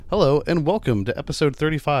Hello, and welcome to episode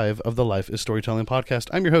 35 of the Life is Storytelling podcast.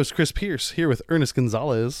 I'm your host, Chris Pierce, here with Ernest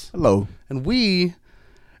Gonzalez. Hello. And we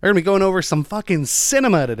are going to be going over some fucking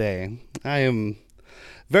cinema today. I am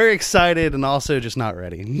very excited and also just not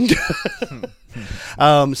ready.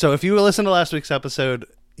 So if you listened to last week's episode,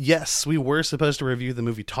 yes, we were supposed to review the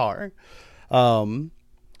movie Tar. Some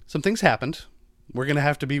things happened. We're going to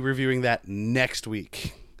have to be reviewing that next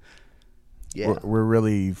week. Yeah. We're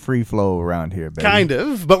really free flow around here, baby. Kind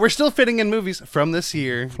of, but we're still fitting in movies from this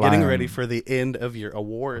year, getting ready for the end of year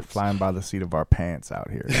awards. Flying by the seat of our pants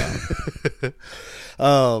out here.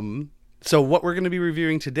 So what we're going to be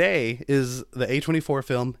reviewing today is the A24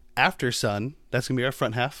 film Aftersun. That's going to be our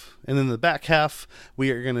front half. And then the back half,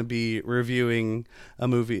 we are going to be reviewing a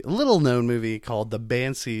little known movie called the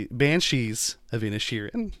Banshees of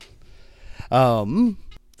Inisherin.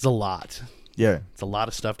 It's a lot. Yeah. It's a lot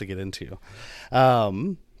of stuff to get into.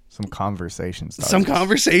 Some conversations. Some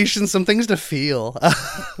things to feel.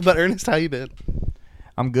 But Ernest, how you been?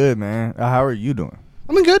 I'm good, man. How are you doing?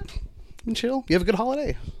 I'm good. I'm chill. You have a good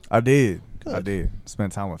holiday? I did. Good. I did.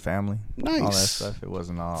 Spent time with family. Nice. All that stuff. It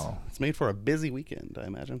wasn't all It's made for a busy weekend, I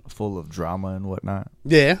imagine. full of drama and whatnot.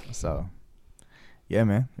 Yeah. So, yeah,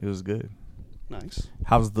 man. It was good. Nice.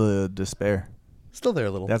 How's the despair? Still there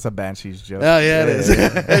a little. That's a Banshees joke. Oh, yeah, it is.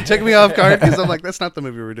 It took me off guard because I'm like, that's not the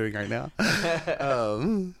movie we're doing right now.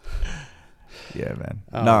 Yeah, man.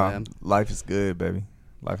 Oh, man. Life is good, baby.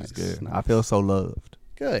 Life is Nice, good. nice. I feel so loved.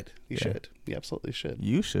 Good. You Yeah. should. You absolutely should.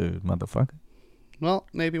 You should, motherfucker. Well,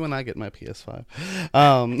 maybe when I get my PS5.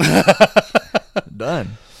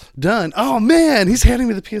 Done. Oh, man. He's handing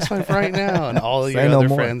me the PS5 right now. And all of your other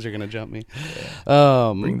friends are going to jump me.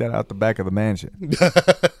 Bring that out the back of the mansion.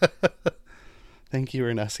 Thank you,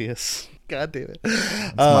 Ernesius. God damn it.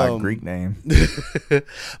 That's my Greek name.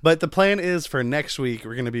 But the plan is for next week,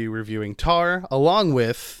 we're going to be reviewing Tar along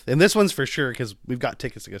with, and this one's for sure because we've got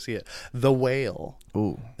tickets to go see it, The Whale.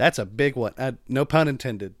 Ooh. That's a big one. No pun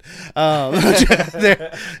intended.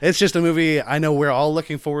 It's just a movie I know we're all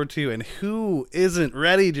looking forward to, and who isn't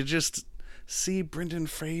ready to just see Brendan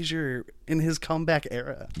Fraser in his comeback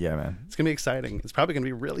era? Yeah, man. It's going to be exciting. It's probably going to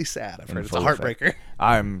be really sad. I've heard it's a full heartbreaker.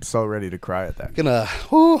 I'm so ready to cry at that.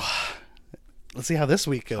 Let's see how this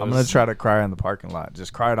week goes. I'm going to try to cry in the parking lot.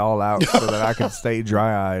 Just cry it all out so that I can stay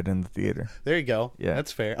dry-eyed in the theater. There you go. Yeah.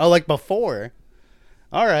 That's fair. Oh, like before.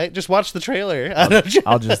 All right. Just watch the trailer.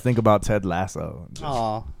 I'll just think about Ted Lasso. And just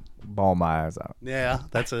Aw. bawl my eyes out. Yeah,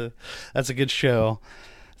 that's a good show.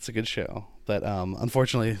 It's a good show. But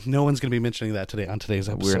unfortunately, no one's going to be mentioning that today on today's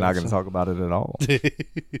episode. We're not going to talk about it at all.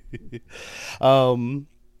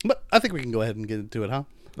 But I think we can go ahead and get into it, huh?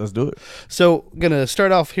 Let's do it. So, going to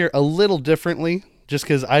start off here a little differently, just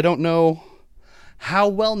because I don't know how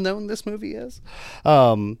well known this movie is.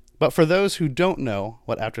 But for those who don't know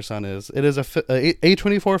what Aftersun is, it is a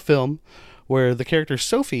A24 film where the character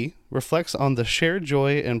Sophie reflects on the shared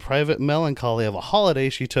joy and private melancholy of a holiday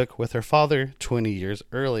she took with her father 20 years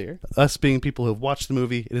earlier. Us being people who have watched the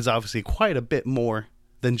movie, it is obviously quite a bit more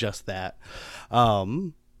than just that. But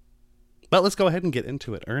let's go ahead and get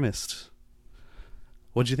into it. Ernest,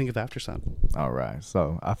 what did you think of Aftersun? All right.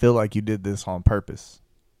 So I feel like you did this on purpose.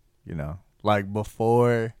 You know, like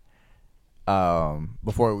before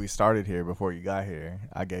we started here, before you got here,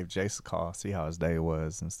 I gave Jace a call, see how his day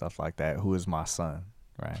was and stuff like that, who is my son,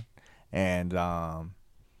 right? And I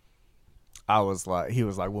was like, he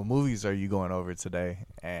was like, what movies are you going over today?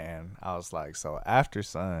 And I was like, so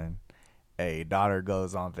Aftersun, a daughter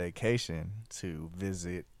goes on vacation to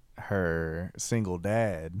visit her single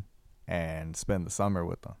dad and spend the summer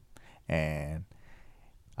with them. And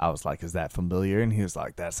I was like, is that familiar? And he was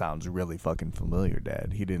like, that sounds really fucking familiar,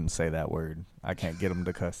 Dad. He didn't say that word. I can't get him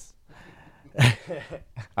to cuss.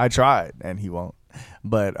 I tried, and he won't.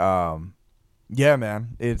 But, yeah,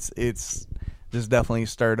 man, it's just definitely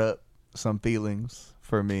stirred up some feelings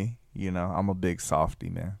for me. You know, I'm a big softie,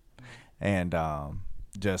 man. And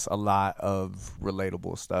just a lot of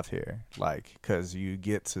relatable stuff here. Like, because you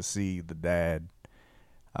get to see the dad,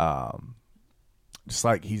 just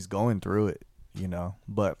like he's going through it. You know,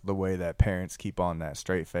 but the way that parents keep on that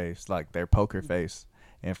straight face, like their poker face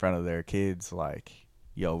in front of their kids, like,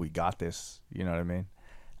 yo, we got this. You know what I mean?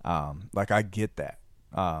 Like, I get that.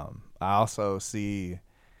 I also see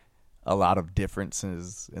a lot of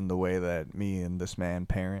differences in the way that me and this man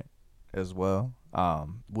parent as well,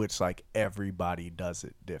 which, like, everybody does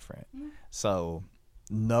it different. So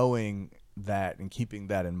knowing that and keeping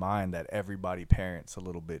that in mind, that everybody parents a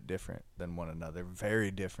little bit different than one another, very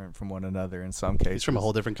different from one another in some cases. He's from a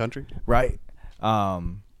whole different country. Right.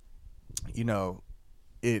 You know,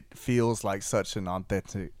 it feels like such an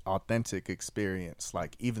authentic experience.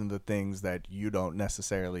 Like even the things that you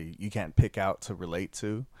can't pick out to relate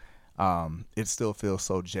to, it still feels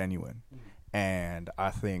so genuine. And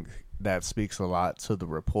I think that speaks a lot to the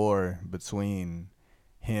rapport between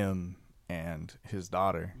him and his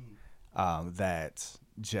daughter. That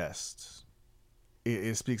just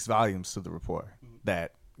it speaks volumes to the rapport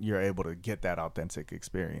that you're able to get that authentic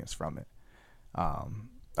experience from it.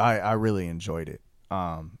 I really enjoyed it.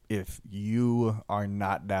 If you are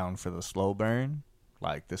not down for the slow burn,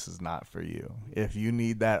 like this is not for you. If you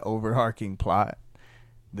need that overarching plot,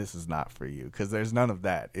 this is not for you, because there's none of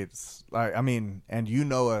that. It's like, I mean, and you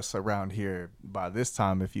know us around here by this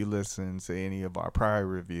time, if you listen to any of our prior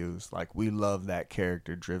reviews, like we love that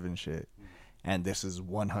character driven shit, and this is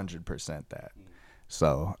 100% that.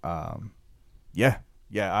 So yeah,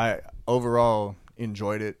 I overall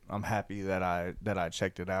enjoyed it. I'm happy that I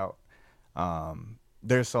checked it out.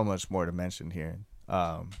 There's so much more to mention here.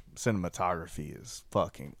 Cinematography is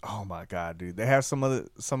fucking, oh my god, dude. They have some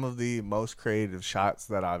of the most creative shots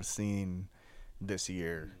that I've seen this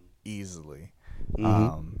year easily.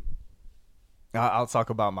 I'll talk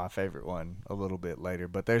about my favorite one a little bit later,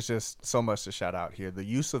 but there's just so much to shout out here. The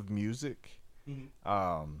use of music,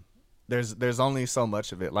 there's only so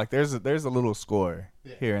much of it. Like there's a little score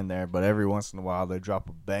here and there, but every once in a while they drop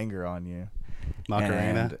a banger on you.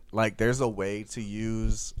 Macarena. And like there's a way to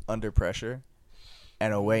use Under Pressure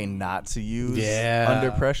and a way not to use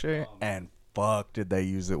Under Pressure, and fuck did they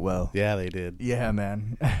use it well. Yeah, they did. Yeah,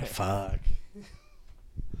 man. Fuck.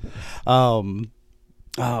 Oh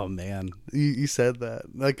man, you said that.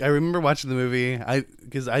 Like I remember watching the movie,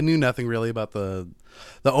 because I knew nothing really about the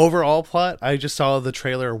overall plot. I just saw the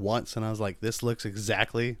trailer once and I was like, this looks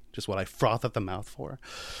exactly just what I froth at the mouth for.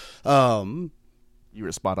 You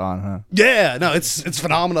were spot on, huh? Yeah, no, it's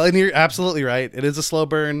phenomenal, and you're absolutely right. It is a slow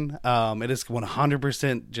burn. It is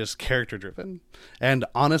 100% just character driven, and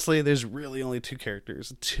honestly, there's really only two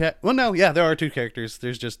characters. There are two characters.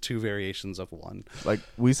 There's just two variations of one. Like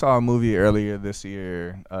we saw a movie earlier this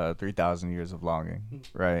year, 3,000 Years of Longing,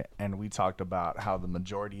 right? And we talked about how the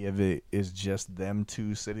majority of it is just them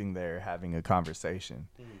two sitting there having a conversation.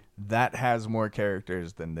 That has more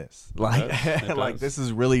characters than this. Like, like this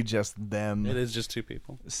is really just them. It is just two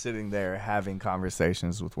people sitting there having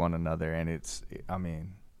conversations with one another, and it's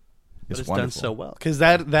wonderful. Done so well, because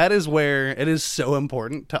that is where it is so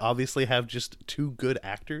important to obviously have just two good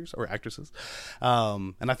actors or actresses,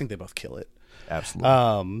 and I think they both kill it.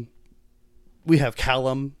 Absolutely. We have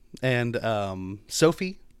Callum and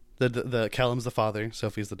Sophie. The Callum's the father,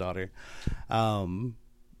 Sophie's the daughter.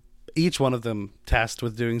 Each one of them tasked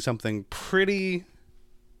with doing something pretty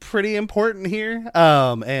important here.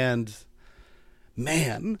 And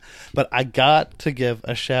man, but I got to give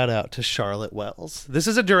a shout out to Charlotte Wells. This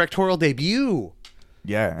is a directorial debut.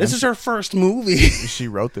 Yeah. This is her first movie. She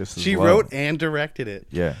wrote this as She well. wrote and directed it.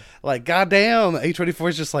 Yeah. Like, goddamn,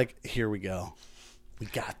 A24 is just like, here we go. We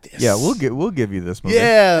got this. Yeah, we'll give you this movie.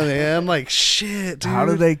 Yeah, man. I'm like, shit, dude. How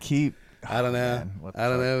do they keep... I don't know. I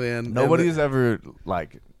don't know, man. Nobody's ever,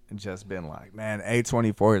 like, just been like, man,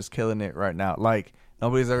 A24 is killing it right now. Like,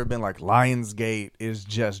 nobody's ever been like, Lionsgate is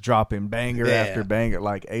just dropping banger after banger.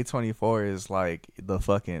 Like, A24 is like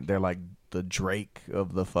they're like the Drake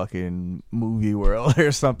of the fucking movie world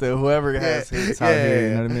or something. Whoever has hits out here,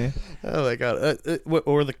 you know what I mean? Oh my god.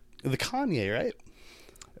 Or the Kanye, right?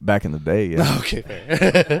 Back in the day, yeah. Okay,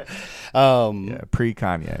 fair. Yeah,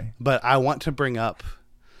 pre-Kanye. But I want to bring up,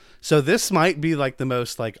 so this might be like the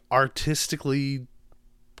most like artistically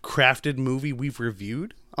crafted movie we've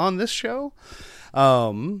reviewed on this show.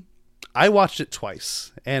 I watched it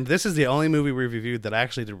twice, and this is the only movie we reviewed that I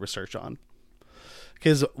actually did research on,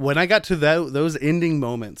 because when I got to those ending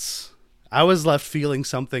moments, I was left feeling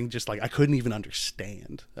something just like I couldn't even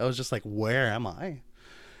understand. I was just like, where am I?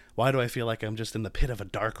 Why do I feel like I'm just in the pit of a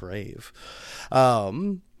dark rave?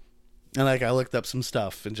 And like I looked up some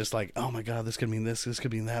stuff and just like, oh my god, this could mean this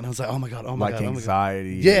could mean that. And I was like, oh my god, like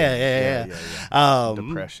anxiety. Yeah.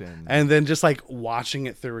 Depression. And then just like watching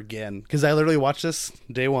it through again, because I literally watched this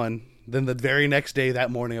day one. Then the very next day,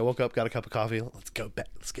 that morning, I woke up, got a cup of coffee. Let's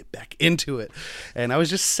get back into it. And I was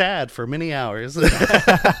just sad for many hours. But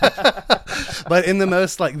in the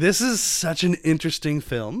most, like, this is such an interesting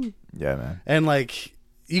film. Yeah, man. And like,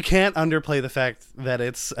 you can't underplay the fact that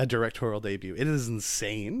it's a directorial debut. It is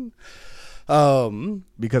insane.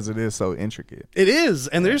 Because it is so intricate. It is.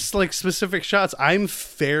 And there's like specific shots. I'm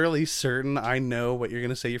fairly certain I know what you're going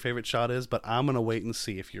to say your favorite shot is, but I'm going to wait and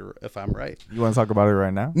see if I'm right. You want to talk about it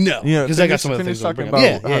right now? No. Because I got some other things talking about.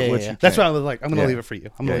 Yeah. That's why I was like, I'm going to leave it for you.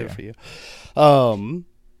 I'm going to leave it for you.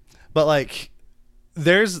 But like,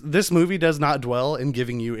 this movie does not dwell in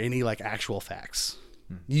giving you any like actual facts.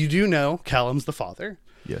 You do know Callum's the father.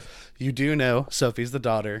 Yes. You do know Sophie's the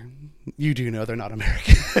daughter. You do know they're not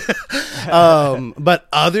American. But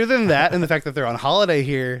other than that, and the fact that they're on holiday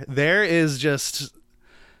here, there is just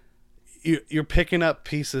you're picking up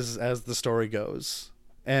pieces as the story goes.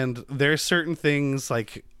 And there's certain things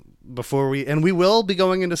like we will be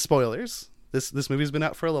going into spoilers. This movie's been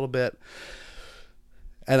out for a little bit.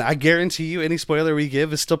 And I guarantee you any spoiler we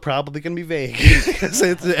give is still probably going to be vague. Because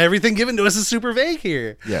everything given to us is super vague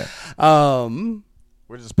here. Yeah.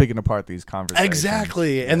 We're just picking apart these conversations.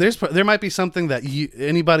 Exactly. Yeah. And there might be something that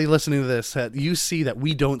anybody listening to this that you see that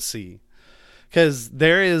we don't see. Because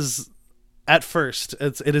there is, at first,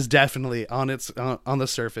 it is definitely on the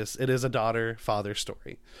surface, it is a daughter-father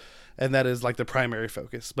story. And that is like the primary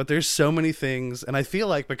focus. But there's so many things, and I feel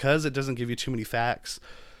like because it doesn't give you too many facts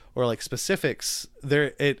or like specifics,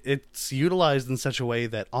 it's utilized in such a way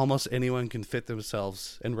that almost anyone can fit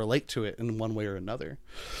themselves and relate to it in one way or another.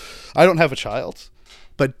 I don't have a child,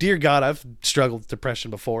 but dear God, I've struggled with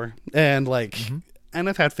depression before, and and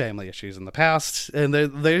I've had family issues in the past, and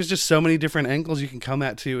there's just so many different angles you can come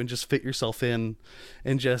at to and just fit yourself in,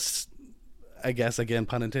 and just, I guess, again,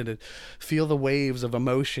 pun intended, feel the waves of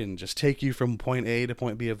emotion just take you from point A to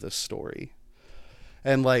point B of this story.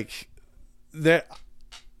 And like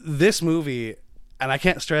this movie, and I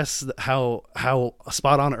can't stress how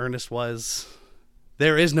spot on Ernest was.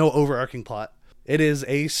 There is no overarching plot. It is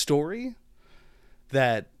a story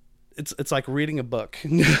that it's like reading a book.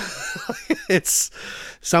 It's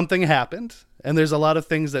something happened, and there's a lot of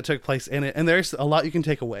things that took place in it, and there's a lot you can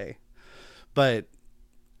take away. But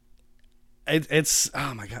it's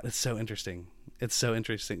oh my God, it's so interesting. It's so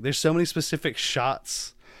interesting. There's so many specific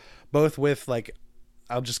shots, both with like,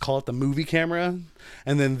 I'll just call it the movie camera,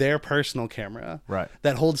 and then their personal camera, right,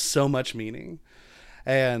 that holds so much meaning.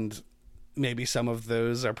 And maybe some of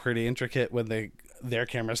those are pretty intricate when their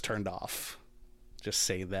camera's turned off. Just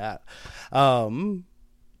say that.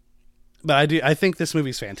 But I think this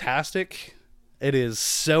movie's fantastic. It is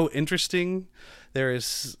so interesting.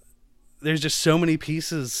 There's just so many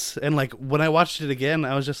pieces, and like when I watched it again,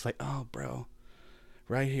 I was just like, oh bro,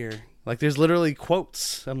 right here. Like there's literally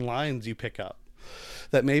quotes and lines you pick up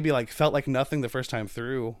that maybe like felt like nothing the first time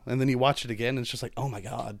through, and then you watch it again and it's just like, oh my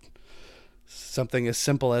God. Something as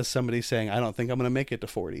simple as somebody saying, I don't think I'm going to make it to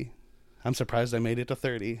 40. I'm surprised I made it to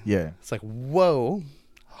 30. Yeah. It's like, whoa,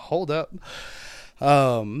 hold up.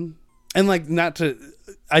 And like,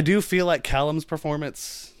 I do feel like Callum's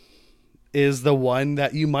performance is the one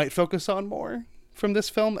that you might focus on more from this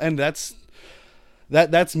film. And that's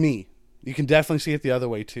me. You can definitely see it the other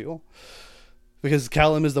way too. Because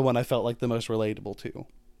Callum is the one I felt like the most relatable to,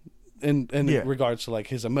 in regards to like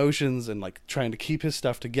his emotions and like trying to keep his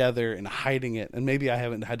stuff together and hiding it. And maybe I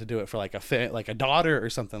haven't had to do it for like a daughter or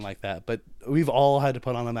something like that, but we've all had to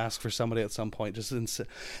put on a mask for somebody at some point.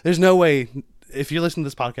 There's no way, if you're listening to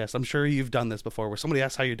this podcast, I'm sure you've done this before, where somebody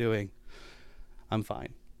asks how you're doing. I'm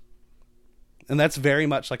fine. And that's very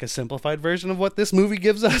much like a simplified version of what this movie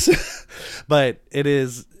gives us, but it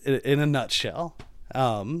is in a nutshell.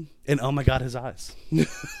 And oh my God, his eyes.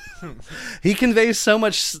 He conveys so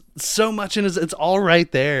much in it's all right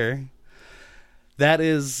there. That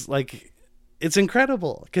is like, it's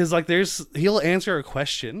incredible. Cause like he'll answer a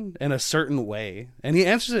question in a certain way, and he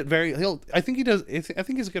answers it I think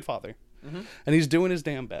he's a good father, and he's doing his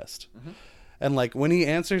damn best. And like when he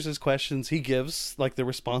answers his questions, he gives like the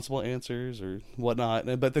responsible answers or whatnot.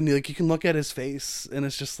 But then like you can look at his face, and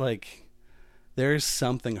it's just like, there's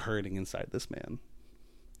something hurting inside this man.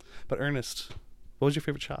 But Ernest, what was your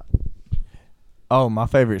favorite shot? Oh, my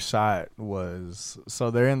favorite shot was,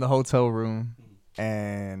 so they're in the hotel room,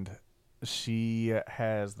 and she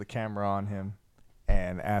has the camera on him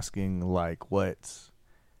and asking like what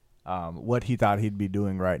he thought he'd be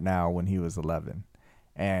doing right now when he was 11.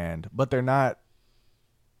 But they're not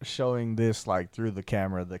showing this like through the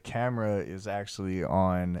camera. The camera is actually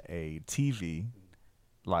on a TV,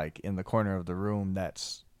 like in the corner of the room,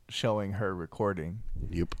 that's showing her recording.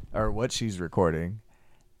 Yep. Or what she's recording.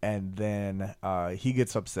 And then he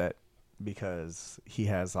gets upset because he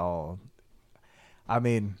has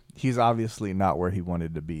he's obviously not where he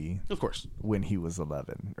wanted to be. Of course. When he was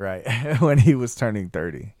 11, right? When he was turning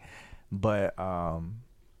 30. But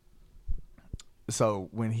so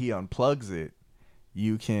when he unplugs it,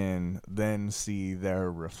 you can then see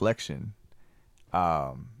their reflection.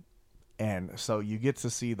 And so you get to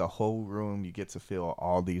see the whole room. You get to feel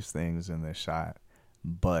all these things in this shot,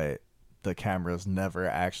 but the camera's never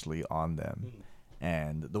actually on them.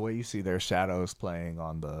 And the way you see their shadows playing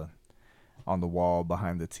on on the wall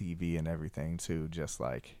behind the TV and everything too. Just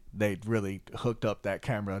like they really hooked up that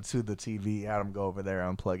camera to the TV, had them go over there,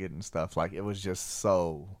 unplug it and stuff. Like it was just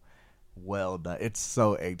so well done. It's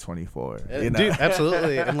so A24, you know? Dude,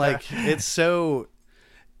 absolutely. And like it's so,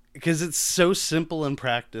 because it's so simple in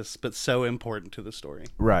practice but so important to the story,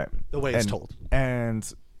 right? The way it's told.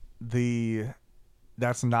 And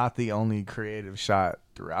that's not the only creative shot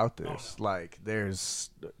throughout this. Like there's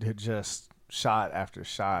just shot after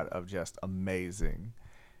shot of just amazing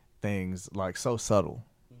things, like so subtle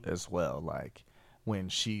as well, like when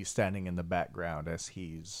she's standing in the background as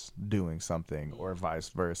he's doing something or vice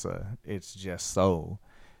versa. It's just so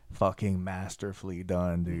fucking masterfully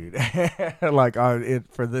done, dude. Like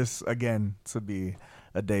for this again to be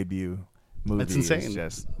a debut movie, it's insane. Is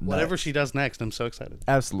just whatever nuts. she does next, I'm so excited.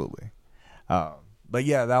 Absolutely. But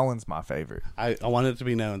yeah, that one's my favorite. I wanted it to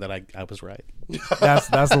be known that I was right. That's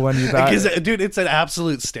the one you thought. Because, dude, it's an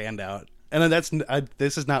absolute standout. And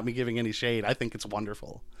this is not me giving any shade. I think it's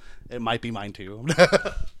wonderful. It might be mine too.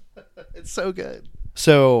 It's so good.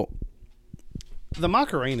 So the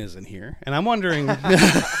Macarena's in here, and I'm wondering.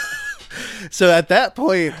 So at that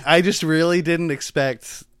point, I just really didn't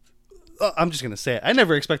expect. I'm just gonna say it. I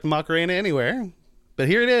never expect the Macarena anywhere, but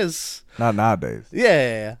here it is. Not nowadays.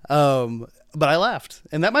 Yeah. But I laughed,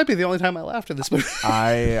 and that might be the only time I laughed at this movie.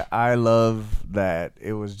 I love that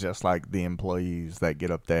it was just like the employees that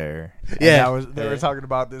get up there. Yeah, they were talking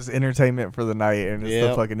about this entertainment for the night, and it's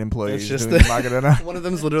the fucking employees. It's just doing the Macarena. One of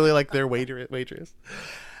them's literally like their waitress.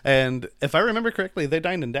 And if I remember correctly, they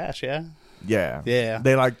dined and dash. Yeah. Yeah.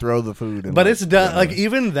 They like throw the food. And but it's done. Like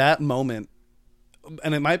even that moment,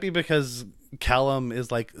 and it might be because Callum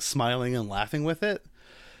is like smiling and laughing with it.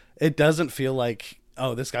 It doesn't feel like,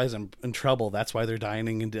 oh, this guy's in trouble. That's why they're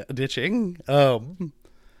dining and ditching.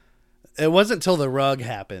 It wasn't till the rug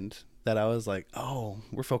happened that I was like, oh,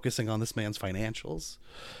 we're focusing on this man's financials.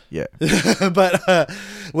 Yeah. But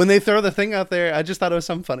when they throw the thing out there, I just thought it was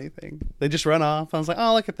some funny thing. They just run off. I was like,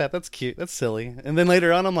 oh, look at that. That's cute. That's silly. And then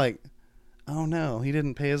later on, I'm like, oh, no, he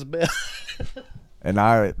didn't pay his bill. And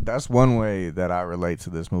that's one way that I relate to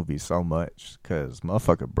this movie so much, because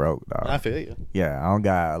motherfucker broke, dog. I feel you. Yeah, I don't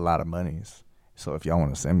got a lot of monies. So if y'all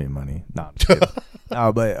want to send me money, no, I'm just kidding.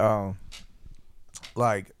 No, but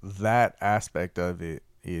like that aspect of it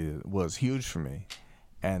was huge for me.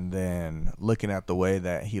 And then looking at the way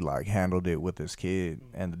that he like handled it with his kid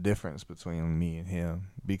and the difference between me and him,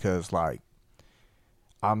 because like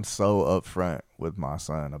I'm so upfront with my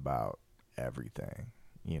son about everything,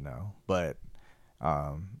 you know, but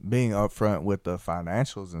being upfront with the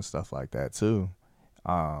financials and stuff like that too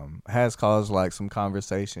has caused like some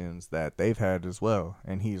conversations that they've had as well.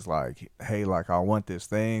 And he's like, hey, like I want this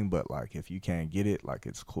thing, but like if you can't get it, like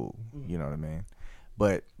it's cool, you know what I mean?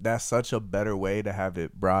 But that's such a better way to have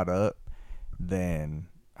it brought up than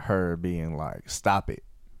her being like, stop it,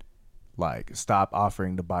 like stop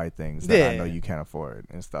offering to buy things that I know you can't afford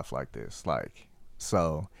and stuff like this. Like,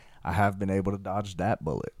 so I have been able to dodge that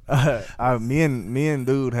bullet. Me and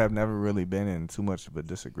dude have never really been in too much of a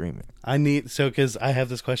disagreement. Because I have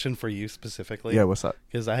this question for you specifically. Yeah, what's up?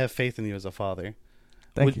 Because I have faith in you as a father.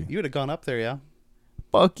 Thank you. You would have gone up there, yeah?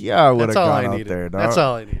 Fuck yeah, I would have gone up there, dog. That's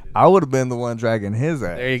all I needed. I would have been the one dragging his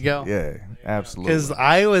ass. There you go. Yeah, absolutely.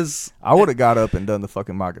 Because I would have got up and done the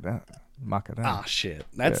fucking Macarena. Ah, shit.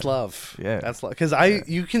 That's love. Yeah. That's love. Because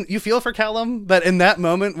you feel for Callum, but in that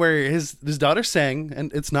moment where his daughter sang,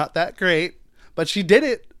 and it's not that great, but she did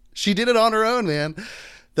it. She did it on her own, man.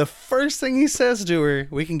 The first thing he says to her,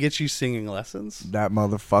 we can get you singing lessons. That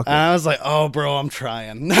motherfucker. And I was like, oh, bro, I'm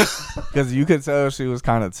trying. Because you could tell she was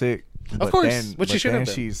kind of ticked. Of course, which she should have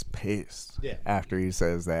been. She's pissed after he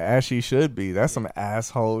says that, as she should be. That's some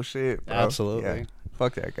asshole shit, bro. Absolutely. Yeah.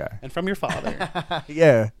 Fuck that guy. And from your father.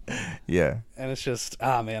 Yeah. And it's just,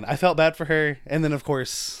 man, I felt bad for her. And then, of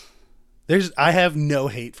course, I have no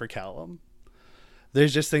hate for Callum.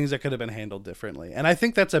 There's just things that could have been handled differently. And I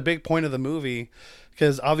think that's a big point of the movie,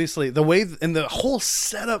 because obviously the way and the whole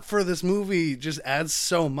setup for this movie just adds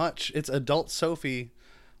so much. It's adult Sophie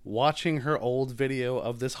watching her old video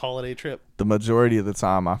of this holiday trip. The majority of the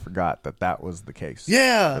time I forgot that was the case.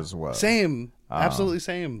 Yeah. As well. Same. Absolutely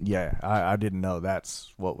same. Yeah. I didn't know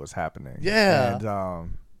that's what was happening. Yeah.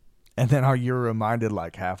 And then you're reminded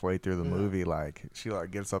like halfway through the movie, like she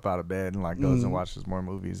like gets up out of bed and like goes and watches more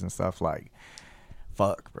movies and stuff. Like,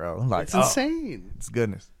 fuck, bro. Like, it's insane. It's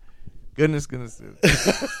goodness.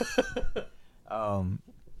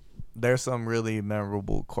 There's some really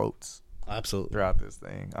memorable quotes. Absolutely. Throughout this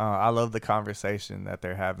thing. I love the conversation that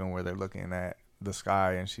they're having where they're looking at the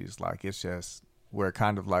sky and she's like, it's just, we're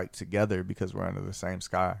kind of like together because we're under the same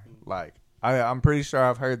sky. Like, I'm pretty sure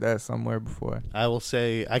I've heard that somewhere before. I will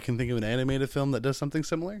say I can think of an animated film that does something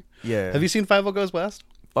similar. Yeah. Have you seen Five-O Goes West?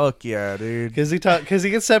 Fuck yeah, dude. Because he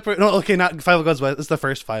gets separated. No, okay, not Five-O Goes West. It's the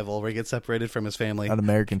first Five-O where he gets separated from his family. An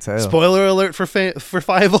American Tale. Spoiler alert for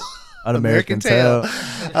Five-O. An American Tale.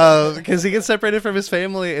 Because he gets separated from his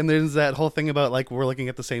family, and there's that whole thing about like we're looking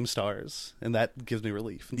at the same stars, and that gives me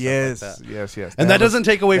relief. And Yes, stuff like that. yes. And that doesn't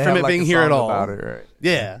take away from it being here at all. About it, right?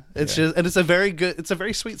 Yeah, it's just, and it's a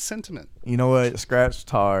very sweet sentiment. You know what? Scratch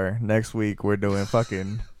Tar. Next week we're doing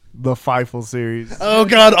fucking the Fievel series. Oh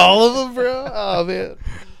God, all of them, bro. Oh man,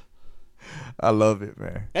 I love it,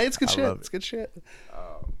 man. hey, it's good shit. It's good shit.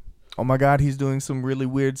 Oh my God, he's doing some really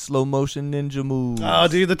weird slow motion ninja moves. Oh,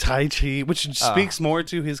 dude, the Tai Chi, which speaks more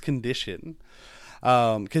to his condition,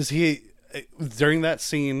 because he during that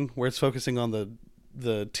scene where it's focusing on the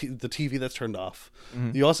TV that's turned off,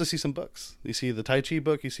 you also see some books. You see the Tai Chi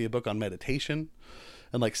book. You see a book on meditation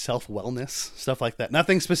and like self wellness, stuff like that.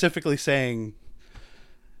 Nothing specifically saying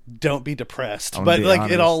don't be depressed, but like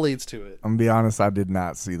honest, it all leads to it. I'm gonna be honest, I did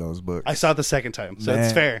not see those books. I saw it the second time, so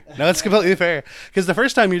it's fair. No, it's completely fair, because the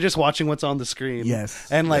first time you're just watching what's on the screen.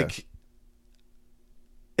 Yes, and like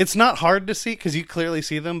it's not hard to see because you clearly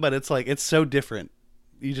see them, but it's like it's so different.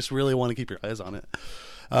 You just really want to keep your eyes on it.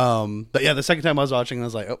 But yeah, the second time I was watching, I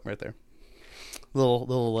was like, oh, right there,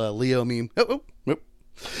 little Leo meme. Oh.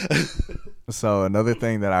 So another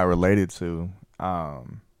thing that I related to,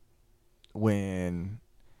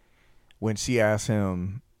 when she asked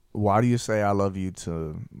him, why do you say I love you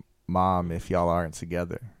to mom if y'all aren't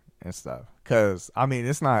together and stuff? Because, I mean,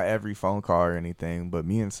 it's not every phone call or anything, but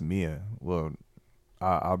me and Samia, well,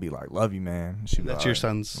 I'll be like, love you, man. That's like, your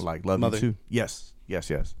son's like, love mother. You too. Yes.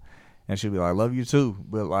 And she'll be like, love you too.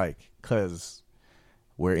 But, like, because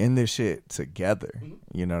we're in this shit together.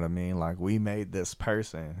 You know what I mean? Like, we made this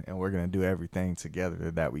person, and we're going to do everything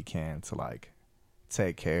together that we can to, like,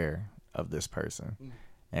 take care of this person.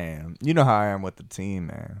 And you know how I am with the team,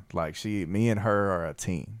 man. Like me and her are a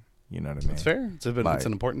team. You know what I mean? That's fair. It's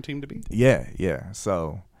an important team to be. Yeah.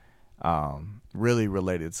 So, really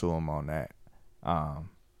related to him on that.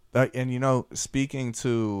 And you know, speaking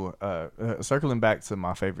to circling back to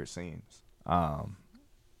my favorite scenes,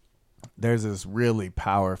 there's this really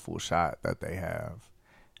powerful shot that they have,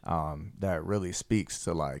 that really speaks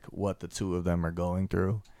to like what the two of them are going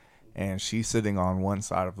through, and she's sitting on one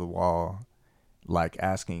side of the wall, like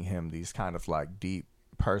asking him these kind of like deep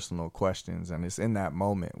personal questions, and it's in that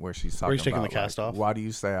moment where she's talking about taking the cast off. Why do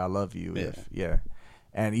you say I love you?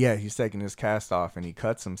 And he's taking his cast off and he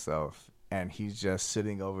cuts himself, and he's just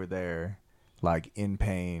sitting over there like in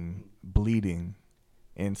pain, bleeding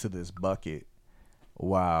into this bucket,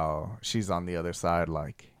 while she's on the other side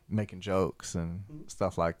like making jokes and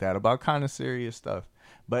stuff like that about kind of serious stuff,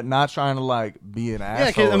 but not trying to like be an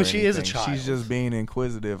asshole. Yeah, I mean, she is a child. She's just being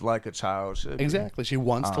inquisitive like a child should be. Exactly. She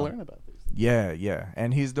wants to learn about these. Yeah.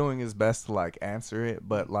 And he's doing his best to like answer it,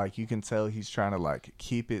 but like you can tell he's trying to like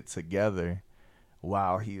keep it together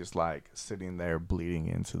while he's like sitting there bleeding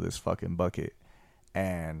into this fucking bucket.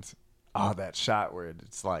 And that shot where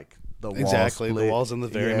it's like the walls in the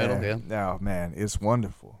very middle. Yeah. No, man, it's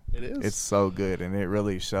wonderful. It is. It's so good, and it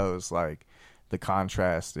really shows like the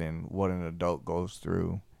contrast in what an adult goes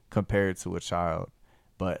through compared to a child,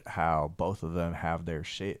 but how both of them have their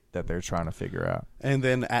shit that they're trying to figure out. And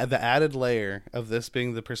then the added layer of this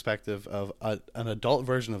being the perspective of an adult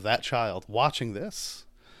version of that child watching this.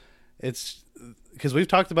 It's because we've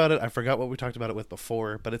talked about it. I forgot what we talked about it with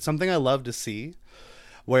before, but it's something I love to see,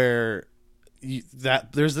 where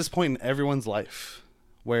that there's this point in everyone's life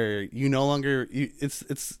where you no longer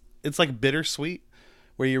it's like bittersweet,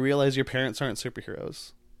 where you realize your parents aren't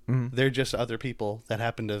superheroes. Mm-hmm. They're just other people that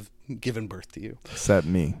happen to have given birth to you. Except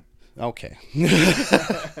me. Okay.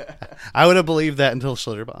 I would have believed that until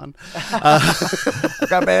Schlitterbahn. I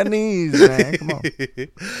got bad knees, man. Come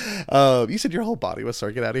on. You said your whole body was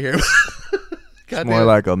sore. Get out of here. It's more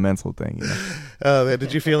like a mental thing, you know. Man,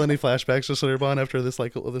 did you feel any flashbacks to Schlitterbahn after this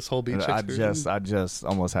whole beach excursion? I just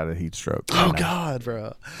almost had a heat stroke. Oh God,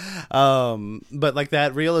 bro. But like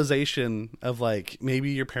that realization of like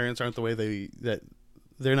maybe your parents aren't the way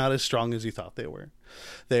they're not as strong as you thought they were.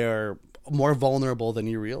 They are more vulnerable than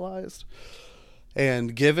you realized.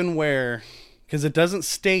 And given because it doesn't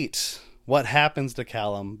state what happens to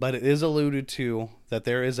Callum, but it is alluded to that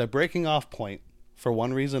there is a breaking off point for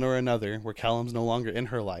one reason or another, where Callum's no longer in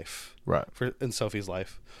her life, right? In Sophie's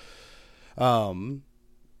life.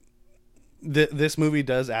 This movie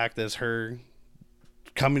does act as her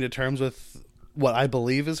coming to terms with what I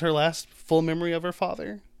believe is her last full memory of her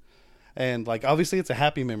father, and like obviously it's a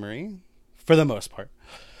happy memory for the most part.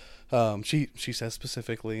 She says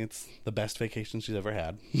specifically it's the best vacation she's ever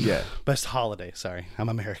had. Yeah. Best holiday. Sorry, I'm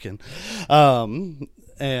American.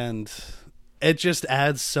 And it just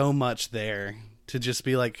adds so much there to just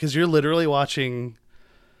be like, because you're literally watching,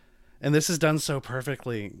 and this is done so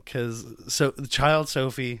perfectly, because the child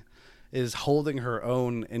Sophie is holding her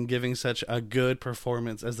own and giving such a good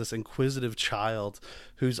performance as this inquisitive child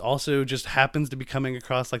who's also just happens to be coming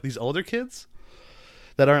across like these older kids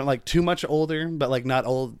that aren't like too much older, but like not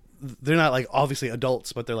old. They're not like obviously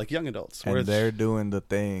adults, but they're like young adults. And they're doing the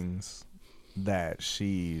things that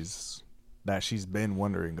she's been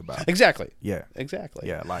wondering about. Exactly. Yeah. Exactly.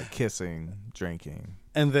 Yeah, like kissing, drinking,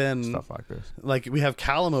 and then stuff like this. Like we have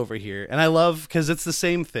Callum over here, and I love because it's the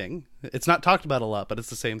same thing. It's not talked about a lot, but it's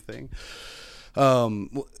the same thing.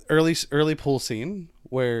 Early pool scene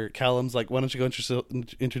where Callum's like, "Why don't you go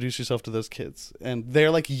introduce yourself to those kids?" And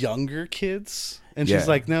they're like younger kids, and she's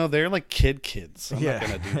like, "No, they're like kids. I'm not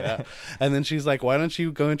gonna do that." And then she's like, "Why don't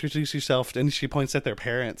you go introduce yourself?" And she points at their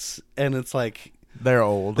parents, and it's like. They're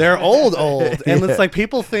old. And it's like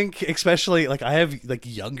people think, especially like I have like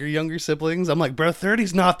younger siblings. I'm like, bro,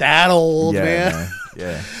 30's not that old, man.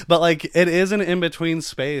 Yeah. But like it is an in-between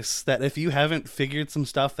space that if you haven't figured some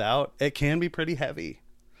stuff out, it can be pretty heavy.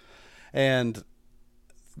 And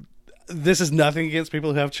this is nothing against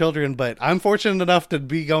people who have children, but I'm fortunate enough to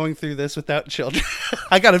be going through this without children.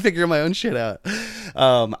 I got to figure my own shit out.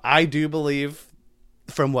 I do believe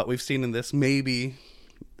from what we've seen in this, maybe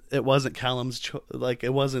it wasn't it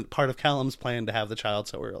wasn't part of Callum's plan to have the child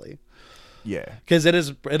so early. Yeah. Because it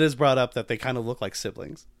is brought up that they kind of look like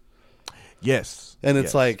siblings. Yes. And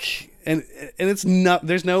it's like, and it's not,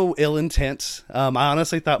 there's no ill intent. I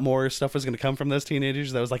honestly thought more stuff was going to come from those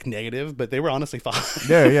teenagers that was like negative, but they were honestly fine.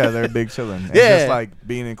 Yeah, they're big children. And just like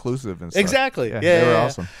being inclusive and stuff. Exactly. Yeah, they were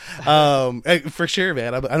awesome. For sure,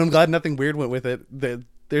 man. I'm glad nothing weird went with it.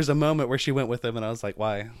 There's a moment where she went with him and I was like,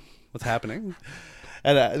 why? What's happening?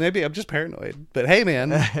 And maybe I'm just paranoid, but hey,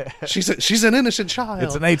 man, she's an innocent child.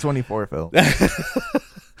 It's an A24 film.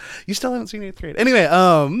 You still haven't seen 8th grade, anyway.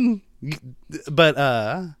 But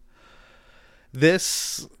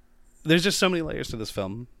there's just so many layers to this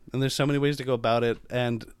film, and there's so many ways to go about it,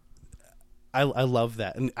 and I love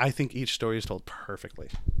that, and I think each story is told perfectly.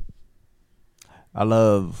 I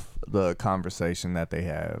love the conversation that they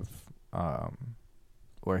have,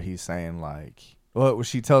 where he's saying like, well,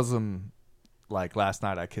 she tells him. Like last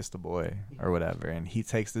night I kissed a boy or whatever, and he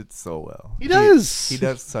takes it so well. He does. He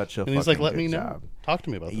does such a. And he's like, "Let me job. know. Talk to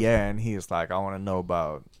me about this." Yeah, and he's like, "I want to know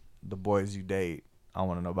about the boys you date. I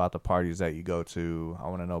want to know about the parties that you go to. I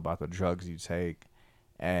want to know about the drugs you take."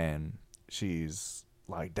 And she's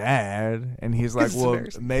like, "Dad," and he's like, "Well,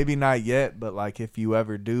 maybe not yet, but like if you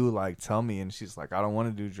ever do, like tell me." And she's like, "I don't want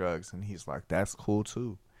to do drugs," and he's like, "That's cool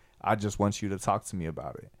too. I just want you to talk to me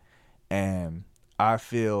about it." And I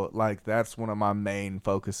feel like that's one of my main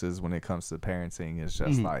focuses when it comes to parenting is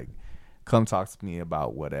just like, come talk to me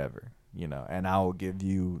about whatever, you know, and I will give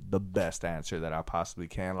you the best answer that I possibly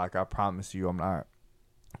can. Like, I promise you, I'm not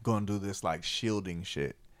going to do this like shielding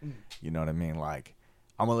shit. You know what I mean? Like,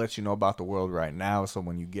 I'm going to let you know about the world right now. So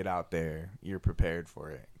when you get out there, you're prepared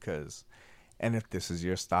for it. And if this is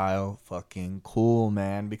your style, fucking cool,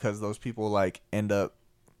 man, because those people like end up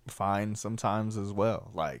fine sometimes as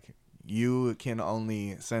well. Like, you can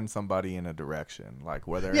only send somebody in a direction. Like,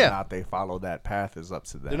 whether or not they follow that path is up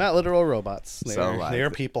to them. They're not literal robots. They're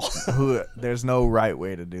people. There's no right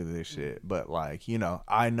way to do this shit. But, like, you know,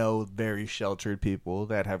 I know very sheltered people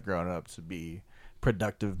that have grown up to be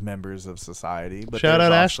productive members of society. But shout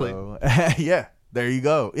out also, Ashley. Yeah, there you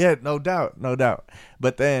go. Yeah, no doubt.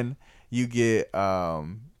 But then you get,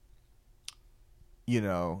 you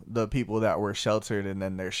know, the people that were sheltered and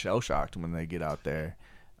then they're shell-shocked when they get out there.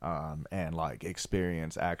 And like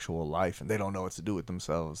experience actual life, and they don't know what to do with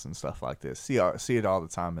themselves and stuff like this. See it all the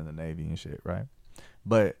time in the Navy and shit, right?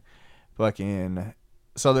 But fucking,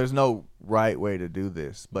 so there's no right way to do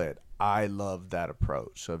this, but I love that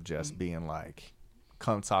approach of just being like,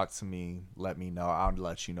 come talk to me, let me know, I'll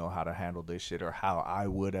let you know how to handle this shit, or how I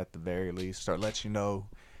would at the very least, or let you know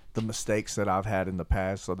the mistakes that I've had in the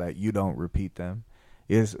past so that you don't repeat them.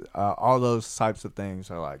 Is all those types of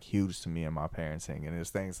things are like huge to me in my parenting, and it's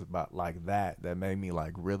things about like that made me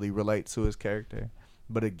like really relate to his character.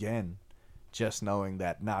 But again, just knowing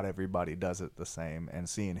that not everybody does it the same, and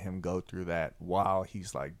seeing him go through that while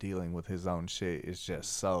he's like dealing with his own shit is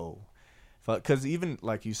just so fun. Because even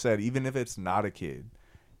like you said, even if it's not a kid,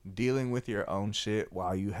 dealing with your own shit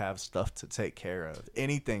while you have stuff to take care of,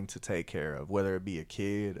 anything to take care of, whether it be a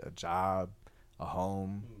kid, a job, a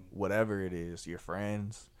home, whatever it is, your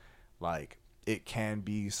friends, like, it can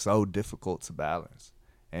be so difficult to balance.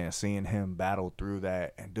 and seeing him battle through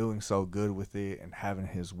that and doing so good with it and having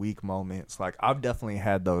his weak moments. Like, I've definitely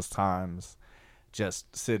had those times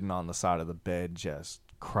just sitting on the side of the bed, just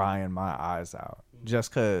crying my eyes out,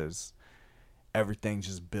 just because everything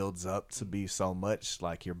just builds up to be so much.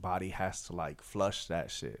 Like, your body has to like flush that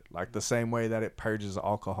shit, like the same way that it purges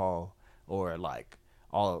alcohol, or like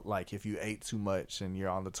all, like if you ate too much and you're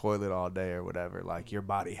on the toilet all day or whatever, like your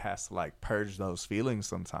body has to like purge those feelings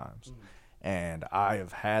sometimes. And I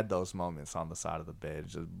have had those moments on the side of the bed,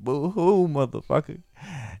 just boo-hoo, motherfucker.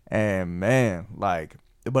 And man, like,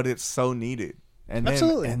 but it's so needed. And then,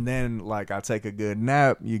 Absolutely. and then, like, I take a good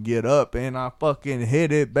nap, you get up, and I fucking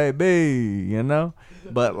hit it, baby, you know?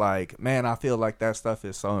 But, like, man, I feel like that stuff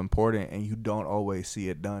is so important, and you don't always see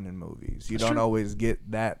it done in movies. You don't always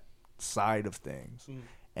get that side of things.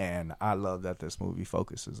 And I love that this movie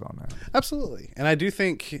focuses on that. Absolutely. And I do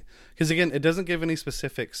think, because again, it doesn't give any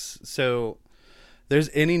specifics, so there's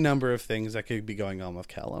any number of things that could be going on with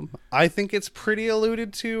Callum. I think it's pretty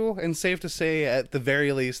alluded to and safe to say, at the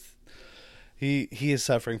very least, he is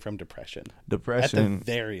suffering from depression. At the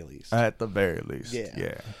very least. At the very least. Yeah.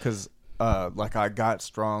 Yeah. Because, like, I got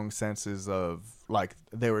strong senses of, like,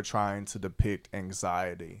 they were trying to depict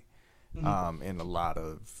anxiety in a lot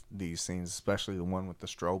of these scenes, especially the one with the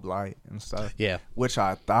strobe light and stuff. Yeah. Which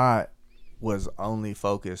I thought was only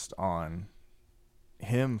focused on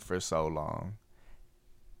him for so long.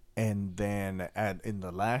 And then in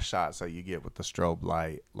the last shots that you get with the strobe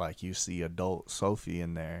light, like, you see adult Sophie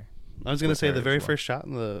in there. I was going to say the very first shot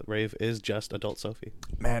in the rave is just adult Sophie.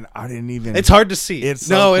 Man, I didn't even... It's hard to see. It's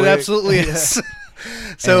so it quick. absolutely is.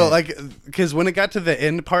 So, like, because when it got to the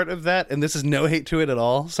end part of that, and this is no hate to it at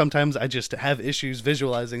all, sometimes I just have issues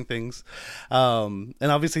visualizing things. And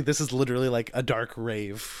obviously this is literally like a dark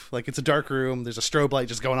rave. Like, it's a dark room. There's a strobe light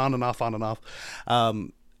just going on and off, on and off.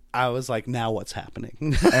 I was like, now what's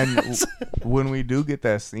happening? And when we do get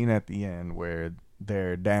that scene at the end where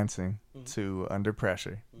they're dancing to Under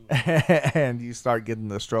Pressure, and you start getting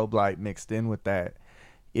the strobe light mixed in with that,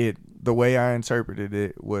 the way I interpreted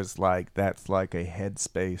it was like, that's like a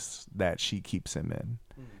headspace that she keeps him in.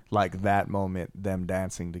 Like, that moment, them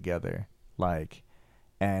dancing together, like,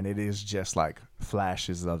 and it is just like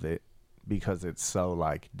flashes of it, because it's so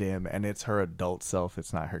like dim, and it's her adult self,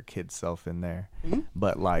 it's not her kid self in there.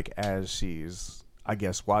 But like, as she's, I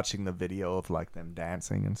guess, watching the video of like them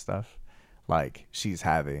dancing and stuff, like, she's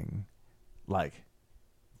having like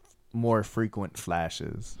more frequent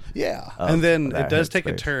flashes. Yeah. And then it does take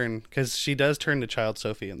a headspace. turn, because she does turn to Child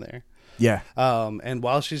Sophie in there. Yeah. And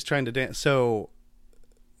while she's trying to dance, so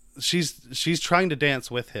she's trying to dance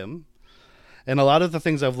with him. And a lot of the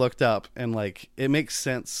things I've looked up, and like, it makes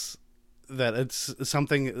sense that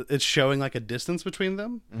it's showing like a distance between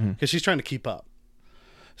them, because she's trying to keep up.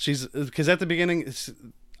 Because at the beginning,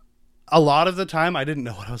 a lot of the time I didn't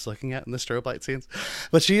know what I was looking at in the strobe light scenes,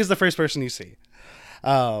 but she is the first person you see.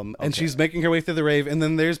 And she's making her way through the rave, and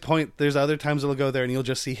then there's other times it'll go there and you'll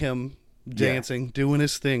just see him dancing, doing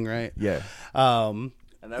his thing, right? Yeah. But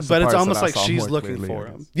it's almost like she's looking for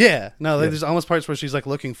him. Yeah. No, there's almost parts where she's like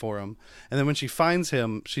looking for him, and then when she finds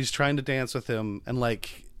him, she's trying to dance with him, and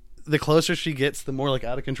like, the closer she gets, the more like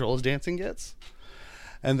out of control his dancing gets.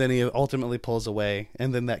 And then he ultimately pulls away,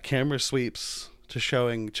 and then that camera sweeps to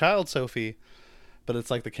showing Child Sophie, but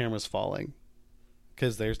it's like the camera's falling,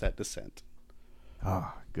 because there's that descent.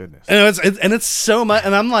 Oh, goodness. And it's so much,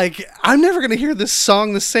 and I'm like, I'm never gonna hear this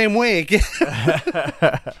song the same way again.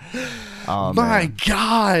 Oh, my man.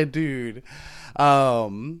 God, dude.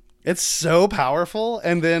 It's so powerful.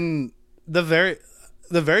 And then the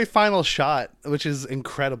very final shot, which is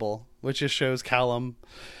incredible, which just shows Callum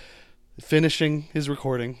finishing his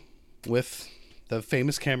recording with the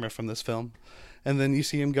famous camera from this film, and then you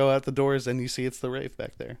see him go out the doors, and you see it's the rave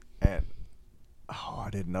back there. And I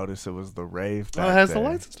didn't notice it was the rave back it has there. the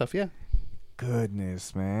lights and stuff. Yeah.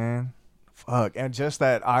 Goodness, man. Fuck. And just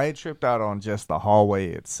that, I tripped out on just the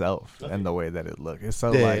hallway itself and the way that it looked. It's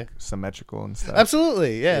so like symmetrical and stuff.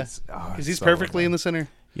 Absolutely, yeah. Because Because he's perfectly in the center.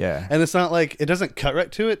 Yeah. And it's not like, it doesn't cut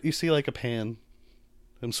right to it. You see like a pan,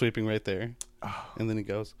 him sweeping right there, and then he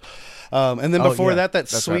goes. And then before that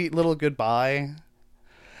sweet little goodbye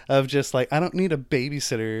of just like, I don't need a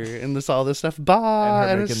babysitter and all this stuff. Bye.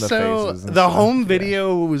 And her And it's making the so faces and the stuff. home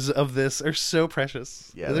videos of this are so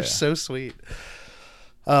precious. Yeah, they're so sweet.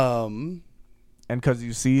 And because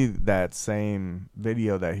you see that same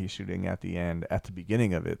video that he's shooting at the end, at the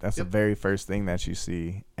beginning of it, that's the very first thing that you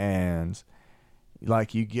see. And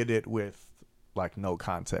like, you get it with like no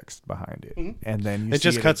context behind it. Mhm. And then you It see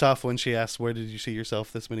just cuts off when she asks, "Where did you see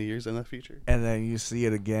yourself this many years in the future?" And then you see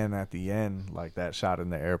it again at the end, like that shot in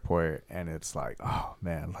the airport, and it's like, oh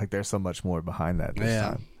man, like there's so much more behind that this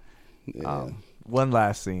time. Yeah. One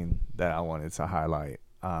last scene that I wanted to highlight,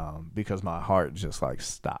 because my heart just like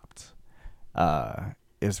stopped,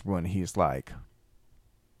 is when he's like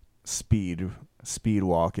speed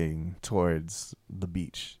walking towards the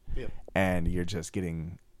beach, Yep. and you're just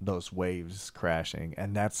getting those waves crashing,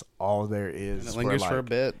 and that's all there is. And it lingers for a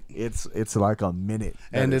bit. It's like a minute,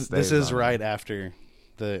 And this is right after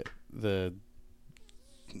the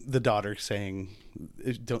daughter saying,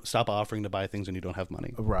 "Don't stop offering to buy things when you don't have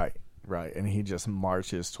money." Right. And he just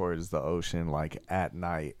marches towards the ocean like at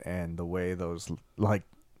night, and the way those, like,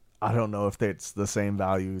 I don't know if it's the same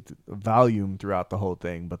volume throughout the whole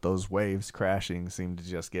thing, but those waves crashing seem to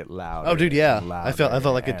just get louder. Oh, dude, yeah, and I felt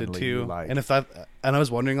like it did and too. like, And I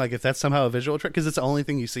was wondering like if that's somehow a visual trick, because it's the only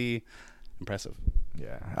thing you see. Impressive.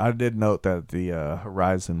 yeah, I did note that the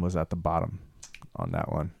horizon was at the bottom on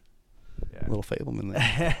that one. Yeah. Little Fableman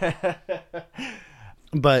there.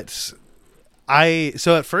 But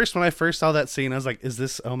so at first, when I first saw that scene, I was like, is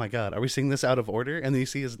this, oh my God, are we seeing this out of order? And then you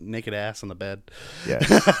see his naked ass on the bed. Yeah.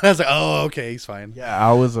 I was like, oh, okay, he's fine. Yeah,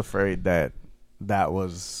 I was afraid that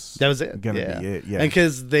was it. Gonna be it. Yeah. And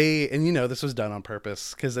because this was done on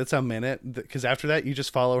purpose, because it's a minute. Because after that, you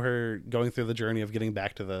just follow her going through the journey of getting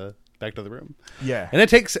back to the room. Yeah. And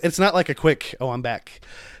it's not like a quick, oh, I'm back.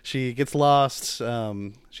 She gets lost.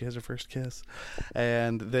 She has her first kiss,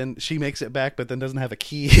 and then she makes it back, but then doesn't have a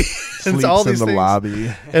key. Sleeps all in these the things.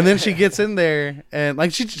 lobby. And then she gets in there, and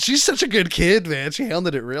like she's such a good kid, man. She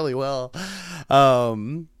handled it really well.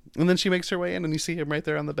 And then she makes her way in, and you see him right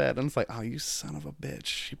there on the bed, and it's like, oh, you son of a bitch,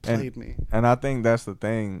 she played me. And I think that's the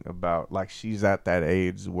thing about, like, she's at that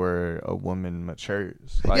age where a woman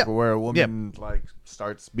matures, like where a woman like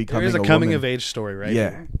starts becoming. There is a coming of age story,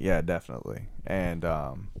 right? Yeah, definitely. And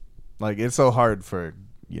like, it's so hard for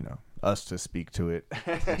us to speak to it.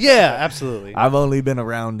 Yeah, absolutely. I've only been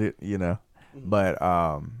around it, but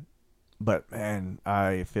man,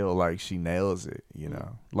 I feel like she nails it.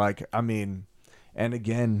 Like, I mean. And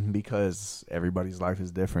again, because everybody's life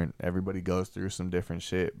is different, everybody goes through some different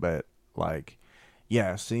shit. But like,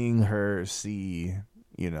 yeah, seeing her see,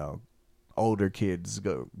 older kids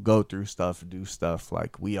go through stuff, do stuff,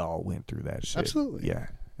 like we all went through that shit. Absolutely. Yeah,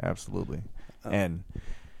 absolutely. And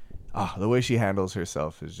the way she handles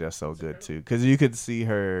herself is just so good too. Because you could see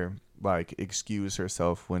her like excuse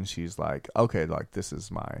herself when she's like, okay, like this is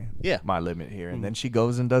my limit here, and then she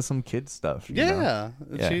goes and does some kid stuff. You know?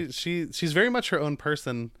 She's very much her own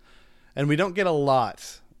person, and we don't get a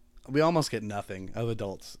lot. We almost get nothing of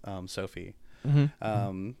adult Sophie.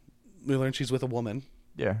 Mm-hmm. We learn she's with a woman.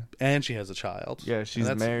 Yeah, and she has a child. Yeah, she's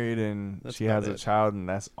married and she has a child, and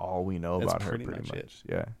that's all we know about her. Pretty much.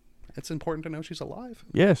 Yeah, it's important to know she's alive.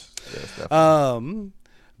 Yes, definitely.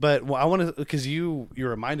 But I want to, because you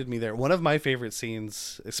reminded me there. One of my favorite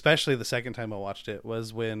scenes, especially the second time I watched it,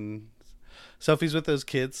 was when Sophie's with those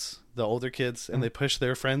kids, the older kids, and they push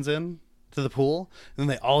their friends in to the pool, and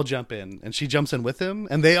then they all jump in, and she jumps in with them,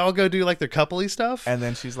 and they all go do like their coupley stuff. And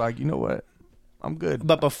then she's like, you know what? I'm good.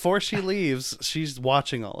 But before she leaves, she's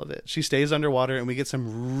watching all of it. She stays underwater, and we get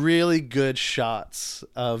some really good shots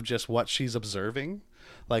of just what she's observing.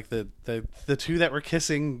 Like the two that were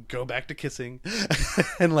kissing go back to kissing,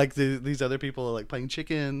 and like these other people are like playing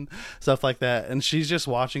chicken, stuff like that. And she's just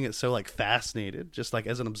watching it so like fascinated, just like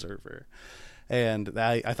as an observer. And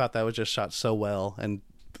I thought that was just shot so well, and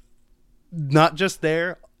not just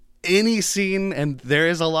there. Any scene, and there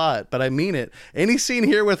is a lot, but I mean it. Any scene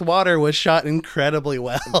here with water was shot incredibly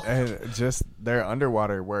well. And just their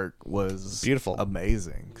underwater work was beautiful,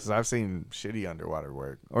 amazing. Because I've seen shitty underwater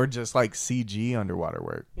work, or just like CG underwater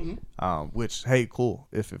work, which, hey, cool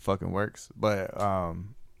if it fucking works. But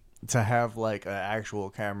to have like an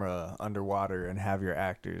actual camera underwater and have your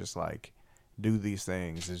actors like do these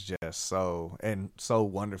things is just so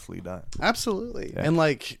wonderfully done. Absolutely, and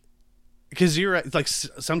like. Because you're right, like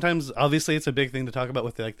sometimes, obviously, it's a big thing to talk about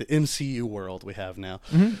with like the MCU world we have now.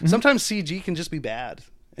 Mm-hmm. Sometimes CG can just be bad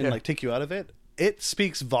and like take you out of it. It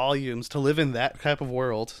speaks volumes to live in that type of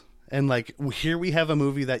world, and like here we have a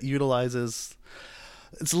movie that utilizes.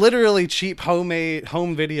 It's literally cheap home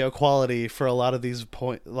video quality for a lot of these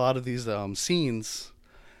scenes,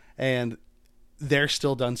 and they're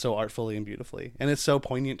still done so artfully and beautifully, and it's so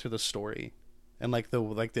poignant to the story, and like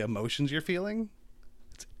the emotions you're feeling.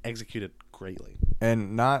 Executed greatly.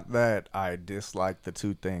 And not that I dislike the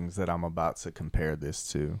two things that I'm about to compare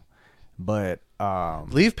this to, but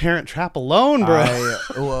leave Parent Trap alone, bro.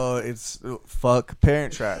 Well, it's fuck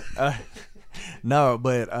Parent Trap. No,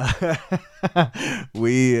 but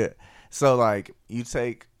so like you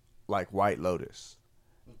take like White Lotus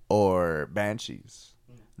or Banshees.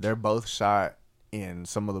 They're both shot in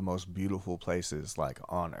some of the most beautiful places like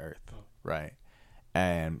on earth, right?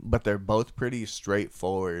 But they're both pretty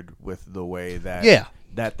straightforward with the way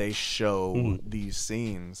that they show these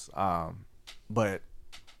scenes. But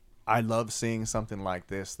I love seeing something like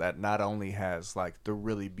this that not only has like the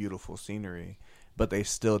really beautiful scenery, but they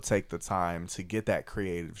still take the time to get that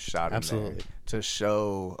creative shot in there to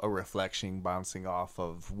show a reflection bouncing off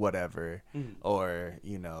of whatever, or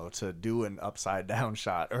to do an upside down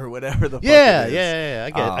shot or whatever the fuck it is. Yeah.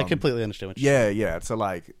 I get it. I completely understand what you're saying. Yeah. To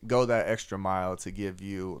like go that extra mile to give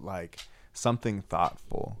you like something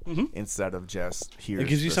thoughtful instead of just here's it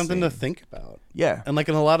gives you the something scene. to think about. Yeah. And like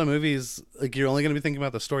in a lot of movies, like you're only going to be thinking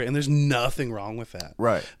about the story, and there's nothing wrong with that.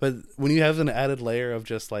 Right. But when you have an added layer of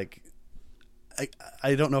just like,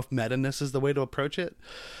 I don't know if meta-ness is the way to approach it,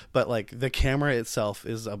 but like the camera itself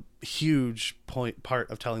is a huge part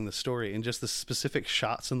of telling the story, and just the specific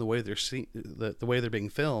shots and the way they're the way they're being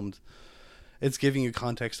filmed, it's giving you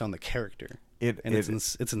context on the character. It's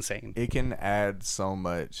insane. It can add so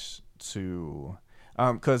much to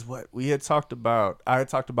because what we had talked about, I had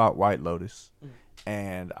talked about White Lotus,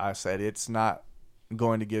 and I said it's not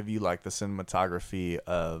going to give you like the cinematography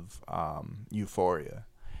of Euphoria.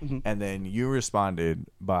 And then you responded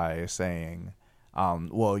by saying,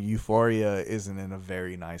 well, Euphoria isn't in a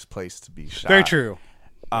very nice place to be shot. Very true.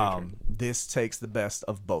 This takes the best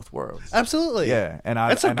of both worlds. Absolutely. Yeah. And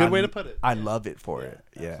that's a good way to put it. I love it for it.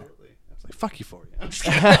 Yeah. Absolutely. It's like, fuck Euphoria. I'm just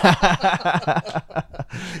kidding.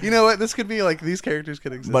 You know what? This could be like, these characters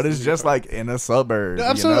could exist. But it's just like in a suburb. No,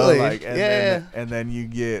 absolutely. Like, and then you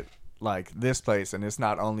get like this place, and it's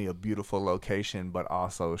not only a beautiful location but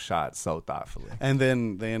also shot so thoughtfully, and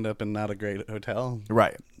then they end up in not a great hotel,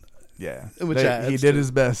 right? Yeah, he did his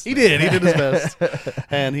best. He did his best,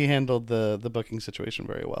 and he handled the booking situation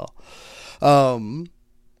very well.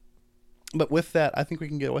 But with that, I think we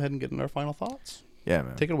can go ahead and get into our final thoughts. Yeah,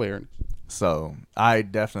 man, take it away, Aaron. So I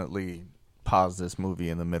definitely paused this movie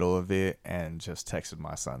in the middle of it and just texted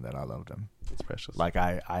my son that I loved him. It's precious. Like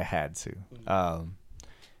I had to.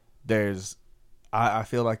 I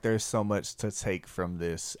feel like there's so much to take from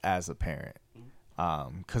this as a parent,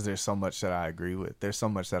 because there's so much that I agree with, there's so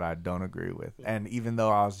much that I don't agree with, and even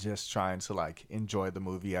though I was just trying to like enjoy the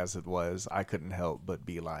movie as it was, I couldn't help but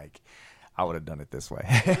be like, I would have done it this way.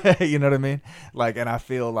 You know what I mean? Like, and I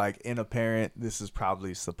feel like in a parent, this is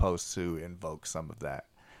probably supposed to invoke some of that.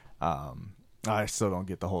 I still don't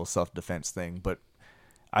get the whole self-defense thing, but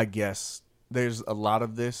I guess there's a lot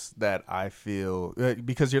of this that I feel,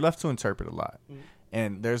 because you're left to interpret a lot.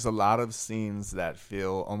 And there's a lot of scenes that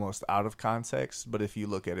feel almost out of context, but if you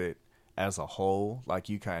look at it as a whole, like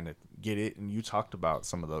you kind of get it. And you talked about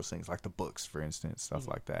some of those things, like the books, for instance, stuff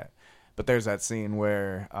like that. But there's that scene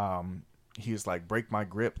where he's like, break my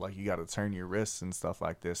grip, like you got to turn your wrists and stuff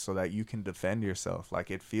like this so that you can defend yourself.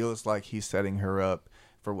 Like it feels like he's setting her up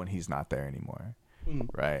for when he's not there anymore.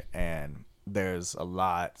 Right. And there's a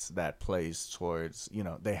lot that plays towards,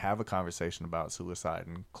 they have a conversation about suicide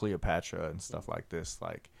and Cleopatra and stuff like this.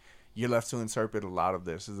 Like you're left to interpret a lot of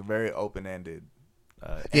this. It's a very open-ended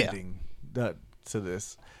ending to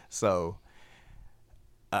this. So,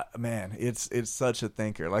 man, it's such a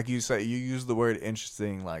thinker. Like you say, you use the word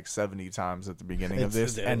interesting like 70 times at the beginning of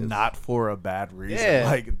this, and not for a bad reason. Yeah.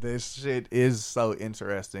 Like this shit is so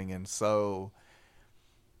interesting and so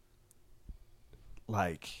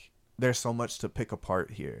like, there's so much to pick apart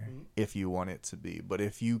here if you want it to be. But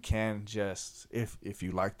if you can just, if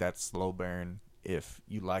you like that slow burn, if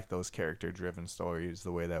you like those character driven stories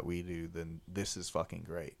the way that we do, then this is fucking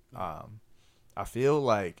great. I feel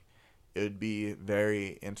like it would be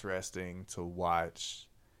very interesting to watch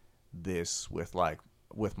this with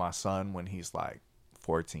my son when he's like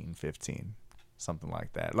 14, 15, something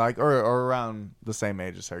like that. Like, or around the same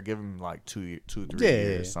age as her. Give him like 3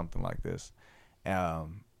 years, something like this.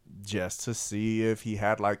 Just to see if he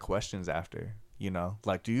had like questions after,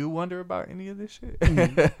 like, do you wonder about any of this shit?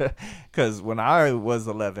 Because when I was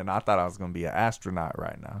 11, I thought I was going to be an astronaut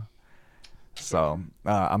right now. So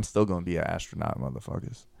I'm still going to be an astronaut,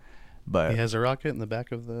 motherfuckers. But he has a rocket in the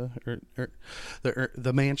back of the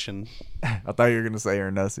mansion. I thought you were going to say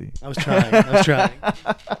Ernussi. I was trying.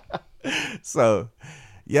 So,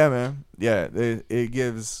 yeah, man. Yeah,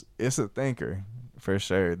 it's a thinker. For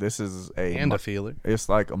sure. This is a feeler. It's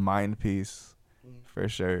like a mind piece for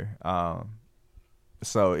sure.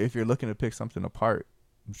 So if you're looking to pick something apart,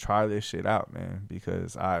 try this shit out, man,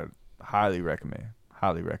 because I highly recommend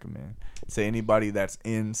to anybody that's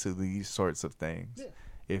into these sorts of things.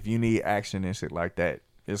 If you need action and shit like that,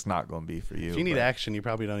 it's not gonna be for you. If you need action, you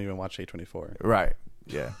probably don't even watch A24. Right.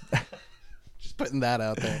 Yeah. Just putting that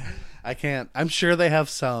out there. I can't. I'm sure they have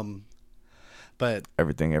some, but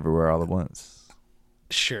Everything Everywhere All at Once.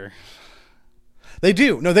 sure. They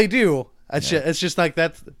do. No, they do. It's just like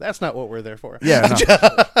that's not what we're there for. Yeah.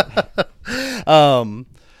 No.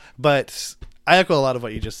 But I echo a lot of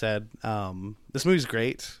what you just said. This movie's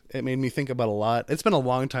great. It made me think about a lot. It's been a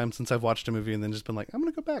long time since I've watched a movie and then just been like, I'm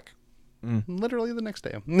gonna go back. Literally the next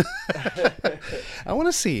day. I want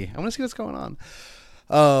to see what's going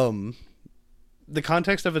on. The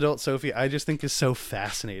context of adult Sophie, I just think is so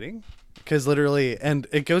fascinating because literally, and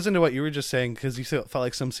it goes into what you were just saying because you felt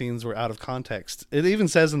like some scenes were out of context. It even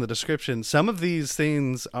says in the description, some of these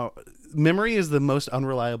things, memory is the most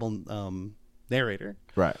unreliable narrator.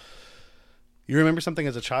 Right. You remember something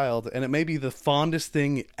as a child, and it may be the fondest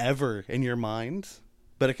thing ever in your mind,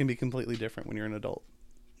 but it can be completely different when you're an adult.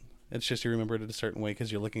 It's just you remember it a certain way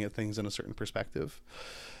because you're looking at things in a certain perspective.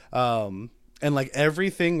 And like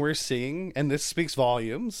everything we're seeing, and this speaks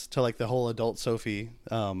volumes to like the whole adult Sophie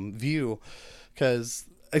view, because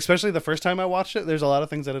especially the first time I watched it, there's a lot of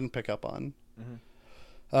things I didn't pick up on.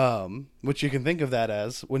 Which you can think of that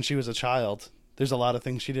as when she was a child, there's a lot of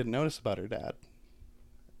things she didn't notice about her dad.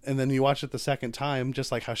 And then you watch it the second time,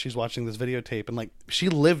 just like how she's watching this videotape, and like she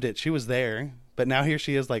lived it, she was there, but now here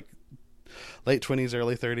she is, like late 20s,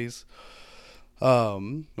 early 30s,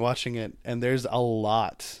 watching it, and there's a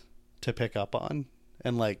lot to pick up on,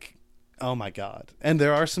 and like, oh my god. And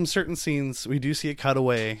there are some certain scenes we do see it cut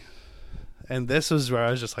away, and this was where I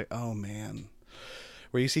was just like, oh man,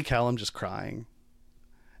 where you see Callum just crying,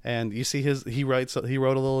 and you see he wrote a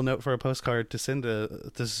little note for a postcard to send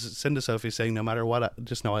to Sophie saying, no matter what,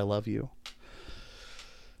 just know I love you.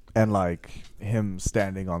 And like him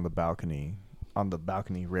standing on the balcony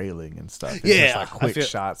railing and stuff. It's Yeah, just like quick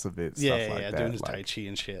shots of it. Yeah, stuff like that. doing his like, Tai Chi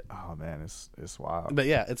and shit. Oh man, it's wild. But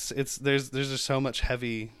yeah, it's there's just so much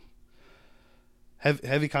heavy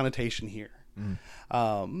connotation here.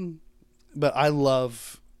 But I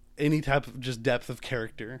love any type of just depth of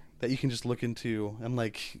character that you can just look into, and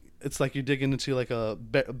like it's like you're digging into like a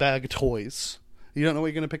bag of toys. You don't know what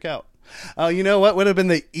you're gonna pick out. You know what would have been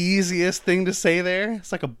the easiest thing to say there?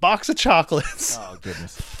 It's like a box of chocolates. Oh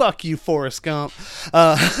goodness! Fuck you, Forrest Gump.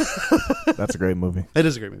 That's a great movie. It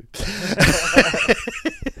is a great movie.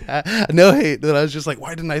 No hate, but I was just like,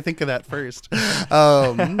 why didn't I think of that first?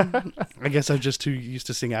 I guess I'm just too used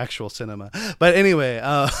to seeing actual cinema. But anyway,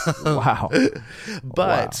 wow.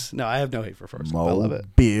 But no, I have no hate for Forrest Gump. I love it.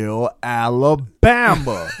 Mobile,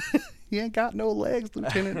 Alabama. He ain't got no legs,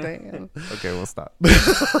 Lieutenant Dan. Okay, we'll stop.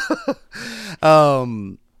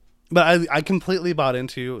 But I completely bought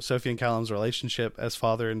into Sophie and Callum's relationship as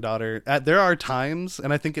father and daughter. There are times,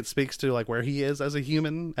 and I think it speaks to like where he is as a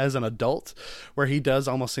human, as an adult, where he does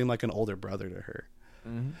almost seem like an older brother to her.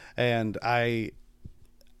 And I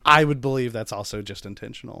would believe that's also just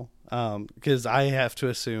intentional, because I have to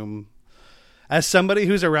assume, as somebody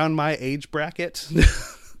who's around my age bracket,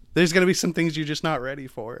 there's going to be some things you're just not ready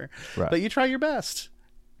for. Right. But you try your best,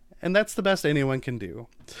 and that's the best anyone can do.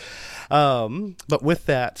 But with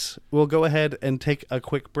that, we'll go ahead and take a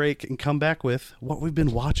quick break and come back with what we've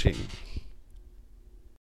been watching.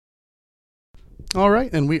 All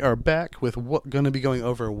right, and we are back with going to be going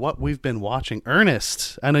over what we've been watching.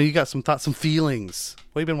 Ernest, I know you got some thoughts, some feelings.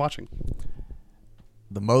 What have you been watching?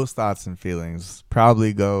 The most thoughts and feelings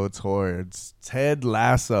probably go towards Ted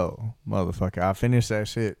Lasso. Motherfucker, I finished that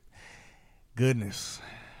shit. Goodness.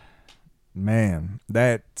 Man,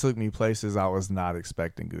 that took me places I was not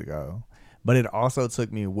expecting to go. But it also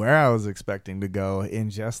took me where I was expecting to go in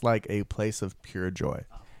just like a place of pure joy.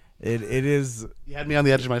 It is... You had me on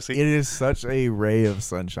the edge of my seat. It is such a ray of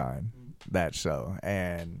sunshine, that show.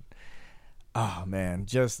 And, oh man,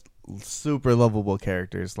 just super lovable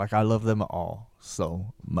characters. Like, I love them all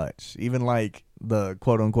so much. Even like the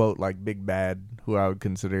quote unquote like big bad, who I would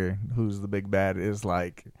consider who's the big bad, is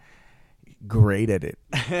like great at it.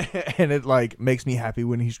 And it like makes me happy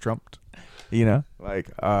when he's trumped, you know, like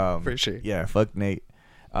for sure. Yeah, fuck Nate.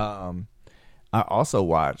 I also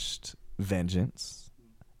watched Vengeance,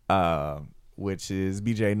 which is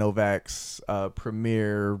BJ Novak's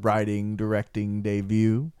premiere writing directing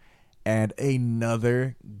debut, and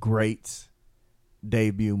another great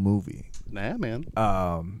debut movie. Nah, man.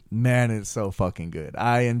 Man, it's so fucking good.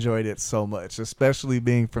 I enjoyed it so much, especially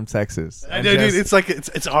being from Texas. I know, dude. It's like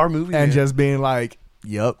it's our movie, and man. just being like,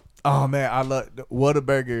 "Yup, Oh man, I love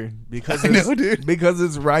Whataburger because I know, dude. because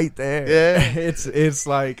it's right there. Yeah. It's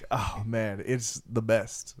like, oh man, it's the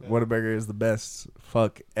best. Whataburger is the best.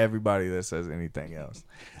 Fuck everybody that says anything else.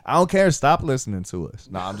 I don't care. Stop listening to us.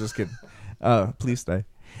 No, I'm just kidding. Please stay.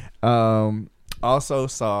 Also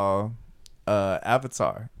saw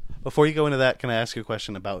Avatar. Before you go into that, can I ask you a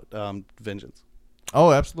question about Vengeance?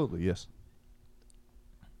 Oh, absolutely, yes.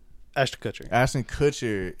 Ashton Kutcher. Ashton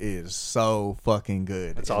Kutcher is so fucking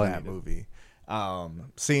good That's in all I that needed. movie.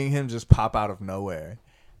 Seeing him just pop out of nowhere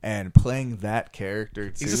and playing that character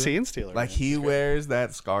too. He's a scene stealer. Like man. he wears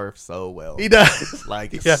that scarf so well. He does.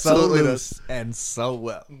 Like He so absolutely loose does. and so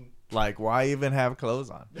well. Like why even have clothes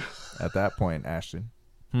on at that point, Ashton?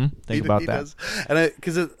 Think about that. Does. And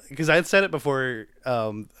because I had said it before,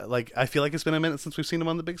 like I feel like it's been a minute since we've seen him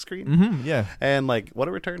on the big screen. Yeah. And like, what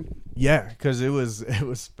a return! Yeah, because it was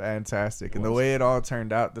fantastic, and the way it all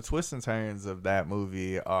turned out, the twists and turns of that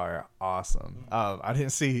movie are awesome. I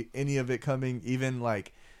didn't see any of it coming. Even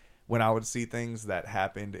like when I would see things that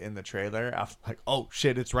happened in the trailer, I was like, "Oh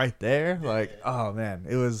shit, it's right there!" Like, oh man,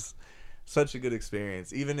 it was such a good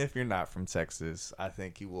experience. Even if you're not from Texas, I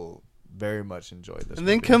think you will very much enjoy this. And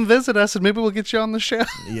then come visit us, and maybe we'll get you on the show.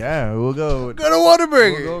 Yeah, we'll go. Go to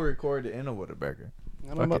Whataburger. We'll go record in a Whataburger. I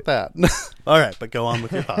don't know about that. All right, but go on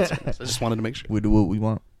with your thoughts. I just wanted to make sure. We do what we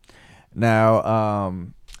want. Now,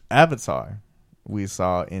 Avatar, we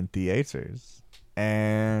saw in theaters,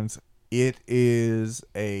 and it is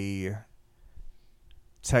a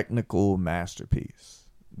technical masterpiece.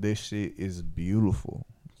 This shit is beautiful.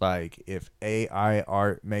 Like, if AI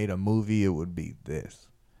art made a movie, it would be this.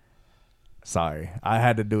 Sorry, I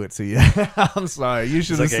had to do it to you. I'm sorry. You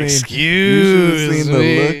should have like, seen. You should have seen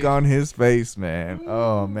me. the look on his face, man.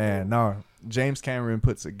 Oh man, no. James Cameron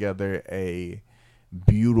put together a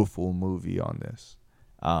beautiful movie on this.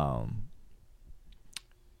 Now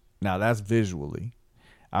that's visually.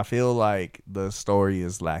 I feel like the story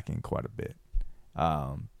is lacking quite a bit.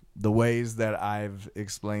 The ways that I've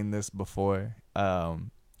explained this before,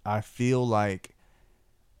 I feel like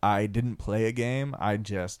I didn't play a game. I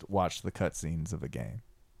just watched the cutscenes of a game.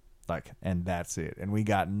 Like, and that's it. And we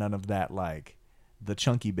got none of that, like, the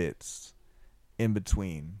chunky bits in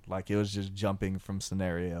between. Like, it was just jumping from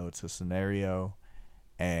scenario to scenario.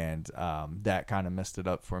 And that kind of messed it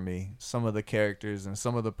up for me. Some of the characters and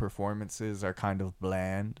some of the performances are kind of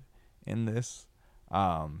bland in this.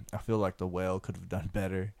 I feel like the whale could have done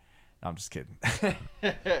better. I'm just kidding.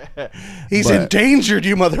 He's endangered,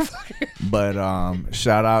 you motherfucker. But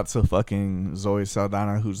shout out to fucking Zoe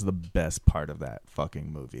Saldana, who's the best part of that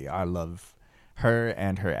fucking movie. I love her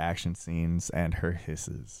and her action scenes and her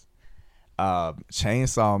hisses.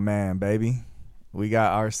 Chainsaw Man, baby. We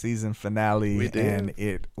got our season finale, and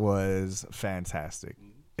it was fantastic.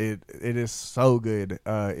 It is so good.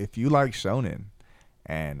 If you like shonen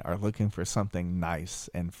and are looking for something nice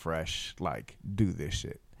and fresh, like, do this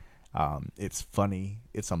shit. It's funny.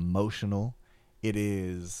 It's emotional. It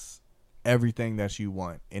is everything that you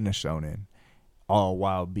want in a shonen, all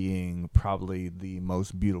while being probably the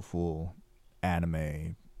most beautiful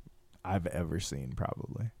anime I've ever seen,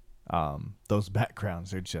 probably. Those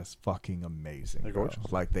backgrounds are just fucking amazing. They're gorgeous.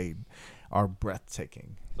 Bro. Like, they are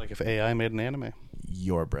breathtaking. Like if AI made an anime.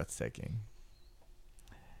 You're breathtaking.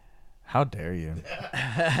 How dare you?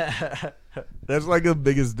 That's like the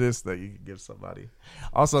biggest diss that you can give somebody.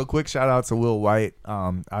 Also, quick shout out to Will White.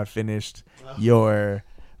 I finished your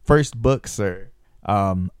first book, sir,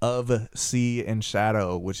 of Sea and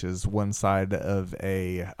Shadow, which is one side of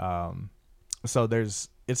a so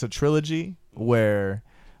it's a trilogy where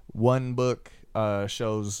one book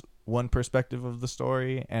shows one perspective of the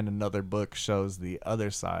story and another book shows the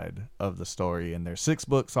other side of the story, and there's 6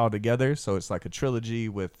 books all together, so it's like a trilogy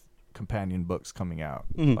with companion books coming out,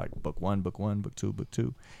 like book 1, book 2, book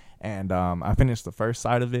 2. And I finished the first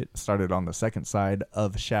side of it, started on the second side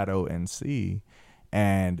of Shadow and Sea,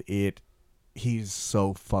 and he's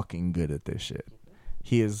so fucking good at this shit.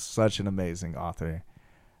 He is such an amazing author.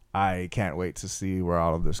 I can't wait to see where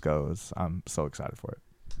all of this goes. I'm so excited for it.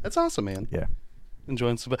 That's awesome, man. Yeah.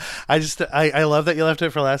 Enjoying some. I love that you left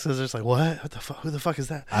it for last because it's like, what the fuck? Who the fuck is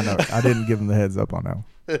that? I know. I didn't give him the heads up on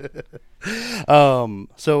that.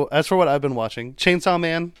 So as for what I've been watching, Chainsaw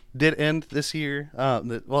Man did end this year.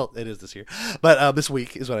 Well, it is this year, but this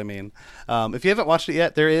week is what I mean. If you haven't watched it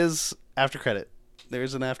yet, there is after credit. There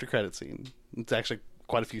is an after credit scene. It's actually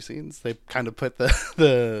quite a few scenes. They kind of put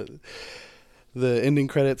the ending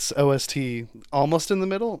credits OST almost in the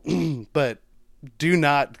middle, but do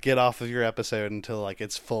not get off of your episode until like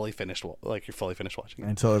it's fully finished. Like you're fully finished watching it.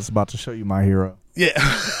 Until it's about to show you My Hero. Yeah.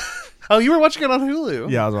 Oh, you were watching it on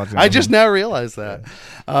Hulu. Yeah, I was watching it I on just Hulu. now realized that.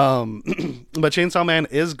 But Chainsaw Man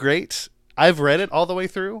is great. I've read it all the way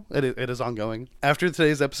through. It is ongoing. After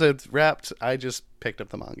today's episode wrapped, I just picked up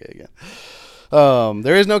the manga again.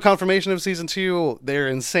 There is no confirmation of season 2. They're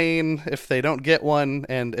insane if they don't get one,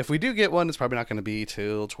 and if we do get one, it's probably not going to be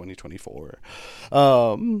till 2024.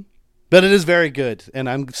 But it is very good, and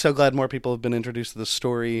I'm so glad more people have been introduced to the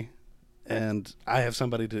story. And I have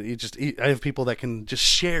somebody I have people that can just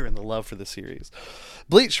share in the love for the series.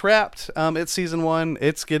 Bleach wrapped. It's season 1.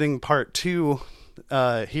 It's getting part 2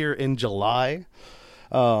 here in July.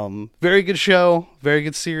 Very good show, very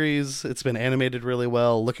good series. It's been animated really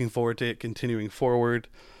well. Looking forward to it continuing forward.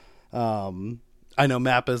 I know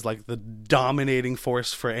Mappa is like the dominating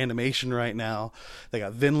force for animation right now. They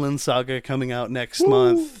got Vinland Saga coming out next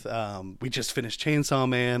month. We just finished Chainsaw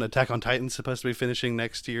Man. Attack on Titan's supposed to be finishing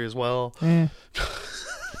next year as well. Well,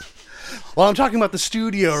 I'm talking about the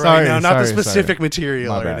studio right now, not the specific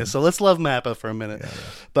material. Right, so let's love Mappa for a minute.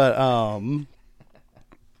 Yeah.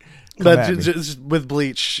 But just with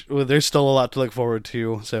Bleach, there's still a lot to look forward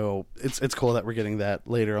to. So it's cool that we're getting that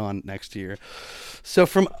later on next year. So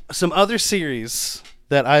from some other series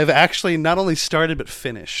that I've actually not only started but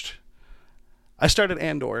finished. I started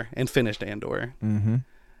Andor and finished Andor. Mm-hmm.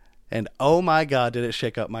 And oh my God, did it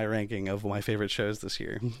shake up my ranking of my favorite shows this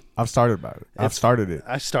year. I've started about it. I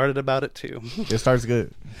started about it too. It starts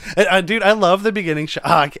good. Dude, I love the beginning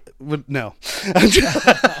shot. No.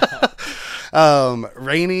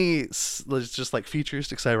 Rainy just like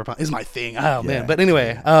futuristic cyberpunk is my thing. Oh man. But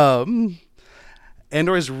anyway,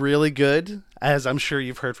 Andor is really good, as I'm sure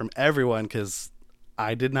you've heard from everyone, because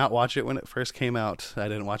I did not watch it when it first came out. I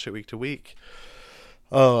didn't watch it week to week.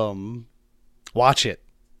 Watch it.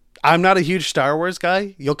 I'm not a huge Star Wars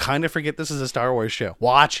guy. You'll kind of forget this is a Star Wars show.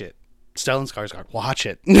 Watch it. Stellan Skarsgård. Watch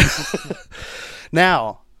it.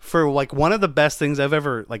 Now, for like one of the best things I've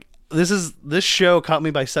ever like. This show caught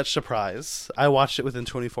me by such surprise. I watched it within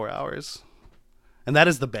 24 hours. And that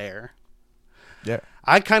is The Bear. Yeah.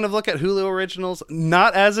 I kind of look at Hulu originals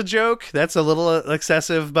not as a joke. That's a little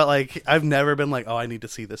excessive, but like I've never been like, oh, I need to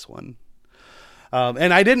see this one.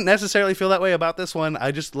 And I didn't necessarily feel that way about this one.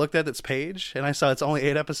 I just looked at its page and I saw it's only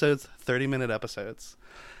 8 episodes, 30-minute episodes.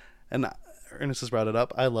 And Ernest has brought it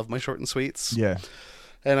up. I love my short and sweets. Yeah.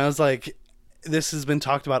 And I was like, this has been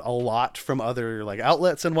talked about a lot from other like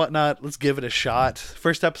outlets and whatnot. Let's give it a shot.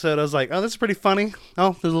 First episode, I was like, oh, this is pretty funny.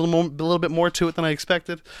 Oh, there's a little bit more to it than I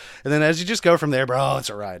expected. And then as you just go from there, bro,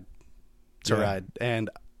 it's a ride. It's a ride.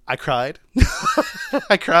 And I cried.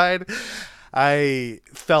 I cried. I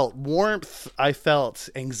felt warmth. I felt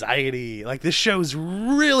anxiety. Like, this show's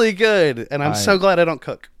really good. And I'm so glad I don't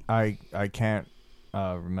cook. I can't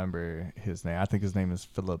remember his name. I think his name is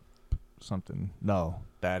Philip something. No,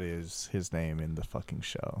 that is his name in the fucking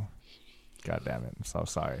show. God damn it. I'm so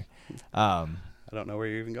sorry. I don't know where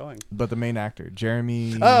you're even going. But the main actor,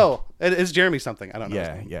 Jeremy. Oh, it's Jeremy something. I don't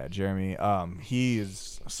know. Yeah, Jeremy. He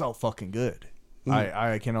is so fucking good.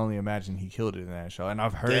 I can only imagine he killed it in that show, and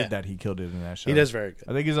I've heard that he killed it in that show. He does very good.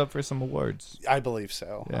 I think he's up for some awards. I believe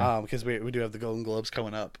so. Because we do have the Golden Globes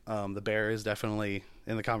coming up. The Bear is definitely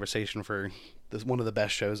in the conversation for one of the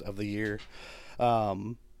best shows of the year.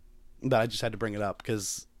 But I just had to bring it up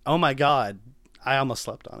because, oh my God, I almost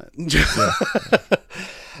slept on it.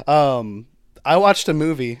 I watched a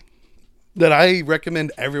movie that I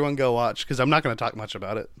recommend everyone go watch because I'm not going to talk much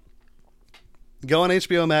about it. Go on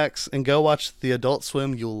HBO Max and go watch the Adult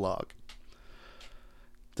Swim Yule Log.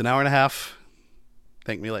 It's an hour and a half.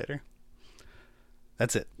 Thank me later.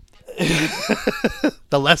 That's it.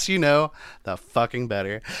 The less you know, the fucking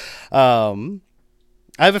better. I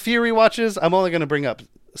have a few rewatches I'm only going to bring up.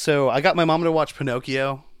 So I got my mom to watch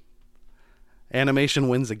Pinocchio. Animation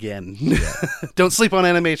wins again. Yeah. Don't sleep on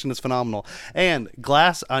animation. It's phenomenal. And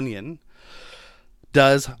Glass Onion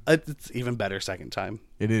it's even better second time.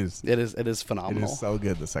 It is phenomenal. It is so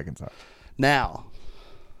good the second time. Now,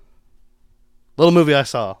 little movie I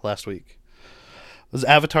saw last week was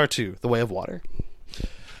Avatar 2, The Way of Water.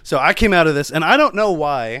 So I came out of this, and I don't know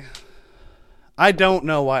why,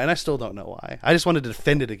 and I still don't know why. I just wanted to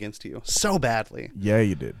defend it against you so badly. Yeah,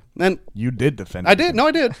 you did. And you did defend it. I did. No,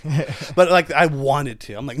 I did. But like, I wanted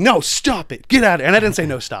to. I'm like, no, stop it. Get out of here. And I didn't say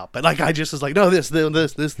no, stop. But like, I just was like, no, this. He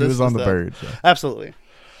was on the verge. Yeah. Absolutely.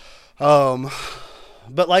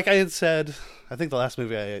 But like I had said, I think the last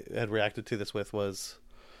movie I had reacted to this with was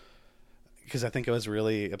because I think I was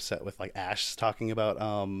really upset with like Ash talking about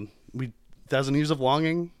 1,000 Years of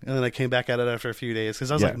Longing, and then I came back at it after a few days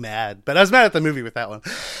because I was like mad, but I was mad at the movie with that one.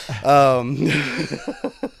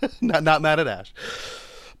 Not mad at Ash,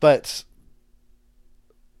 but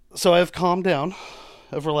so I've calmed down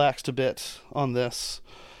have relaxed a bit on this.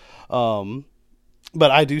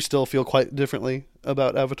 But I do still feel quite differently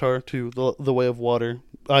about Avatar to the Way of Water.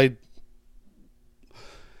 It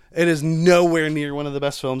is nowhere near one of the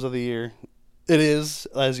best films of the year. It is,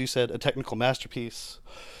 as you said, a technical masterpiece.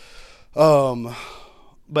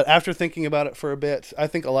 But after thinking about it for a bit, I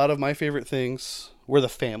think a lot of my favorite things were the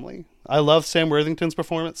family. I love Sam Worthington's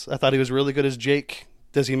performance. I thought he was really good as Jake.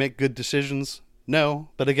 Does he make good decisions? No.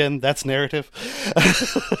 But again, that's narrative.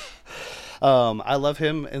 I love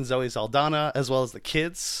him and Zoe Saldana, as well as the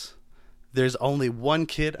kids. There's only one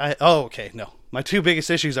kid. No. My two biggest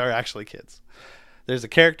issues are actually kids. There's a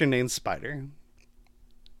character named Spider.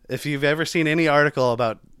 If you've ever seen any article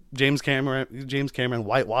about James Cameron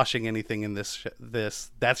whitewashing anything in this,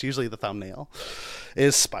 that's usually the thumbnail,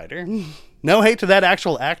 is Spider. No hate to that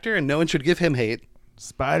actual actor, and no one should give him hate.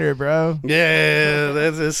 Spider, bro. Yeah,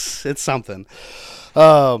 it's something.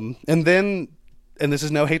 And this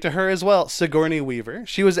is no hate to her as well, Sigourney Weaver.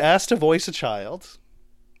 She was asked to voice a child.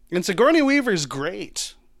 And Sigourney Weaver's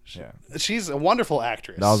great. Yeah. She's a wonderful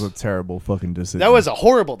actress. That was a terrible fucking decision. That was a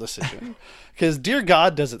horrible decision. Because, dear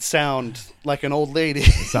God, does it sound like an old lady.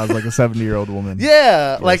 It sounds like a 70-year-old woman.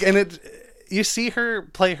 Yeah. Yes. You see her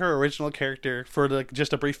play her original character for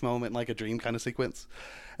just a brief moment, like a dream kind of sequence.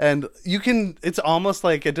 And it's almost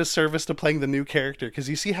like a disservice to playing the new character, because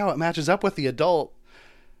you see how it matches up with the adult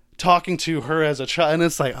talking to her as a child, and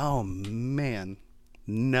it's like, oh man,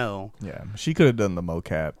 no. Yeah, she could have done the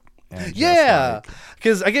mocap. Yeah,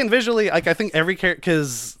 because again, visually, I think every character,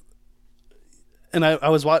 I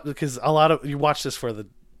was watching, because a lot of you watch this for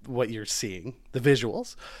what you're seeing, the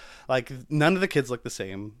visuals. Like, none of the kids look the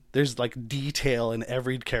same. There's detail in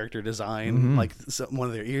every character design. Mm-hmm. Like, one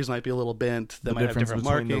of their ears might be a little bent. They might have different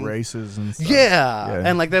markings. The races and stuff. Yeah.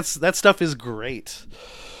 And that stuff is great.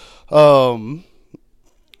 But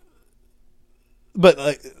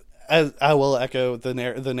as I will echo the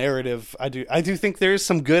narrative, I do think there's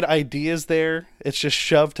some good ideas there. It's just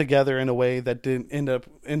shoved together in a way that didn't end up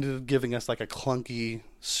giving us a clunky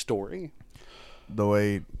story. The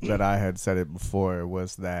way that I had said it before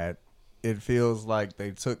was that it feels like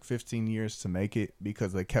they took 15 years to make it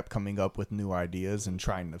because they kept coming up with new ideas and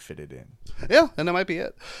trying to fit it in. Yeah, and that might be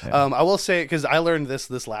it. Yeah. I will say, because I learned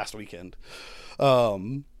this last weekend.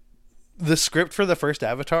 The script for the first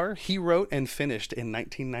Avatar, he wrote and finished in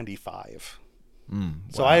 1995. Wow.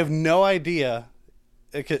 So I have no idea,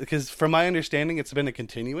 because from my understanding, it's been a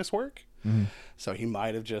continuous work. Mm-hmm. So he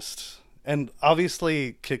might have just... And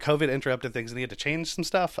obviously, COVID interrupted things and he had to change some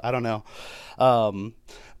stuff. I don't know.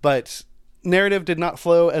 But narrative did not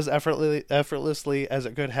flow as effortlessly as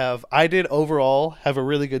it could have. I did overall have a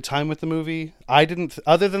really good time with the movie. I didn't,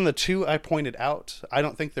 other than the two I pointed out, I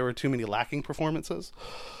don't think there were too many lacking performances.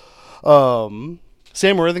 Sam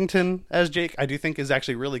Worthington as Jake, I do think is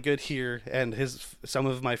actually really good here. And some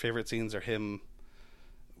of my favorite scenes are him,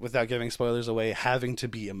 without giving spoilers away, having to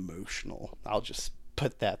be emotional. I'll just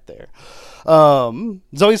put that there.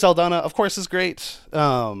 Zoe Saldana, of course, is great.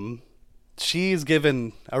 She's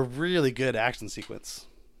given a really good action sequence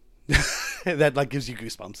that gives you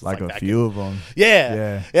goosebumps. Like a few of them.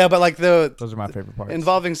 Yeah, but those are my favorite parts,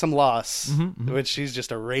 involving some loss, which she's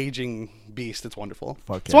just a raging beast. It's wonderful.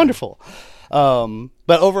 It's wonderful. But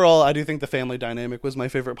overall, I do think the family dynamic was my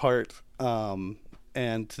favorite part.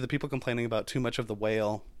 And to the people complaining about too much of the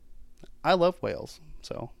whale, I love whales,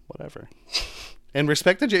 so whatever. And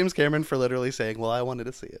respect to James Cameron for literally saying, well, I wanted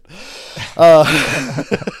to see it.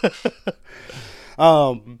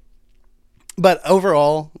 But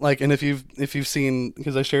overall, and if you've seen,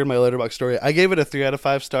 because I shared my Letterboxd story, I gave it a 3 out of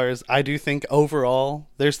 5 stars. I do think overall,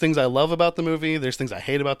 there's things I love about the movie. There's things I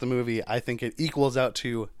hate about the movie. I think it equals out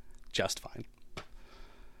to just fine.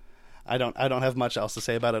 I don't have much else to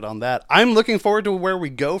say about it on that. I'm looking forward to where we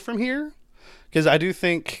go from here, because I do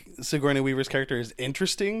think Sigourney Weaver's character is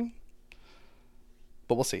interesting.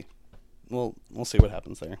 But we'll see. We'll see what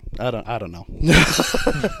happens there. I don't know.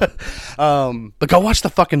 But go watch The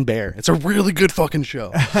Fucking Bear. It's a really good fucking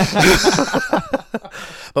show.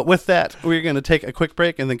 But with that, we're going to take a quick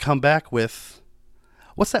break and then come back with,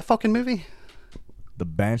 what's that fucking movie? The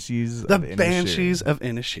Banshees of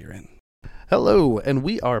Inisherin. Hello, and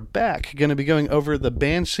we are back. Going to be going over the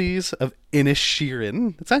Banshees of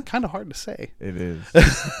Inisherin. It's kind of hard to say. It is.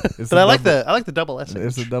 But I like the double SH.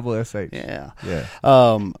 It's a double SH. Yeah.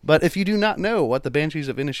 But if you do not know what the Banshees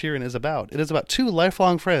of Inisherin is about, it is about two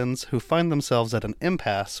lifelong friends who find themselves at an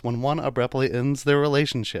impasse when one abruptly ends their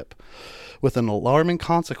relationship, with an alarming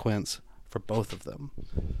consequence for both of them.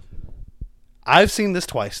 I've seen this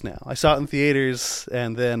twice now. I saw it in theaters,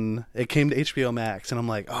 and then it came to HBO Max, and I'm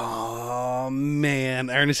like, oh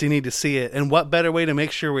man, Ernest, you need to see it. And what better way to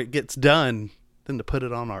make sure it gets done than to put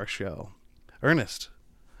it on our show? Ernest,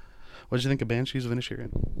 what did you think of Banshees of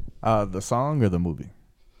Inisherin? The song or the movie?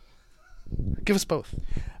 Give us both.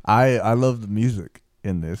 I love the music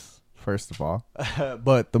in this, first of all.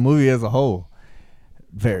 But the movie as a whole,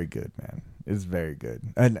 very good, man. It's very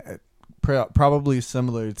good. And probably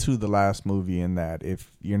similar to the last movie in that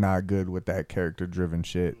if you're not good with that character-driven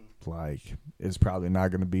shit, like, it's probably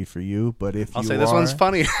not going to be for you. But if I'll you say this one's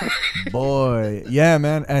funny. boy, yeah,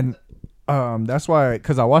 man. And that's why,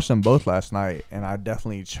 because I watched them both last night, and I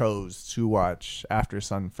definitely chose to watch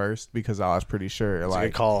Aftersun first because I was pretty sure That's like a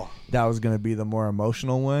good call. that was going to be the more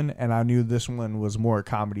emotional one, and I knew this one was more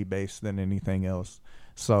comedy-based than anything else.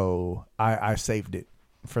 So I saved it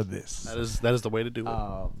for this. That is the way to do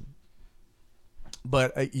it.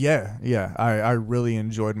 But I really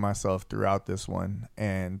enjoyed myself throughout this one,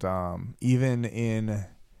 and even in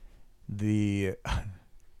the,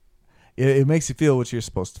 it makes you feel what you're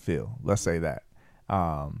supposed to feel. Let's say that,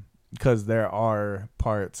 because there are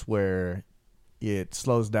parts where it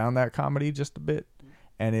slows down that comedy just a bit,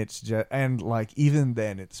 and it's just, and like even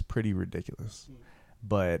then it's pretty ridiculous.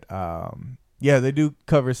 But yeah, they do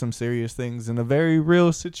cover some serious things in a very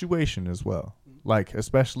real situation as well. Like,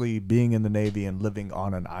 especially being in the Navy and living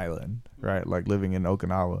on an island, right? Like living in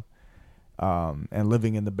Okinawa, and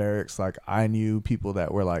living in the barracks. Like, I knew people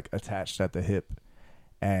that were like attached at the hip,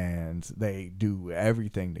 and they do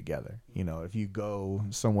everything together. You know, if you go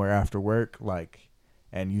somewhere after work, like,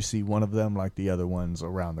 and you see one of them, like the other one's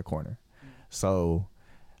around the corner. So,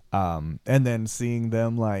 and then seeing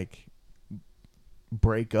them like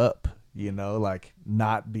break up, you know, like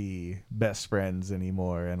not be best friends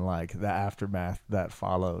anymore, and like the aftermath that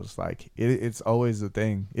follows, like it's always a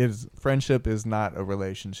thing. Friendship is not a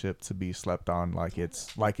relationship to be slept on like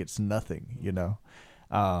it's nothing, you know.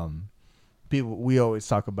 We always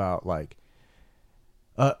talk about like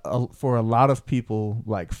for a lot of people,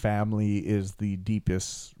 like family is the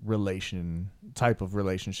deepest type of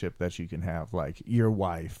relationship that you can have, like your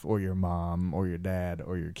wife or your mom or your dad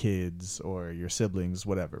or your kids or your siblings,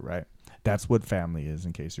 whatever, right? That's what family is,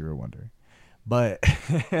 in case you were wondering. But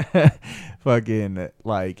fucking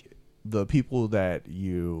like the people that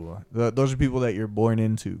those are people that you're born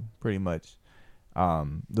into, pretty much.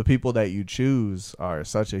 The people that you choose are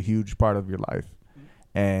such a huge part of your life.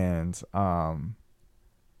 And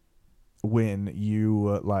when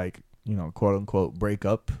you like, you know, quote unquote, break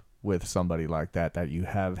up with somebody like that you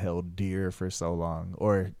have held dear for so long,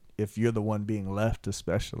 or if you're the one being left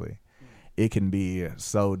especially, it can be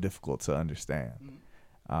so difficult to understand.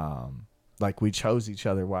 Like, we chose each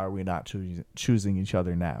other. Why are we not choosing each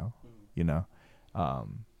other now? You know?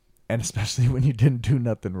 And especially when you didn't do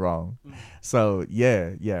nothing wrong. So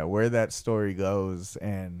yeah, where that story goes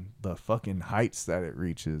and the fucking heights that it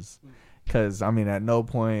reaches. Because, I mean, at no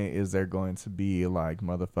point is there going to be like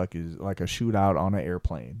motherfuckers, like a shootout on an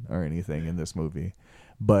airplane or anything in this movie.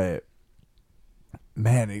 But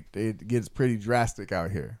man, it gets pretty drastic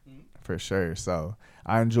out here. For sure. So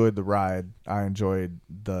I enjoyed the ride. I enjoyed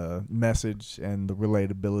the message and the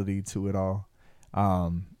relatability to it all. I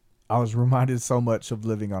was reminded so much of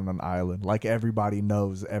living on an island. Like, everybody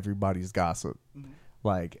knows everybody's gossip.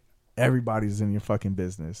 Like, everybody's in your fucking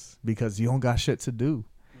business because you don't got shit to do.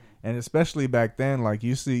 And especially back then, like,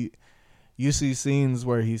 you see scenes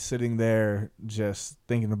where he's sitting there just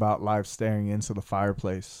thinking about life, staring into the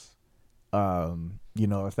fireplace. You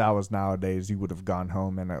know, if that was nowadays, you would have gone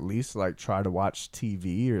home and at least like try to watch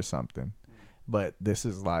TV or something. But this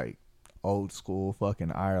is like old school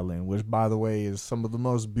fucking Ireland, which, by the way, is some of the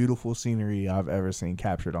most beautiful scenery I've ever seen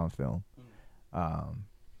captured on film.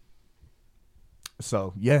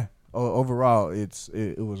 So yeah, overall,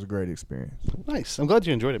 it was a great experience. Nice. I'm glad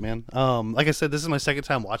you enjoyed it, man. Like I said, this is my second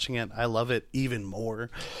time watching it. I love it even more.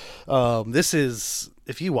 This is,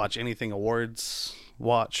 if you watch anything awards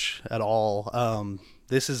watch at all,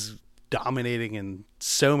 this is dominating in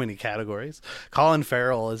so many categories. Colin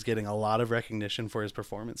Farrell is getting a lot of recognition for his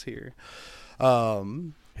performance here.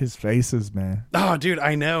 His faces, man. Oh, dude,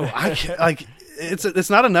 I know. I can't, like, it's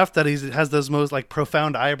not enough that he has those most like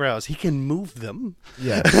profound eyebrows. He can move them.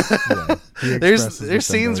 Yeah. There's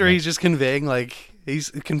scenes where he's just conveying like he's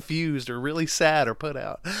confused or really sad or put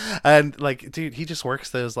out, and like, dude, he just works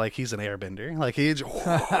those like he's an airbender. Like he just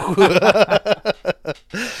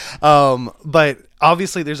but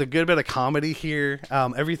obviously there's a good bit of comedy here.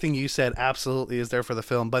 Everything you said absolutely is there for the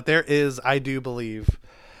film, but there is, I do believe,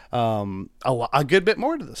 a good bit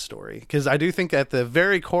more to the story, because I do think at the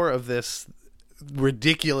very core of this,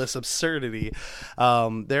 ridiculous absurdity.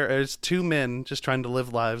 There is two men just trying to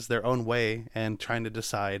live lives their own way and trying to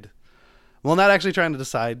decide. Well, not actually trying to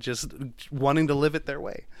decide, just wanting to live it their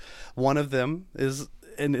way. One of them is,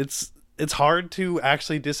 and it's hard to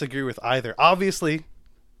actually disagree with either. Obviously,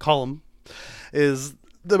 Colum is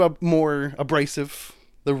the more abrasive,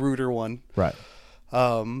 the ruder one. Right.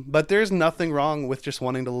 But there's nothing wrong with just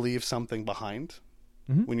wanting to leave something behind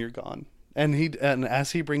when you're gone. And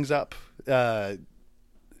as he brings up, I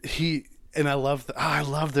love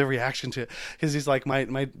the reaction to it, because he's like,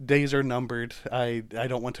 my days are numbered. I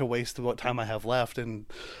don't want to waste what time I have left. And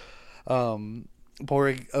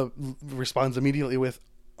Porig responds immediately with,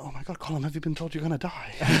 "Oh my God, Colin, have you been told you're gonna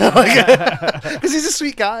die?" Because he's a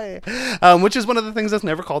sweet guy, which is one of the things that's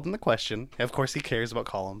never called in the question. Of course, he cares about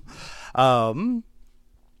Colin,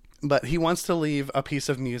 but he wants to leave a piece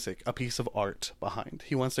of music, a piece of art behind.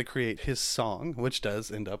 He wants to create his song, which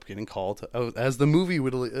does end up getting called, as the movie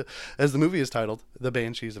is titled, "The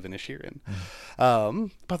Banshees of Inisherin."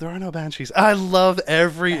 But there are no banshees. I love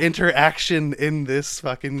every interaction in this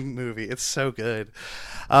fucking movie. It's so good.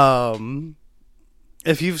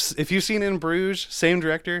 If you've seen In Bruges, same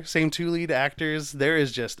director, same two lead actors, there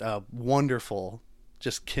is just a wonderful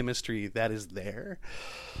just chemistry that is there.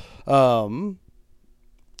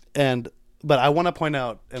 But I want to point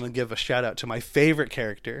out and give a shout out to my favorite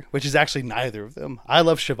character, which is actually neither of them. I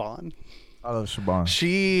love Siobhan. I love Siobhan.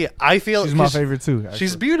 She's my favorite too. Actually.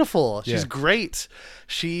 She's beautiful. She's great.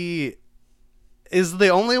 She is the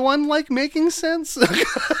only one like making sense.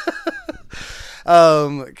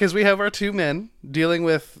 Because we have our two men dealing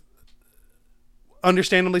with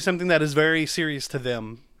understandably something that is very serious to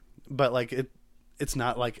them, but like it's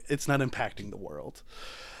not impacting the world.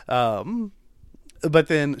 But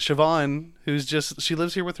then Siobhan, she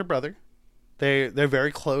lives here with her brother. They're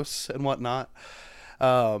very close and whatnot.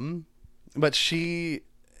 But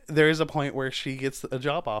there is a point where she gets a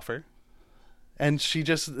job offer, and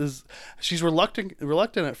she's reluctant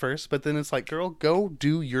at first, but then it's like, girl, go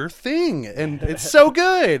do your thing. And it's so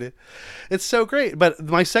good. It's so great. But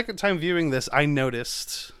my second time viewing this, I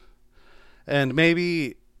noticed, and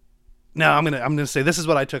maybe now I'm going to say this is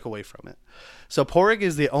what I took away from it. So Porig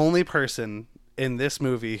is the only person in this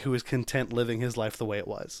movie who is content living his life the way it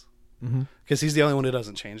was, because he's the only one who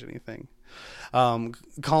doesn't change anything.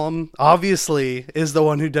 Colum obviously is the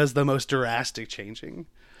one who does the most drastic changing.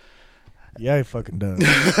 Yeah, he fucking does.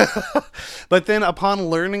 But then upon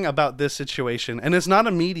learning about this situation, and it's not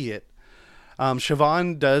immediate,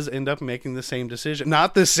 Siobhan does end up making the same decision.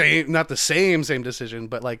 Not the same decision,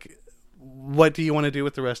 but like, what do you want to do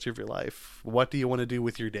with the rest of your life? What do you want to do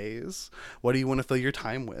with your days? What do you want to fill your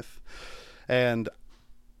time with? And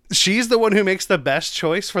she's the one who makes the best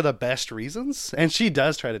choice for the best reasons, and she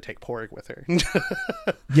does try to take Porig with her.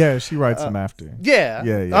 Yeah, she writes him after.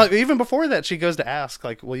 Yeah. Even before that, she goes to ask,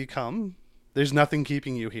 like, "Will you come? There's nothing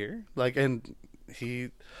keeping you here." Like, and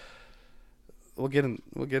we'll get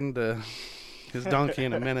into his donkey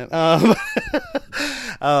in a minute.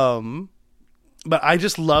 But I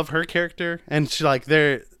just love her character, and she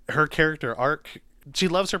her character arc. She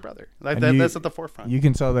loves her brother. Like that's at the forefront. You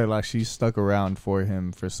can tell that like she's stuck around for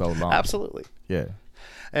him for so long. Absolutely. Yeah.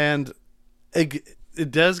 And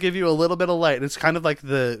it does give you a little bit of light. It's kind of like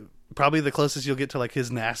probably the closest you'll get to like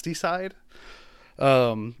his nasty side.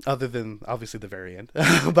 Other than obviously the very end.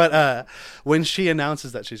 But when she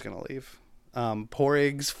announces that she's going to leave,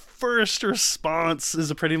 Porig's first response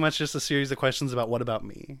is pretty much just a series of questions about, what about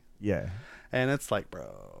me? Yeah. And it's like,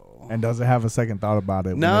 bro. And doesn't have a second thought about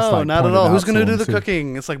it. No, not at all. Who's going to do the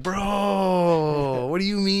cooking? It's like, bro, what do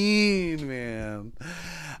you mean, man?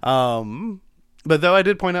 But though I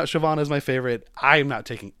did point out Siobhan is my favorite, I'm not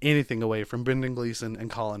taking anything away from Brendan Gleeson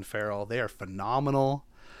and Colin Farrell. They are phenomenal.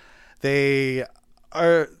 They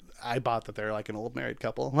are... I bought that they're like an old married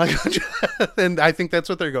couple. And I think that's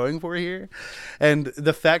what they're going for here. And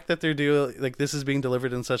the fact that they're doing... like, this is being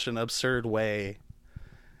delivered in such an absurd way...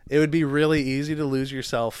 It would be really easy to lose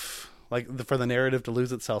yourself, like for the narrative to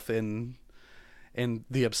lose itself in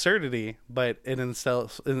the absurdity, but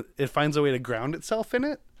it finds a way to ground itself in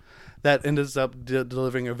it that ends up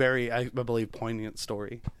delivering a very, I believe, poignant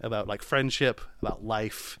story about like friendship, about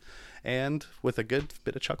life, and with a good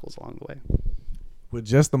bit of chuckles along the way. With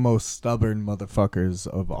just the most stubborn motherfuckers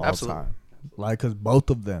of all Absolutely. Time. Like, because both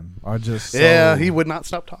of them are just so yeah, he would not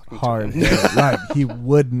stop talking hard. to him. Like, he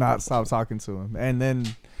would not stop talking to him. And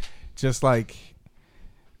then just like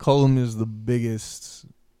Colum is the biggest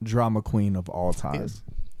drama queen of all time. Yes.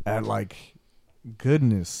 And like,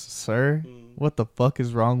 goodness, sir, what the fuck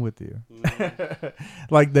is wrong with you?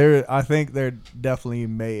 Like I think there definitely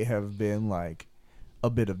may have been like a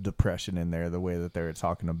bit of depression in there, the way that they were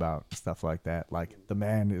talking about stuff like that. Like the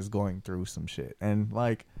man is going through some shit, and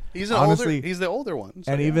like he's honestly, he's the older one.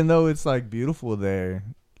 So and yeah. even though it's like beautiful there,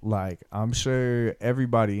 like I'm sure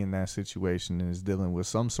everybody in that situation is dealing with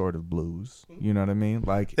some sort of blues. You know what I mean?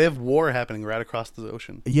 Like they have war happening right across the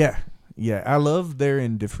ocean. yeah. Yeah, I love their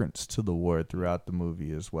indifference to the war throughout the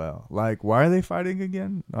movie as well. Like, why are they fighting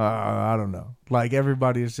again? I don't know. Like,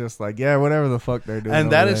 everybody is just like, yeah, whatever the fuck they're doing.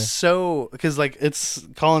 And that is so, because like it's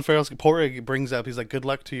Colin Farrell's Porrig brings up, he's like, good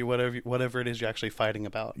luck to you, whatever it is you're actually fighting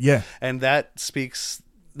about. Yeah, and that speaks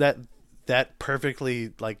that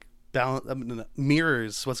perfectly like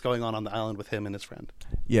mirrors what's going on the island with him and his friend.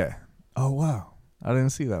 Yeah. Oh wow, I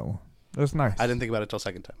didn't see that one. That's nice. I didn't think about it till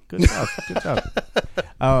second time. Good job. Good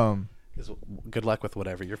job. Good luck with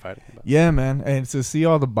whatever you're fighting about. Yeah, man. And to see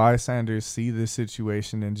all the bystanders see this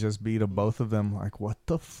situation and just be to both of them like, what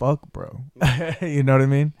the fuck, bro? You know what I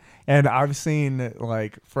mean? And I've seen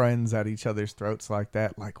like friends at each other's throats like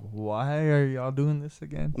that. Like, why are y'all doing this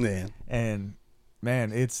again? Yeah. And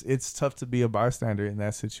man, it's tough to be a bystander in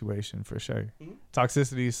that situation for sure. Mm-hmm.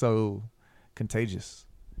 Toxicity is so contagious.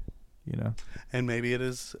 You know, and maybe it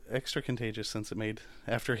is extra contagious since it made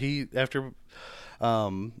after I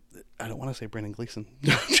don't want to say Brendan Gleeson.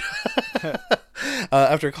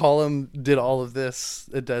 After Colin did all of this,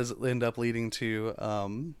 it does end up leading to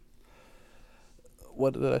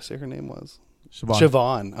what did I say her name was?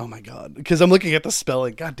 Siobhan. Oh my god, because I'm looking at the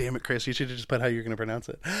spelling. God damn it, Chris, you should have just put how you're going to pronounce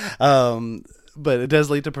it. But it does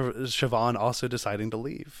lead to Siobhan also deciding to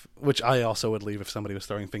leave, which I also would leave if somebody was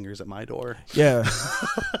throwing fingers at my door. Yeah.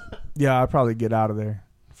 Yeah, I'd probably get out of there.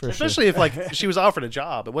 Especially if like she was offered a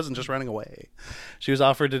job. It wasn't just running away. She was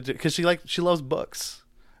offered to because she loves books.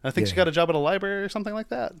 I think she got a job at a library or something like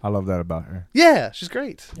that. I love that about her. Yeah, she's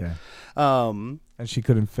great. Yeah. And she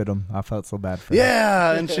couldn't fit them. I felt so bad for her.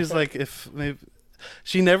 Yeah, and she's like, if maybe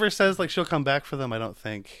she never says like she'll come back for them. I don't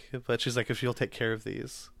think, but she's like, if you'll take care of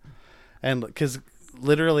these, and because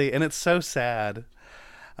literally, and it's so sad,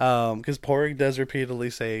 because Porrig does repeatedly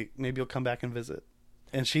say maybe you'll come back and visit.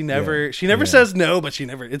 And she never says no, but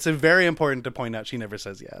it's very important to point out she never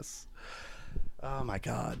says yes. Oh my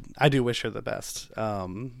God. I do wish her the best.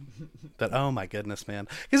 But oh my goodness, man.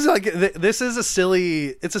 Because like, this is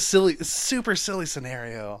super silly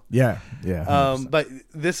scenario. Yeah. Yeah. But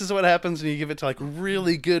this is what happens when you give it to like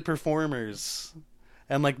really good performers.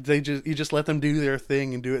 And like, you just let them do their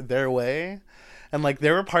thing and do it their way. And like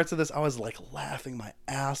there were parts of this I was like laughing my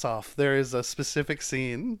ass off. There is a specific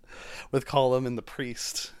scene with Colum and the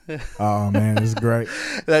priest. Oh man, it's great.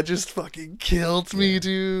 That just fucking killed me,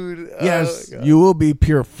 dude. Yes, you will be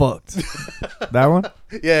pure fucked. That one?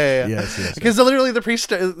 Yeah. Yes. Because literally the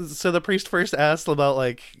priest first asked about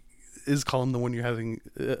like, is Colum the one you're having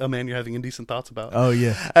indecent thoughts about? Oh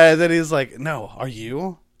yeah. And then he's like, no, are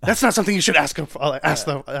you? That's not something you should ask a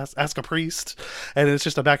priest. And it's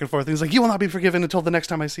just a back and forth. He's like, you will not be forgiven until the next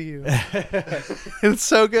time I see you. It's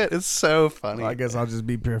so good. It's so funny. Well, I guess I'll just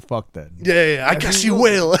be pure fucked then. Yeah. I guess you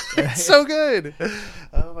will. It's so good.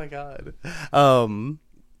 Oh my God.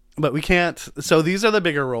 But we can't. So these are the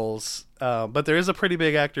bigger roles. But there is a pretty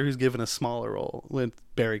big actor who's given a smaller role with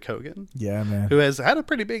Barry Keoghan. Yeah, man. Who has had a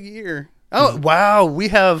pretty big year. Oh, wow. We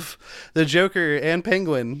have the Joker and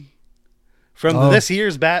Penguin from this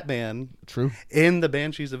year's Batman. True. In the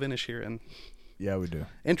Banshees of Inisherin. Yeah, we do.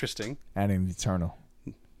 Interesting. And in Eternal.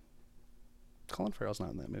 Colin Farrell's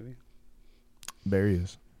not in that movie. Barry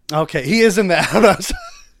is. Okay, he is in that.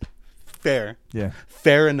 Fair. Yeah.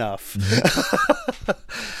 Fair enough.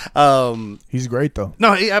 He's great though.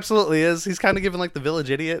 No, he absolutely is. He's kind of given like the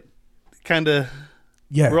village idiot kind of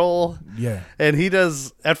role. Yeah. And he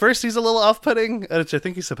does, at first he's a little off-putting, which I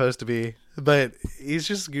think he's supposed to be, but he's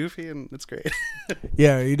just goofy and it's great.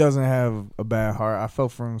 Yeah, he doesn't have a bad heart. I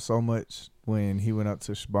felt for him so much when he went up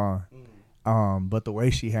to Siobhan. But the way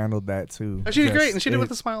she handled that too. Oh, she did great, and she did it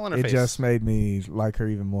with a smile on her face. It just made me like her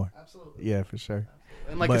even more. Absolutely. Yeah, for sure.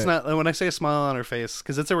 And like, it's not, when I say a smile on her face,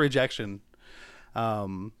 because it's a rejection,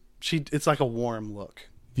 it's like a warm look.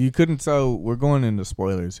 If you couldn't tell, we're going into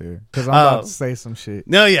spoilers here because I'm about to say some shit.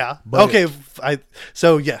 No, yeah. But okay.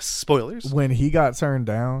 So yes, spoilers. When he got turned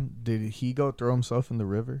down, did he go throw himself in the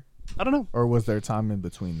river? I don't know. Or was there time in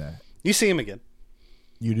between that? You see him again.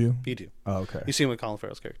 You do? You do. Oh, okay. You see him with Colin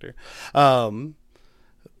Farrell's character.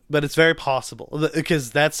 But it's very possible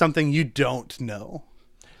because that's something you don't know.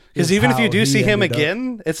 Because even if you do see him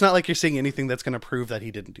again, it's not like you're seeing anything that's going to prove that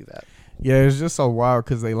he didn't do that. Yeah, it's just so wild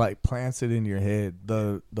because they like plants it in your head.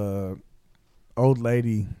 The old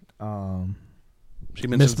lady, she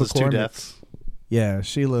mentions those 2 deaths. Yeah,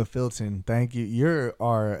 Sheila Filton, thank you. You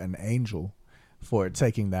are an angel for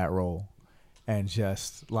taking that role. and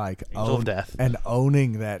just like Angel of Death and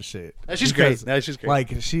owning that shit. She's great. No, she's great.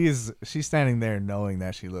 Like she's standing there knowing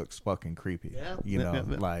that she looks fucking creepy. Yeah. You know,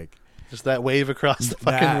 like just that wave across the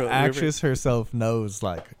fucking that road. actress herself knows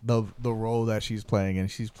like the role that she's playing, and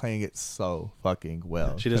she's playing it so fucking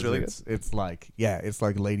well. She does really good. It's like it's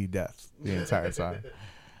like Lady Death the entire time.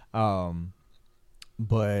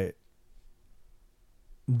 But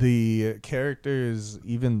the characters,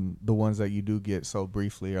 even the ones that you do get so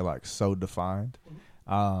briefly, are like so defined.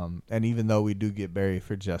 And even though we do get Barry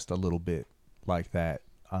for just a little bit like that,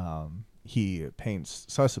 he paints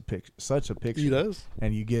such a picture. He does,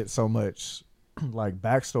 and you get so much like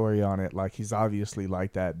backstory on it. Like he's obviously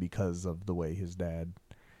like that because of the way his dad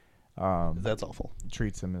that's awful,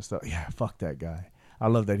 treats him and stuff. Yeah, fuck that guy. I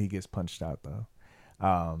love that he gets punched out though.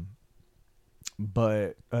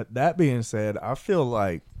 But that being said, I feel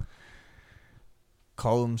like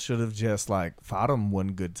Cullum should have just like fought him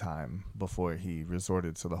one good time before he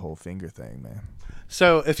resorted to the whole finger thing, man.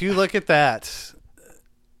 So if you look at that,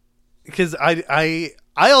 because I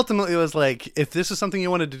ultimately was like, if this is something you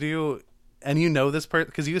wanted to do, and you know this person,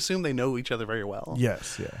 because you assume they know each other very well.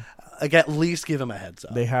 Yes, yeah. Like at least give them a heads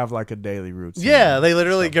up. They have like a daily routine. Yeah, they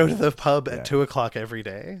literally go to the pub at 2:00 every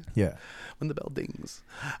day. Yeah. When the bell dings.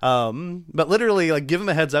 But literally like give them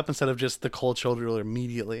a heads up instead of just the cold shoulder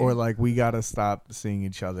immediately. Or like we gotta stop seeing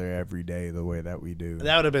each other every day the way that we do.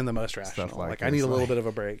 That would have been the most rational. Stuff like I need a little like, bit of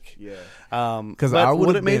a break. Yeah. Because I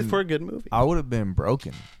would have made it for a good movie. I would have been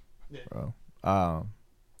broken, bro.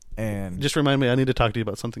 And just remind me, I need to talk to you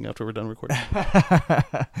about something after we're done recording.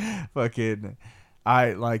 Fucking,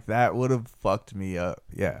 I like that would have fucked me up.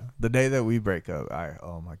 Yeah, the day that we break up,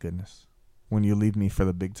 oh my goodness, when you leave me for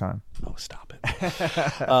the big time. Oh, stop it.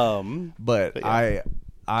 But yeah.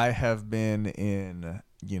 I have been in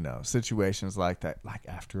situations like that, like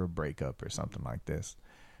after a breakup or something like this,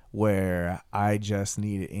 where I just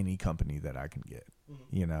need any company that I can get,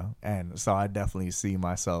 and so I definitely see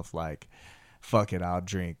myself like, fuck it, I'll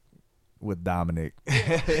drink with Dominic.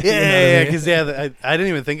 Yeah, because I didn't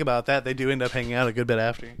even think about that. They do end up hanging out a good bit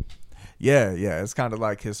after. Yeah, it's kind of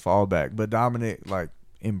like his fallback, but Dominic like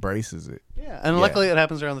embraces it. Yeah, and luckily it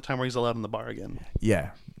happens around the time where he's allowed in the bar again.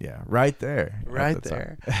 Yeah, right there. Right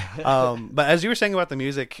there. But as you were saying about the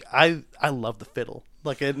music, I love the fiddle.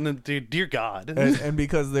 Like, dear God. And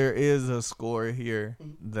because there is a score here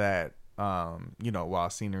that, while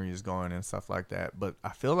scenery is going and stuff like that, but I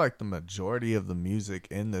feel like the majority of the music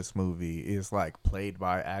in this movie is like played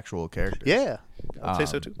by actual characters. Yeah, I'd say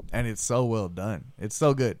so too. And it's so well done. It's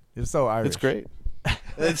so good. It's so Irish. It's great.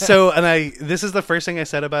 This is the first thing I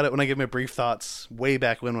said about it when I gave my brief thoughts way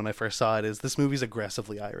back when I first saw it, is this movie's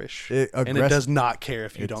aggressively Irish. And it does not care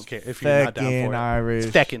if you don't care, if you're not down for it. Irish.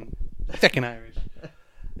 It's feckin' Irish.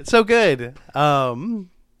 It's so good.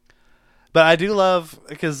 But I do love,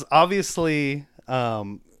 because obviously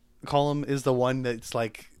Cullum is the one that's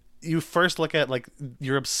like, you first look at like,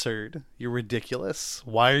 you're absurd, you're ridiculous,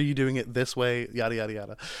 why are you doing it this way, yada yada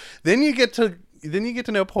yada. Then you get to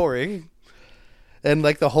know Pori, and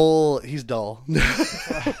like the whole he's dull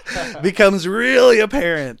becomes really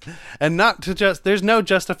apparent, and not to just, there's no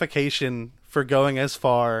justification for going as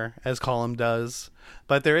far as Cullum does,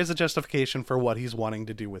 but there is a justification for what he's wanting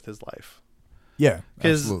to do with his life. Yeah,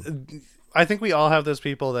 because I think we all have those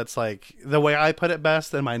people that's like, the way I put it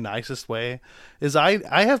best in my nicest way is I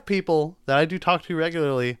have people that I do talk to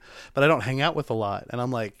regularly, but I don't hang out with a lot. And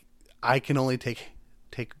I'm like, I can only take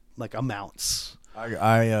like amounts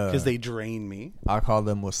because they drain me. I call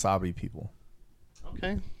them wasabi people.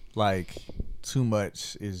 Okay. Like too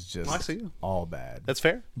much is just all bad. That's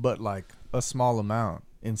fair. But like a small amount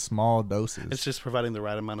in small doses. It's just providing the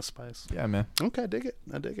right amount of spice. Yeah, man. Okay, I dig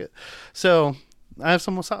it. So I have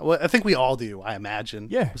some wasabi. Well, I think we all do, I imagine.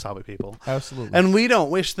 Yeah. Wasabi people. Absolutely. And we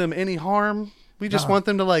don't wish them any harm. We just want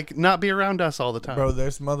them to like not be around us all the time. Bro,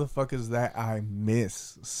 there's motherfuckers that I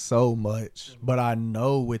miss so much, but I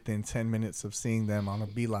know within 10 minutes of seeing them, I'm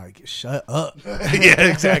gonna be like, shut up. Yeah,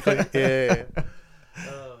 exactly. Yeah.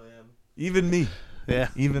 Oh man. Even me. Yeah.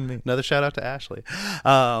 Even me. Another shout out to Ashley.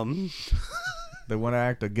 They want to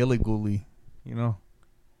act a gilly gooly,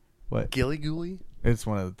 What? Gilly gooly? It's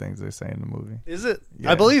one of the things they say in the movie. Is it?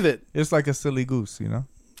 Yeah. I believe it. It's like a silly goose,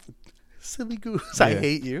 Silly goose. Yeah. I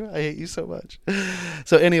hate you. I hate you so much.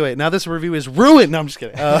 So anyway, now this review is ruined. No, I'm just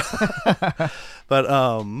kidding. But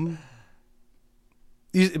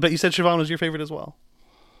you said Siobhan was your favorite as well.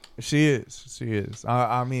 She is.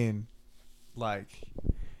 I mean, like,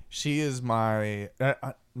 she is my.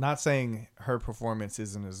 Not saying her performance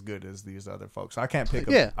isn't as good as these other folks. I can't pick.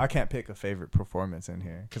 I can't pick a favorite performance in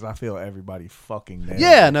here because I feel everybody fucking nailed it.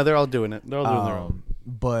 Yeah, no, they're all doing it. They're all doing their own.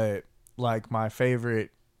 But like my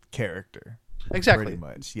favorite character. Exactly. Pretty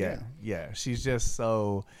much. Yeah. She's just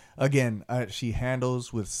so, again, she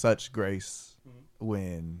handles with such grace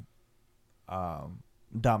when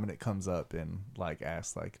Dominic comes up and like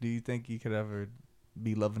asks, like, do you think you could ever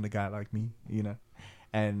be loving a guy like me? You know?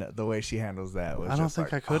 And the way she handles that was, I don't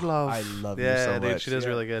think like, I could love. I love you so much. Yeah, dude, she does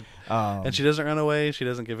really good. And she doesn't run away. She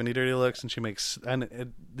doesn't give any dirty looks. And she makes,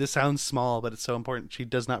 this sounds small, but it's so important. She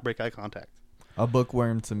does not break eye contact. A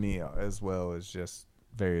bookworm to me as well is just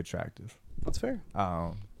very attractive. That's fair.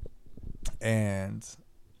 And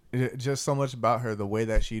just so much about her, the way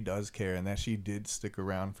that she does care and that she did stick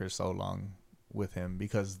around for so long with him,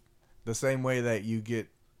 because the same way that you get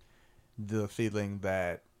the feeling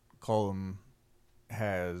that Colm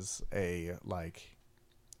has a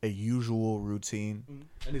usual routine,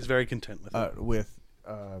 and he's very content with it.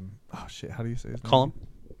 Oh shit, how do you say his name? Colm?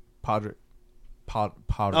 Podrick.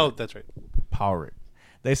 Oh, that's right. Podrick.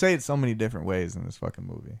 They say it so many different ways in this fucking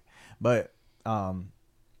movie, but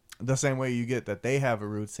the same way you get that they have a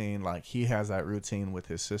routine, like he has that routine with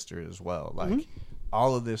his sister as well. Like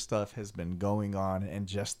all of this stuff has been going on, and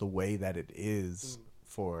just the way that it is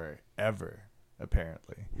forever,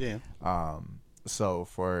 apparently. Yeah. So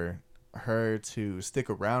for her to stick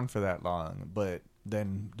around for that long, but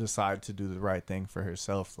then decide to do the right thing for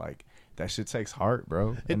herself, like that shit takes heart,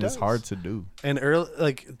 bro. It's hard to do. And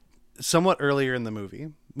somewhat earlier in the movie,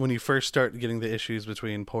 when you first start getting the issues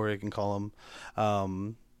between Porrig and Colm,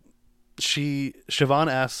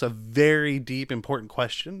 Siobhan asks a very deep, important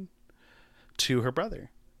question to her brother.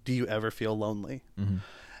 Do you ever feel lonely?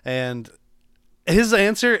 And his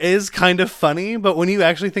answer is kind of funny, but when you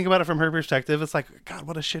actually think about it from her perspective, it's like, God,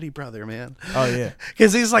 what a shitty brother, man. Oh, yeah.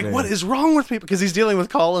 Because he's like, what is wrong with people? Because he's dealing with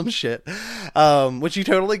Colm shit, which you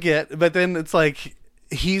totally get. But then it's like,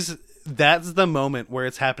 that's the moment where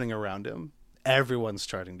it's happening around him. Everyone's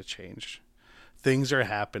starting to change. Things are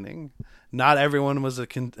happening. Not everyone was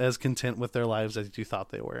as content with their lives as you thought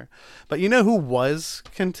they were. But you know who was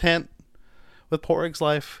content with Porrig's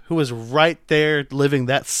life? Who was right there living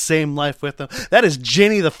that same life with them? That is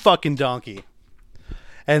Jenny the fucking donkey.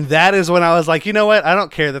 And that is when I was like, you know what? I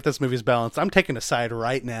don't care that this movie's balanced. I'm taking a side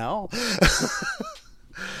right now.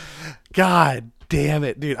 God damn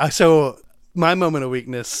it, dude. So my moment of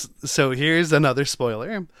weakness. So here's another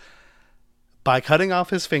spoiler. By cutting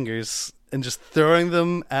off his fingers and just throwing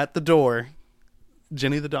them at the door,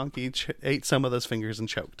 Jenny the donkey ate some of those fingers and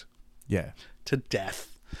choked. Yeah. To death.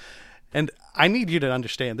 And I need you to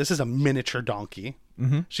understand, this is a miniature donkey.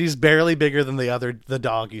 She's barely bigger than the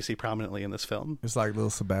dog you see prominently in this film. It's like little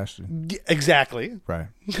Sebastian. Exactly. Right.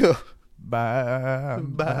 Bye,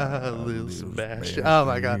 little Sebastian. Oh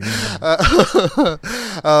my God.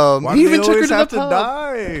 Why he do even they took her always to have the to pub.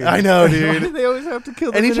 die? I know, Why dude. do they always have to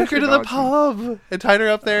kill the And he took her to the donkey? pub and tied her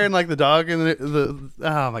up there, and like the dog and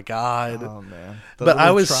oh my God. Oh man. But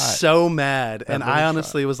I was so mad, and I little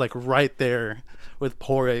honestly was like right there with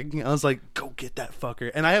Porrig. I was like, go get that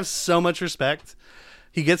fucker. And I have so much respect.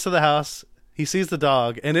 He gets to the house, he sees the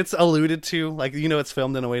dog, and it's alluded to, like, you know, it's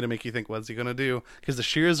filmed in a way to make you think, what's he gonna do? Because the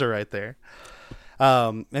shears are right there.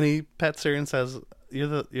 And he pets her and says, you're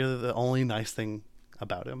the only nice thing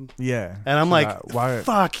about him. Yeah. And I'm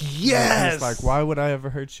fuck yes. It's like, why would I ever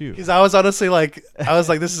hurt you? Because I was honestly like,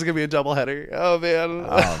 this is gonna be a double header. Oh man.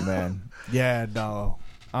 Oh man. Yeah, no.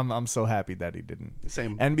 I'm so happy that he didn't.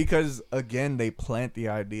 Same. And because again, they plant the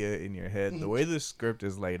idea in your head. The way the script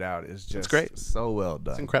is laid out is just great. So well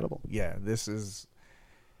done. It's incredible. Yeah, this is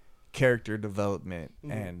character development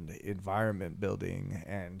and environment building,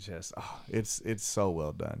 and just it's so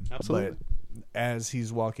well done. Absolutely. But as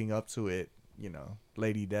he's walking up to it, you know,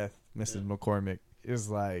 Lady Death, Mrs. McCormick, is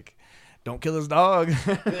like, don't kill his dog.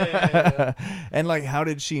 Yeah. And like, how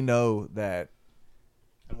did she know that?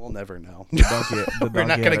 And we'll never know. The donkey We're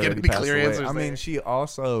not going to get any clear away. answers. I mean, she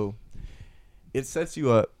also, it sets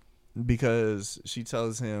you up because she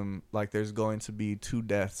tells him like there's going to be 2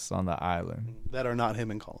 deaths on the island that are not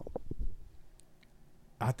him and Colm.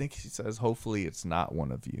 I think she says, hopefully it's not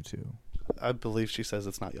one of you two. I believe she says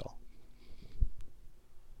it's not y'all.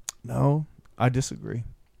 No, I disagree.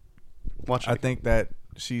 I think that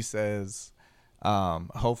she says,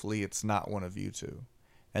 hopefully it's not one of you two.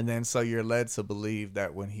 And then so you're led to believe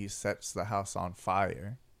that when he sets the house on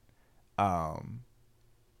fire,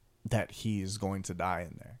 that he is going to die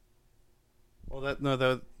in there.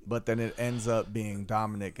 Well, but then it ends up being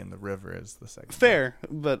Dominic in the river as the second. Fair,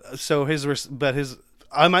 but so his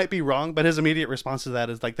I might be wrong, but his immediate response to that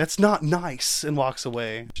is like, "That's not nice," and walks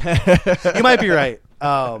away. You might be right.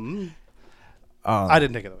 I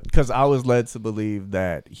didn't take it away. Because I was led to believe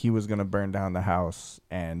that he was going to burn down the house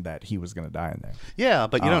and that he was going to die in there. Yeah,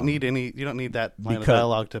 but you don't need that line of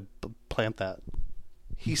dialogue to plant that.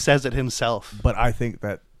 He says it himself. But I think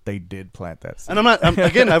that they did plant that seed. And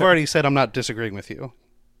I've already said I'm not disagreeing with you.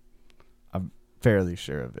 I'm fairly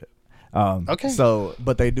sure of it. Okay. So,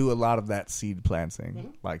 but they do a lot of that seed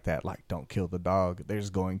planting like that, like don't kill the dog. There's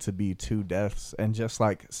going to be 2 deaths, and just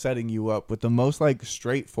like setting you up with the most like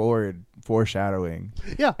straightforward foreshadowing.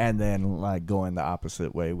 Yeah. And then like going the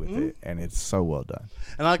opposite way with it, and it's so well done.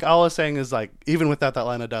 And like all I was saying is like even without that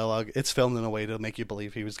line of dialogue, it's filmed in a way to make you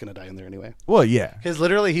believe he was going to die in there anyway. Well, yeah. Because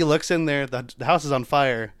literally he looks in there, the house is on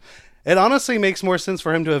fire. It honestly makes more sense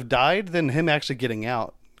for him to have died than him actually getting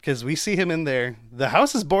out. Because we see him in there. The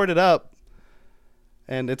house is boarded up,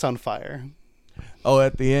 and it's on fire. Oh,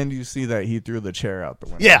 at the end, you see that he threw the chair out the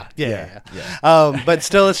window. Yeah. But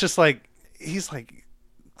still, it's just like, he's like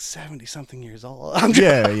 70-something years old.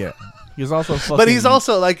 Yeah. He's also fucking But he's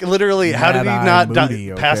also, like, literally, how did he not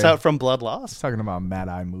Moody, pass out from blood loss? Talking about Mad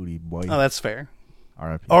Eye Moody, boy. Oh, that's fair.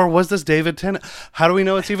 R.I.P. Or was this David Tennant? How do we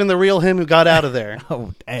know it's even the real him who got out of there?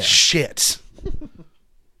 Oh, damn. Shit.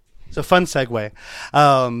 So fun segue.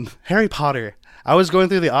 Harry Potter. I was going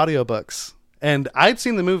through the audiobooks, and I'd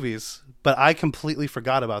seen the movies, but I completely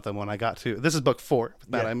forgot about them when I got to... This is book 4 with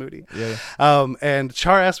Mad Eye Moody. Yeah. And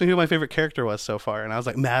Char asked me who my favorite character was so far, and I was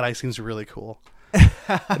like, Mad Eye seems really cool.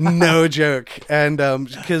 No joke. And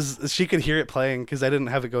because she could hear it playing, because I didn't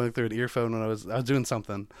have it going through an earphone when I was doing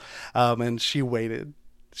something. And she waited.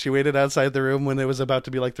 She waited outside the room when it was about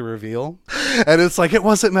to be like the reveal. And it's like, it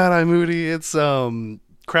wasn't Mad Eye Moody. It's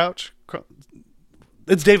Crouch.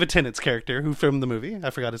 It's David Tennant's character who filmed the movie. I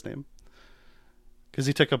forgot his name. Because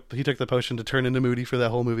he took the potion to turn into Moody for that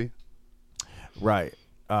whole movie. Right.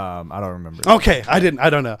 I don't remember. Okay, I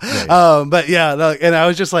don't know. Yeah. But yeah, and I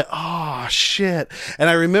was just like, oh shit. And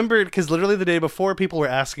I remembered because literally the day before, people were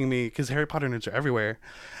asking me, because Harry Potter nerds are everywhere,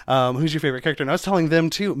 who's your favorite character? And I was telling them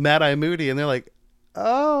too, Mad Eye Moody, and they're like,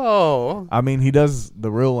 oh. I mean, he does.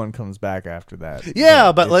 The real one comes back after that.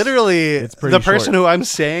 Yeah, but literally, it's pretty the person short. who I'm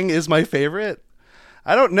saying is my favorite,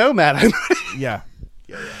 I don't know Mad Eye Moody. Yeah.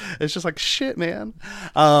 It's just like, shit, man.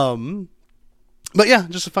 But yeah,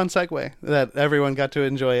 just a fun segue that everyone got to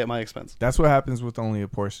enjoy at my expense. That's what happens with only a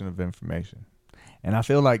portion of information. And I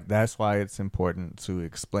feel like that's why it's important to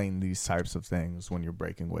explain these types of things when you're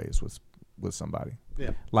breaking ways with somebody.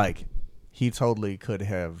 Yeah. Like, he totally could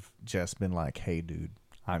have just been like, hey, dude,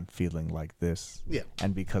 I'm feeling like this. Yeah.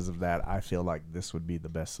 And because of that, I feel like this would be the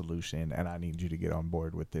best solution, and I need you to get on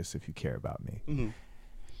board with this if you care about me. Mm-hmm.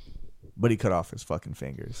 But he cut off his fucking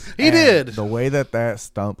fingers. He did. The way that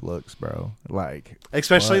stump looks, bro. Like,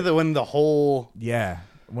 especially when the whole... Yeah.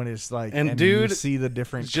 When it's like... And dude, dude you see the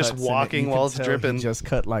different just cuts in it. walking You while can it's tell dripping. He just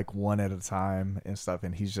cut like one at a time and stuff,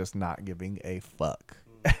 and he's just not giving a fuck.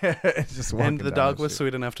 It's just walking And the down dog the was shit.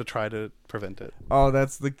 sweet enough to try to prevent it. Oh,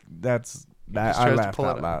 that I tries to laughed pull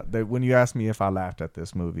out it loud. When you asked me if I laughed at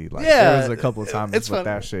this movie, like Yeah, there was a couple of times, it's but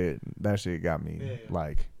funny. that shit got me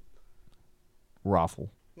like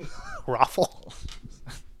raffle. Raffle.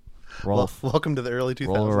 Welcome to the early 2000s.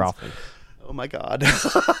 Roll a raffle. Oh my god.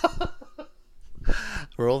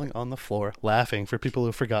 Rolling on the floor, laughing for people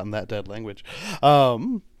who've forgotten that dead language.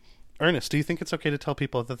 Ernest, do you think it's okay to tell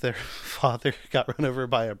people that their father got run over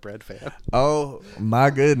by a bread fan? Oh my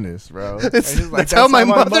goodness, bro! That's how my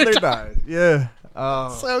mother died. Yeah.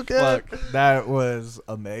 Oh, so good. Fuck. That was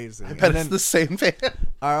amazing. I bet it's the same fan.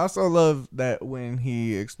 I also love that when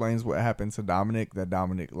he explains what happened to Dominic, that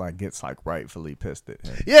Dominic like gets like rightfully pissed at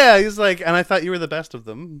him. Yeah, he's like, and I thought you were the best of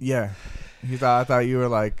them. Yeah. I thought you were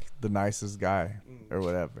like the nicest guy or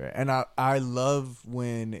whatever. And I love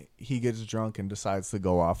when he gets drunk and decides to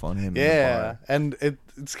go off on him. Yeah, and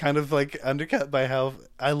it's kind of like undercut by how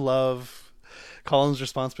I love Colin's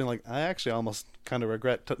response being like, I actually almost kind of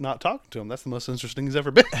regret not talking to him. That's the most interesting he's ever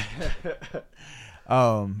been.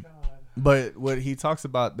 But what he talks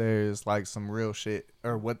about there is like some real shit,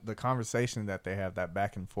 or what the conversation that they have, that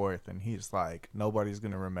back and forth, and he's like, nobody's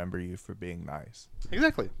gonna remember you for being nice.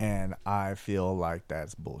 Exactly. And I feel like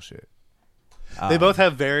that's bullshit. They both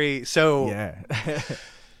have yeah.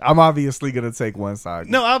 I'm obviously gonna take one side.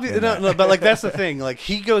 No, but like that's the thing. Like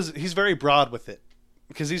he's very broad with it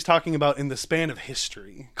because he's talking about in the span of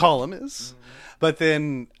history. Colum is, but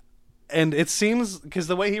then. And it seems, because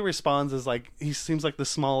the way he responds is like, he seems like the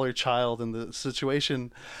smaller child in the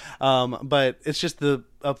situation. But it's just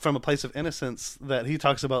from a place of innocence that he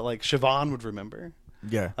talks about, like, Siobhan would remember.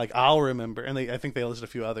 Yeah. Like, I'll remember. And I think they listed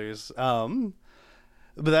a few others.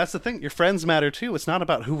 But that's the thing. Your friends matter too. It's not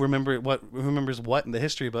about who remembers what in the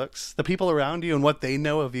history books. The people around you and what they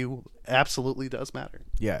know of you absolutely does matter.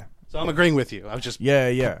 Yeah. So I'm agreeing with you. I was just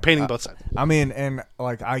painting both sides. I mean, and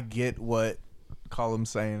like I get what Column's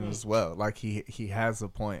saying as well. Like he has a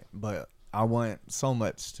point, but I want so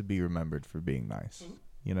much to be remembered for being nice.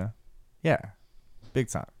 You know? Yeah. Big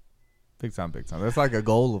time. Big time, big time. That's like a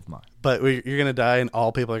goal of mine. But you're going to die and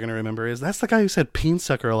all people are going to remember is that's the guy who said peen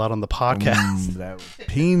sucker a lot on the podcast. That was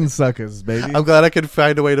peen suckers, baby. I'm glad I could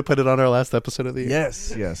find a way to put it on our last episode of the year.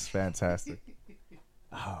 Yes, fantastic.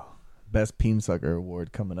 Oh, best peen sucker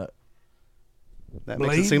award coming up. That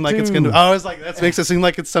makes it seem like it's going to... I was like, that makes it seem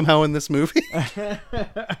like it's somehow in this movie.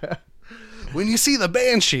 When you see the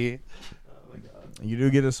Banshee. Oh my God. You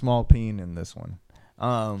do get a small peen in this one.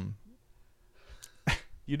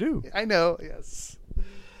 You do. I know, yes.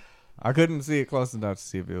 I couldn't see it close enough to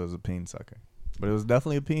see if it was a peen sucker, but it was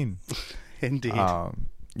definitely a peen. Indeed.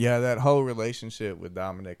 Yeah, that whole relationship with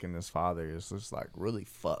Dominic and his father is just like really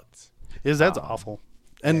fucked. That's awful.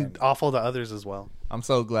 And awful to others as well. I'm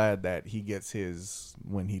so glad that he gets his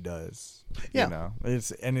when he does. Yeah. You know,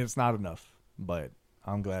 it's not enough, but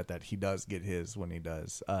I'm glad that he does get his when he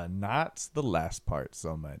does. Not the last part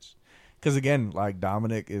so much. Because again, like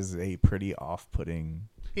Dominic is a pretty off-putting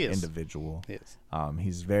individual. He is.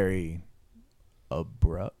 He's very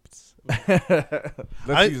abrupt.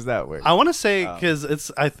 Let's use that word. I want to say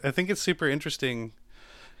because I think it's super interesting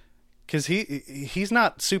because he's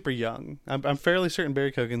not super young. I'm fairly certain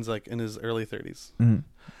Barry Keoghan's like in his early 30s.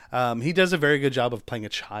 Mm-hmm. He does a very good job of playing a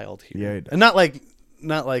child here. Yeah, he does. And not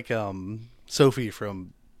like Sophie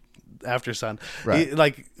from Aftersun,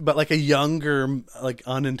 right? But like a younger, like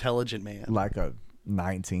unintelligent man, like a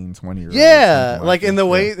 19, 20-year-old. Yeah, like in the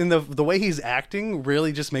way the way he's acting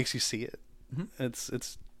really just makes you see it. Mm-hmm.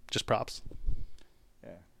 It's just props. Yeah,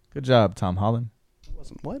 good job, Tom Holland. It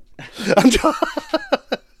wasn't what?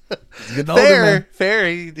 Fair.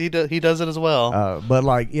 He does it as well. But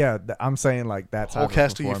like, yeah, I'm saying like that whole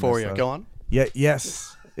cast of Euphoria. Go on. Yeah.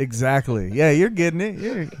 Yes. Exactly. Yeah, you're getting it.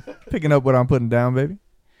 You're picking up what I'm putting down, baby.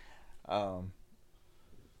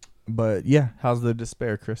 But yeah, how's the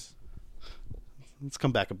despair, Chris? Let's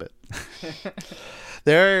come back a bit.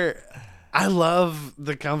 I love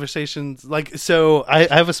the conversations. Like, so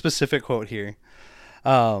I have a specific quote here,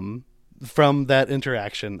 from that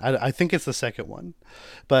interaction. I think it's the second one,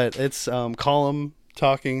 but it's Colum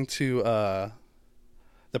talking to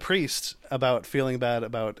the priest about feeling bad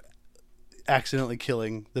about accidentally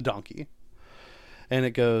killing the donkey, and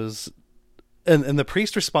it goes. And the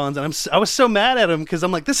priest responds, and I was so mad at him because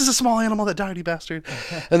I'm like, this is a small animal that died, you bastard.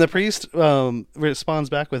 And the priest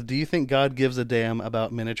responds back with, do you think God gives a damn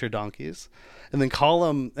about miniature donkeys? And then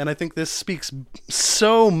Colum, and I think this speaks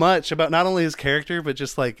so much about not only his character, but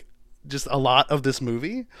just a lot of this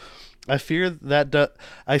movie. I fear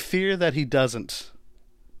that he doesn't,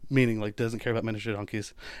 meaning like doesn't care about miniature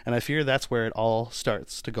donkeys. And I fear that's where it all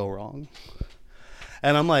starts to go wrong.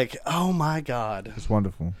 And I'm like, oh my God, it's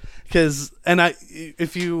wonderful. Because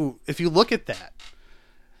if you look at that,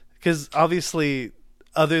 because obviously,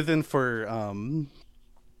 other than for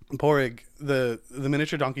Porig, the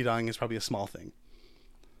miniature donkey dying is probably a small thing.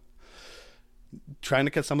 Trying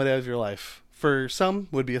to cut somebody out of your life for some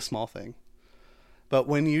would be a small thing, but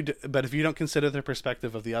if you don't consider the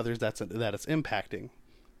perspective of the others that it's impacting,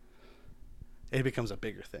 it becomes a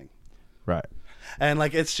bigger thing. Right. And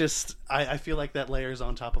like, it's just, I feel like that layers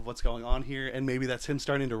on top of what's going on here. And maybe that's him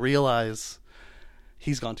starting to realize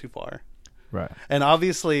he's gone too far. Right. And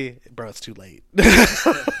obviously, bro, it's too late.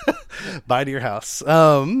 Bye to your house.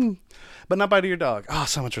 But not bye to your dog. Oh,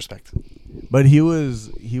 so much respect. But he was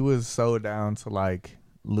so down to like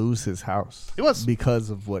lose his house. He was. Because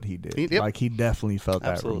of what he did. Yep. Like he definitely felt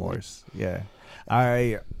that remorse. Yeah.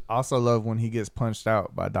 I also love when he gets punched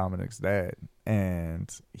out by Dominic's dad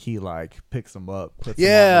and he like picks him up, puts him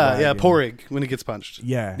on the wagon. Porig when he gets punched.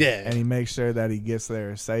 Yeah. And he makes sure that he gets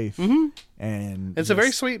there safe. Mm-hmm. And it's a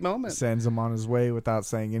very sweet moment. Sends him on his way without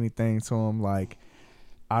saying anything to him, like,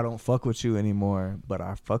 I don't fuck with you anymore, but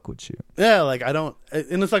I fuck with you. Yeah, like I don't,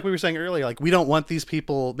 and it's like we were saying earlier, like we don't want these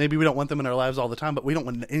people, maybe we don't want them in our lives all the time, but we don't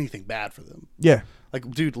want anything bad for them. Yeah. Like,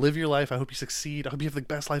 dude, live your life. I hope you succeed. I hope you have the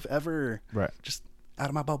best life ever. Right. Just out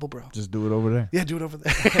of my bubble, bro. Just do it over there. Yeah, do it over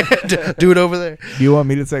there. Do it over there. Do you want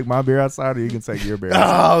me to take my beer outside, or you can take your beer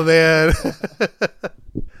outside? Oh, man.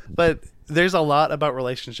 But there's a lot about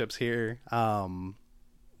relationships here. I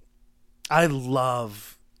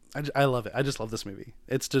love it. I just love this movie.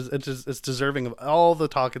 It's deserving of all the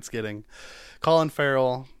talk it's getting. Colin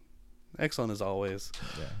Farrell, excellent as always.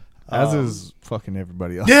 Yeah. As is fucking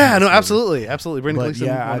everybody else. Yeah, no, absolutely. Brendan But Gleeson,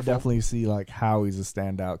 yeah, wonderful. I definitely see like how he's a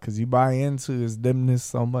standout because you buy into his dimness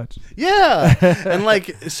so much. Yeah, and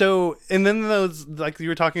like so, and then those like you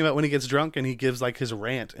were talking about when he gets drunk and he gives like his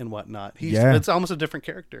rant and whatnot. It's almost a different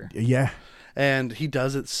character. Yeah, and he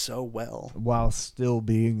does it so well while still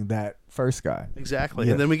being that first guy. Exactly,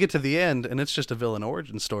 Yeah. and then we get to the end, and it's just a villain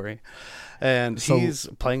origin story, and So- he's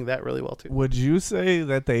playing that really well too. Would you say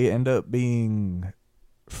that they end up being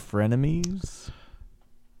frenemies?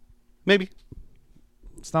 Maybe.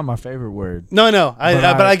 It's not my favorite word. No, but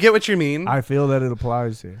I get what you mean. I feel that it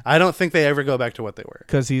applies here I don't think they ever go back to what they were.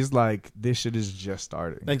 because he's like, this shit is just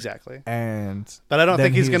starting, Exactly. and But I don't then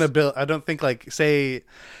think he's gonna build. I don't think like say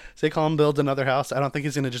Colin builds another house. I don't think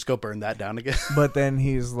he's gonna just go burn that down again. But then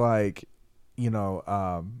he's like,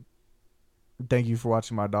 thank you for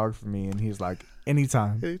watching my dog for me, and he's like,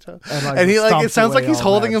 anytime. And he like stomps it sounds like away he's all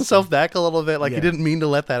holding that himself stuff. back a little bit, like he Yeah. didn't mean to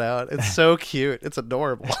let that out. It's so cute. It's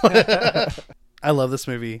adorable. I love this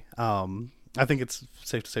movie. I think it's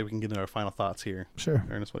safe to say we can get into our final thoughts here. Sure.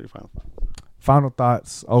 Ernest, what are your final thoughts? Final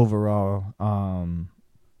thoughts overall.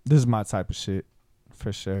 This is my type of shit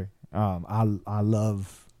for sure. I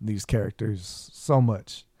love these characters so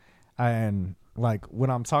much, and like when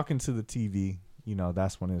I'm talking to the TV,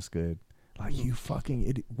 that's when it's good. Like, you fucking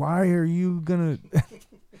idiot, why are you gonna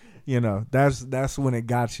that's when it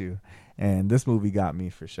got you, and this movie got me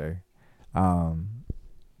for sure.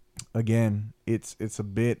 Again, it's a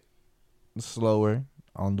bit slower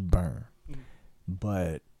on the burn,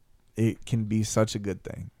 but it can be such a good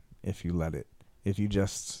thing if you let it. If you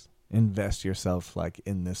just invest yourself like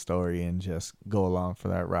in this story and just go along for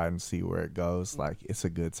that ride and see where it goes, like it's a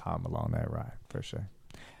good time along that ride for sure.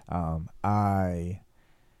 I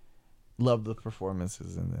love the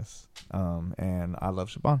performances in this, and I love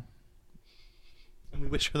Siobhan. And we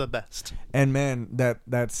wish her the best. And man,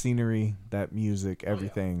 that scenery, that music,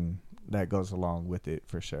 everything that goes along with it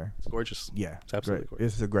for sure. It's gorgeous. Yeah, It's absolutely great.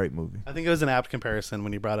 gorgeous. It's a great movie. I think it was an apt comparison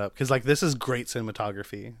when you brought up, because like this is great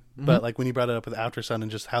cinematography, but like when you brought it up with Aftersun and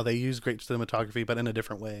just how they use great cinematography, but in a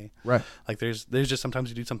different way. Right. Like there's just sometimes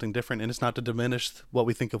you do something different, and it's not to diminish what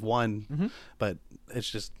we think of one, but it's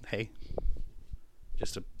just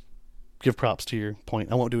just to give props to your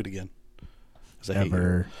point. I won't do it again. 'Cause I hate you.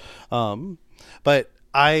 Ever. But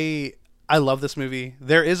I love this movie.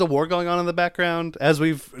 There is a war going on in the background, as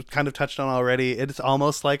we've kind of touched on already. It's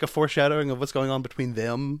almost like a foreshadowing of what's going on between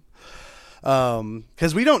them,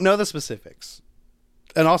 because we don't know the specifics.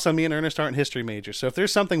 And also, me and Ernest aren't history majors, so if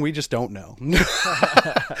there's something we just don't know,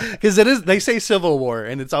 because they say Civil War,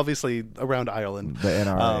 and it's obviously around Ireland. The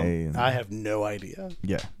NRA. I have no idea,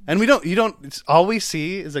 Yeah. and it's all we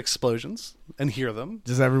see is explosions and hear them.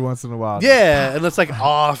 Just every once in a while. Yeah, and it's like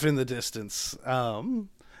off in the distance.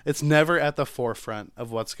 It's never at the forefront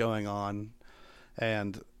of what's going on,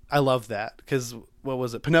 and I love that because what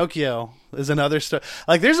was it? Pinocchio is another story.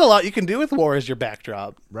 Like, there's a lot you can do with war as your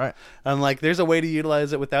backdrop, Right. and like, there's a way to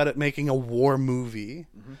utilize it without it making a war movie,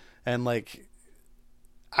 and like,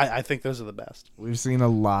 I think those are the best. We've seen a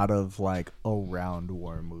lot of like around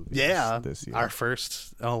war movies. Yeah, This year. our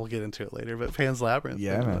first. Oh, we'll get into it later. But Pan's Labyrinth.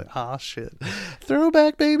 Yeah, man. Like, shit.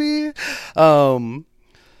 Throwback, baby.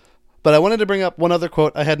 But I wanted to bring up one other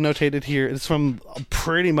quote I had notated here. It's from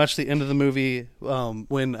pretty much the end of the movie,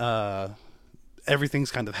 when everything's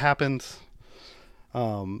kind of happened.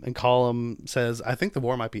 And Colum says, "I think the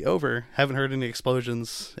war might be over. Haven't heard any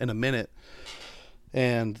explosions in a minute."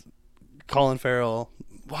 And Colin Farrell.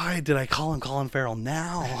 Why did I call him Colin Farrell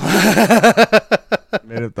now?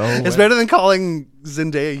 Made it the whole It's way. better than calling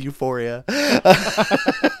Zendaya Euphoria.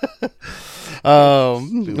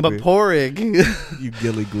 But Porig, You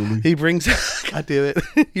gilly gooly. he brings. God damn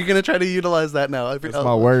it! You're gonna try to utilize that now. That's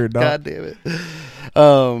my word, dog. God damn it.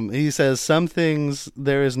 He says some things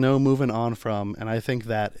there is no moving on from, and I think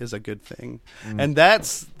that is a good thing. And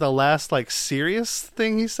that's the last like serious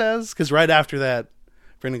thing he says, because right after that,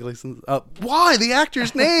 Brendan Gleeson. Why the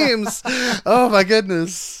actors' names? Oh my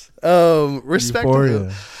goodness. Respect to Euphoria.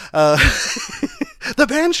 them. The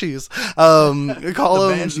Banshees.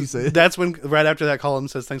 Colum. Banshee said. That's when right after that, Colum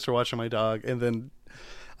says, "Thanks for watching my dog," and then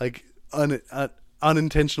like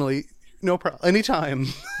unintentionally, no problem, anytime.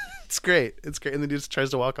 It's great. It's great, and then he just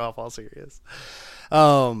tries to walk off all serious.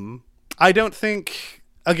 I don't think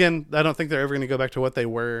they're ever going to go back to what they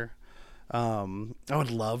were. I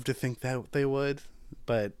would love to think that they would,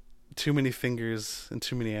 but too many fingers and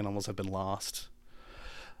too many animals have been lost.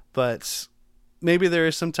 But maybe there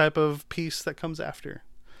is some type of peace that comes after.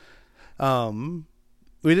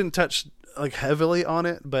 We didn't touch like heavily on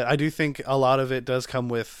it, but I do think a lot of it does come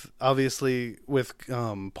with, obviously, with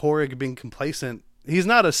Porig being complacent he's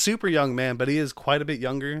not a super young man, but he is quite a bit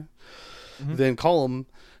younger than Colm.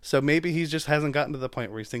 So maybe he just hasn't gotten to the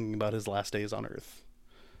point where he's thinking about his last days on Earth.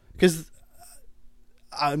 Because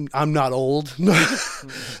I'm not old,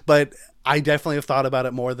 but I definitely have thought about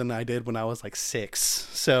it more than I did when I was like 6.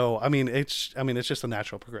 So I mean, it's just a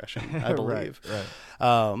natural progression, I believe. Right.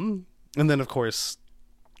 And then of course,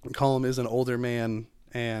 Colm is an older man,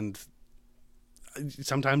 and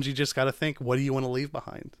sometimes you just got to think, what do you want to leave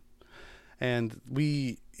behind? And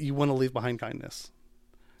you want to leave behind kindness.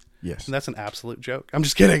 Yes. And that's an absolute joke. I'm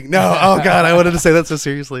just kidding. No. Oh God, I wanted to say that so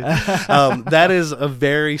seriously. That is a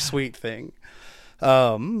very sweet thing. We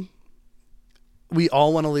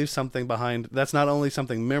all want to leave something behind. That's not only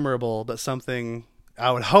something memorable, but something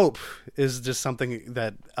I would hope is just something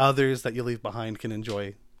that others that you leave behind can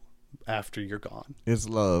enjoy after you're gone. It's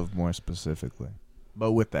love, more specifically.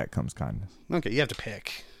 But with that comes kindness. Okay, you have to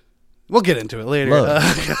pick. We'll get into it later.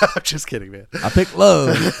 I'm just kidding, man. I pick love.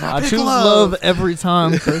 I choose love every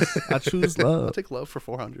time, Chris. I choose love. I'll take love for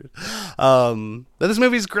 400. But this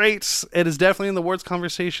movie's great. It is definitely in the awards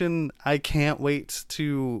conversation. I can't wait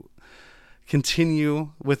to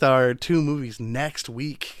continue with our 2 movies next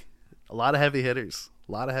week. A lot of heavy hitters.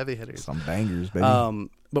 Some bangers, baby.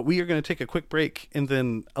 But we are going to take a quick break, and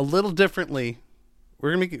then a little differently,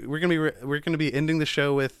 we're gonna be ending the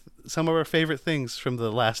show with some of our favorite things from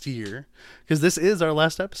the last year, because this is our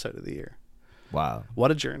last episode of the year. Wow, what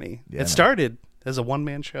a journey! Yeah, it started as a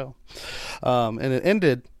one-man show, and it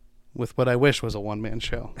ended with what I wish was a one-man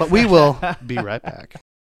show. But we will be right back.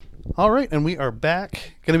 All right, and we are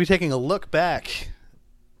back. Going to be taking a look back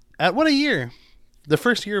at what a year, the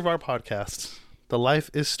first year of our podcast, the Life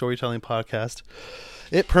is Storytelling podcast.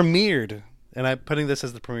 It premiered. And I'm putting this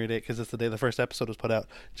as the premiere date because it's the day the first episode was put out,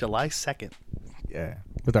 July 2nd. Yeah,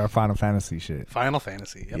 with our Final Fantasy shit. Final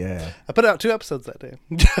Fantasy, yep. Yeah. I put out 2 episodes that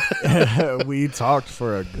day. We talked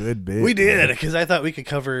for a good bit. We did, because I thought we could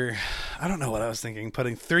cover, I don't know what I was thinking,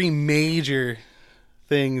 putting 3 major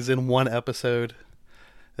things in one episode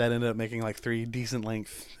that ended up making like 3 decent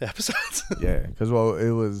length episodes. Yeah, because, well,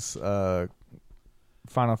 it was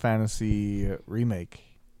Final Fantasy Remake.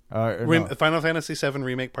 Final Fantasy VII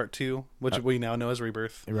Remake Part 2, which we now know as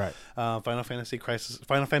Rebirth. Right. Final Fantasy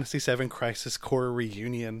VII Crisis Core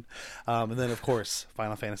Reunion, and then of course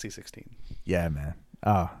Final Fantasy 16. Yeah, man.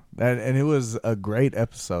 And it was a great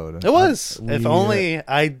episode. It was. If only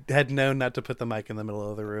I had known not to put the mic in the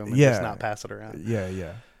middle of the room and just not pass it around.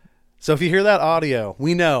 Yeah. So if you hear that audio,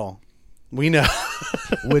 we know.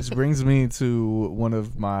 Which brings me to one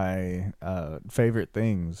of my favorite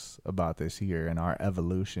things about this year and our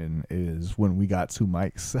evolution is when we got 2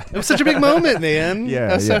 mics. It was such a big moment, man.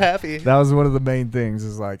 Yeah, I was so happy. That was one of the main things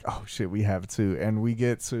is like, oh shit, we have 2. And we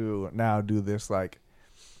get to now do this like,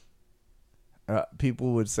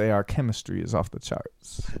 people would say our chemistry is off the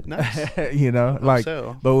charts. Nice. Like,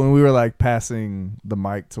 so. But when we were like passing the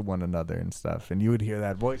mic to one another and stuff, and you would hear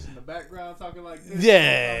that voice in the background talking like this.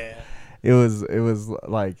 Yeah. It was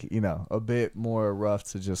like, a bit more rough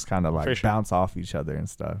to just kind of like bounce off each other and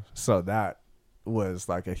stuff. So that was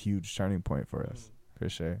like a huge turning point for us, for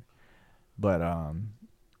sure. But I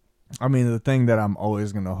mean, the thing that I'm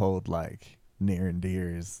always gonna hold like near and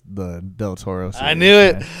dear is the Del Toro series. I knew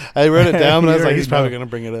it. I wrote it down and I was like, he's probably gonna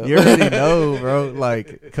bring it up. You already know, bro.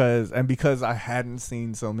 Like, because I hadn't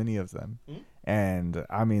seen so many of them. And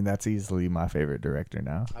I mean, that's easily my favorite director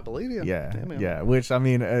now. I believe you. Yeah. Which, I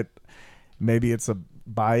mean, maybe it's a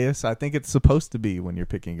bias. I think it's supposed to be when you're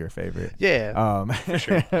picking your favorite. Yeah. For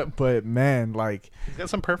sure. But man, like, he's got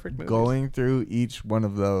some perfect movies. Going through each one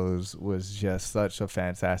of those was just such a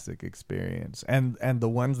fantastic experience, and the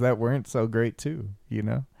ones that weren't so great too.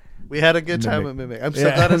 We had a good time with Mimic. I'm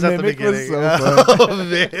so glad it's at the beginning. Was so fun. Oh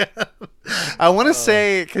man, I want to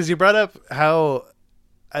say, because you brought up how.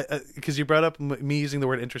 Because you brought up me using the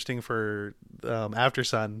word interesting for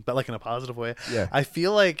Aftersun, but like in a positive way. Yeah. I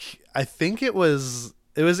think it was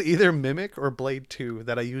either Mimic or Blade 2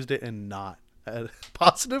 that I used it in not a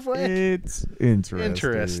positive way. It's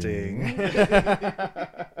interesting.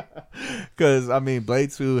 Because I mean,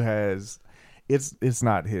 Blade 2 has it's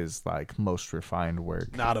not his like most refined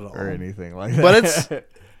work, not at all, or anything like that.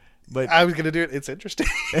 But I was gonna do it. It's interesting.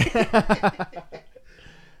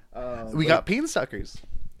 We got Peen Suckers.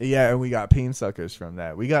 Yeah, and we got Peen Suckers from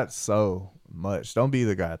that. We got so much. Don't be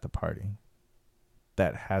the guy at the party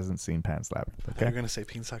that hasn't seen Pan's Labyrinth. Okay, you're gonna say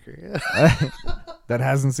Peen Sucker, yeah. That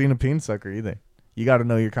hasn't seen a Peen Sucker either. You got to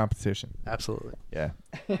know your competition. Absolutely. Yeah.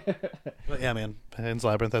 But yeah, man, Pan's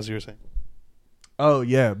Labyrinth, as you were saying. Oh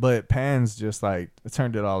yeah, but Pan's just like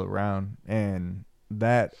turned it all around, and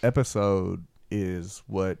that episode is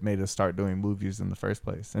what made us start doing movies in the first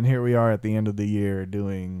place. And here we are at the end of the year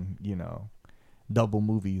doing, double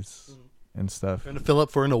movies and stuff. Trying to fill up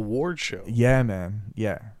for an award show. Yeah, man.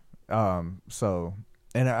 Yeah. So,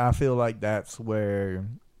 and I feel like that's where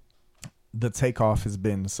the takeoff has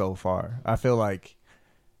been so far. I feel like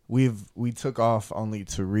we took off only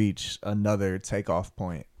to reach another takeoff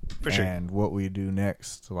point. For sure. And what we do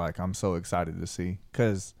next, like, I'm so excited to see.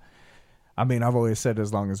 Because, I mean, I've always said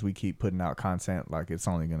as long as we keep putting out content, like, it's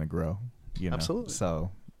only going to grow. Absolutely.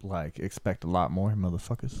 So, like, expect a lot more,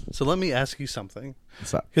 motherfuckers. So let me ask you something.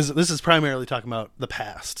 What's up? Because this is primarily talking about the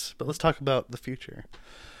past, but let's talk about the future.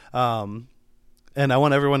 And I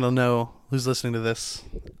want everyone to know who's listening to this,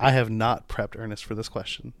 I have not prepped Ernest for this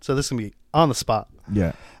question. So this is going to be on the spot.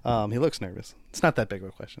 Yeah. He looks nervous. It's not that big of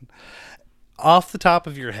a question. Off the top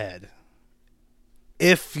of your head,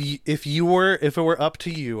 if it were up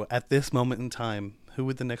to you at this moment in time, who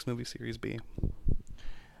would the next movie series be?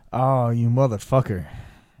 Oh, you motherfucker.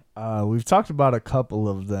 We've talked about a couple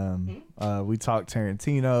of them. We talked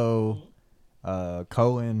Tarantino,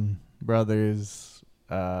 Coen brothers.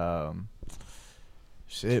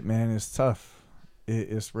 Shit, man, it's tough.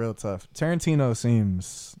 It's real tough. Tarantino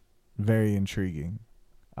seems very intriguing.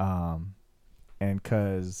 And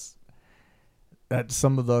because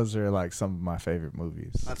some of those are like some of my favorite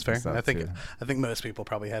movies. That's fair. I think most people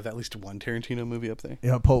probably have at least one Tarantino movie up there.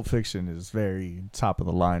 Yeah, Pulp Fiction is very top of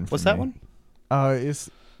the line for What's me. that one?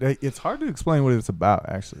 It's hard to explain what it's about,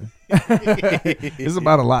 actually. It's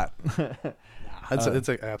about a lot. It's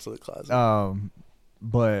an absolute classic.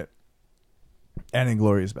 But and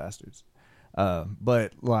Inglourious Bastards.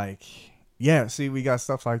 But like, yeah, see, we got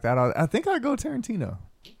stuff like that. I think I'd go Tarantino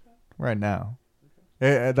right now.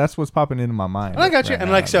 That's what's popping into my mind. I got you. Right And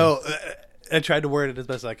now, like, so I tried to word it as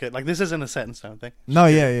best as I could. Like, this isn't a set in stone thing. No,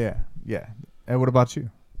 yeah. And what about you?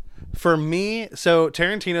 For me, so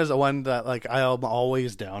Tarantino's the one that like I'm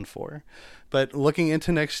always down for. But looking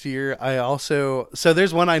into next year, so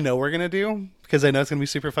there's one I know we're going to do because I know it's going to be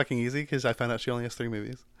super fucking easy because I found out she only has 3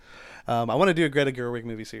 movies. I want to do a Greta Gerwig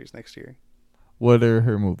movie series next year. What are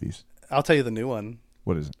her movies? I'll tell you the new one.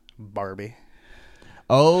 What is it? Barbie.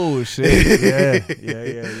 Oh, shit.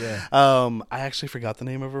 Yeah. I actually forgot the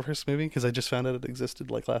name of her first movie because I just found out it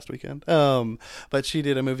existed like last weekend. But she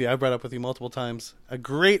did a movie I brought up with you multiple times. A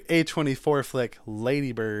great A24 flick,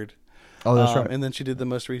 Lady Bird. Oh, that's right. And then she did the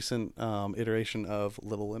most recent iteration of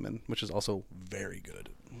Little Women, which is also very good.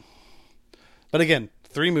 But again,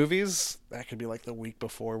 3 movies, that could be like the week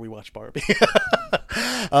before we watch Barbie.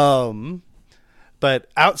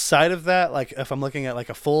 But outside of that, like if I'm looking at like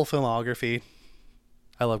a full filmography,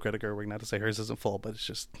 I love Greta Gerwig. Not to say hers isn't full, but it's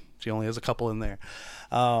just she only has a couple in there.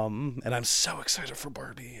 And I'm so excited for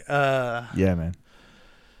Barbie. Yeah, man.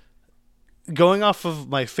 Going off of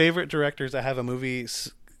my favorite directors, I have a movie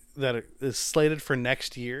that is slated for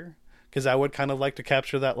next year because I would kind of like to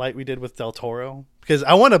capture that light we did with Del Toro. Because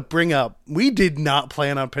I want to bring up, we did not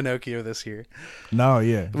plan on Pinocchio this year. No,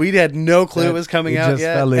 yeah. We had no clue it was coming out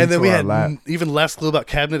yet. And then we had even less clue about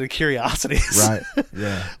Cabinet of Curiosities. Right,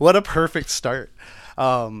 yeah. What a perfect start.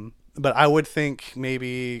 But I would think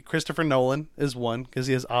maybe Christopher Nolan is one because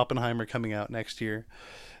he has Oppenheimer coming out next year.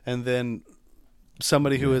 And then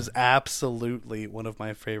somebody who is absolutely one of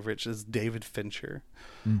my favorites is David Fincher.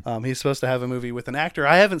 He's supposed to have a movie with an actor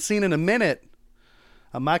I haven't seen in a minute,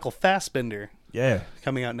 Michael Fassbender. Yeah,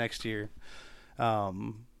 coming out next year.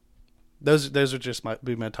 Those are just my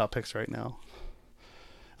top picks right now.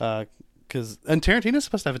 And Tarantino's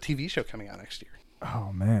supposed to have a TV show coming out next year.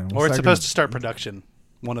 Oh man, or it's supposed to start production.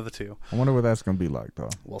 One of the two. I wonder what that's gonna be like,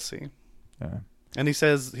 though. We'll see. Yeah. And he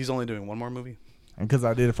says he's only doing one more movie. And because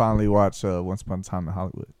I did finally watch Once Upon a Time in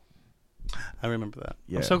Hollywood. I remember that.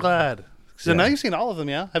 Yeah. I'm so glad. So now you've seen all of them,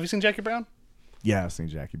 yeah? Have you seen Jackie Brown? Yeah, I've seen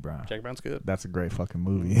Jackie Brown. Jackie Brown's good. That's a great fucking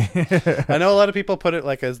movie. I know a lot of people put it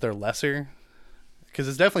like as their lesser, because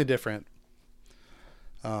it's definitely different.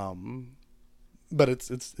 But it's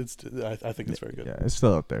I think it's very good. Yeah, it's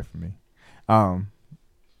still up there for me. I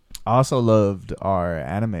also loved our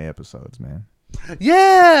anime episodes, man.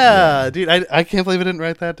 Yeah. Dude, I can't believe I didn't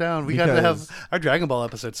write that down. We got to have our Dragon Ball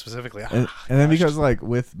episode specifically. And then because like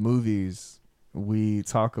with movies, we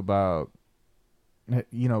talk about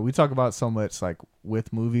so much like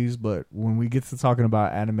with movies, but when we get to talking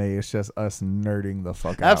about anime, it's just us nerding the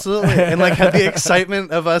fuck out. Absolutely. And like have the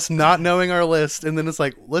excitement of us not knowing our list, and then it's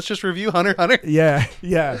like, let's just review Hunter x Hunter. Yeah,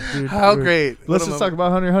 dude. How great. Let's just talk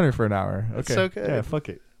about Hunter x Hunter for an hour. Okay. That's so good. Yeah, fuck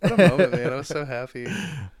it. What a moment, man. I was so happy.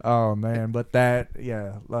 Oh man, but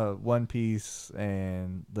One Piece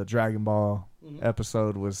and the Dragon Ball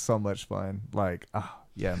episode was so much fun. Like,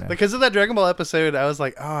 Yeah, man. Because of that Dragon Ball episode, I was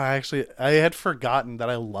like, oh, I had forgotten that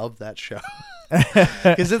I love that show.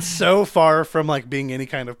 Because it's so far from like being any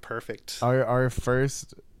kind of perfect. Our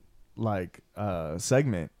first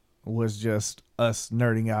segment was just us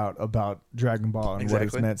nerding out about Dragon Ball and what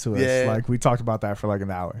it's meant to us. Yeah. Like we talked about that for like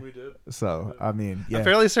an hour. We did. So I mean, yeah. I'm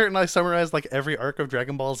fairly certain I summarized like every arc of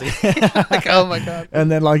Dragon Ball Z. Like, oh my god.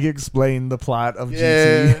 And then like explain the plot of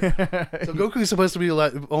GT. So Goku's supposed to be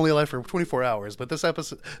only alive for 24 hours, but these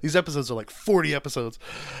episodes are like 40 episodes.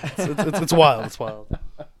 It's wild. It's wild.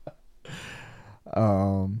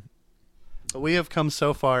 But we have come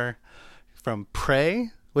so far from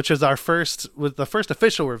Prey, which is the first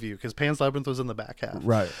official review, because Pan's Labyrinth was in the back half.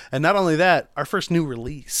 Right. And not only that, our first new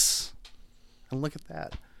release. And look at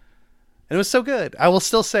that. And it was so good. I will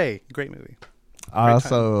still say, great movie. I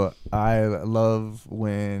love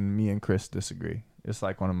when me and Chris disagree. It's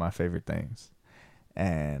like one of my favorite things.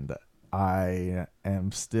 And I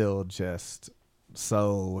am still just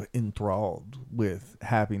so enthralled with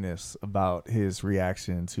happiness about his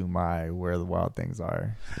reaction to my Where the Wild Things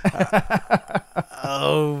Are.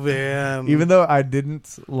 Oh man, even though I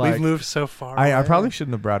didn't like, we've moved so far. I probably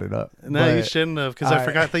shouldn't have brought it up. No, you shouldn't have, because I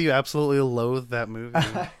forgot that you absolutely loathe that movie.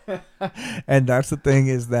 And that's the thing,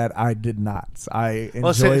 is that I did not. I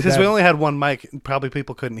enjoyed because we only had one mic. Probably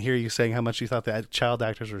people couldn't hear you saying how much you thought the child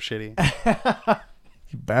actors were shitty.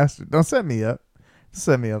 You bastard! Don't set me up.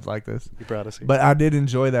 Set me up like this. You brought us here. But I did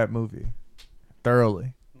enjoy that movie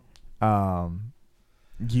thoroughly.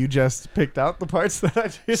 You just picked out the parts that I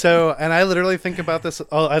did. So, and I literally think about this.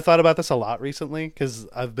 Oh, I thought about this a lot recently because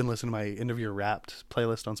I've been listening to my End of Year Wrapped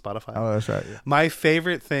playlist on Spotify. Oh, that's right. Yeah. My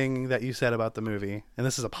favorite thing that you said about the movie, and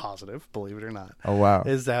this is a positive, believe it or not. Oh wow!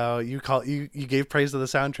 Is how you gave praise to the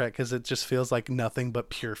soundtrack because it just feels like nothing but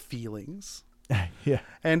pure feelings. Yeah,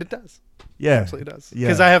 and it does. Yeah, it absolutely does. Yeah,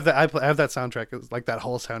 because I have that soundtrack, like that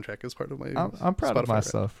whole soundtrack is part of my. I'm proud of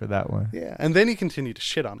myself for that one. Yeah, and then you continue to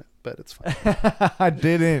shit on it, but it's fine. I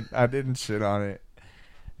didn't shit on it.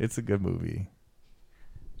 It's a good movie.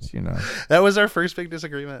 You know, that was our first big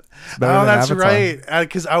disagreement. Oh, that's Avatar. Right.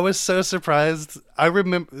 Because I was so surprised. I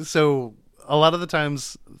remember. So a lot of the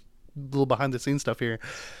times, a little behind the scenes stuff here.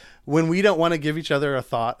 When we don't want to give each other a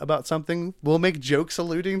thought about something, we'll make jokes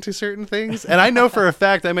alluding to certain things. And I know for a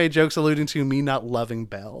fact I made jokes alluding to me not loving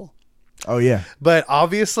Belle. Oh, yeah. But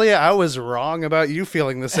obviously I was wrong about you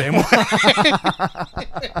feeling the same way.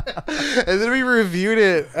 And then we reviewed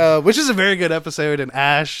it, which is a very good episode. And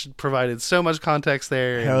Ash provided so much context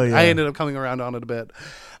there. Hell yeah. I ended up coming around on it a bit.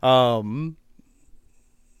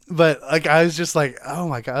 But like I was just like, oh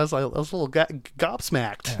my god, I was a little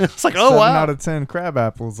gobsmacked. Yeah. It's like, oh 7 wow, out of 10 crab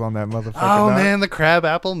apples on that motherfucker. Oh man, the crab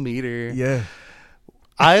apple meter. Yeah,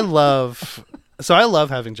 I love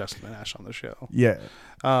having Justin and Ash on the show. Yeah.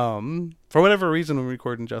 For whatever reason, when we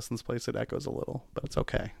record in Justin's place, it echoes a little, but it's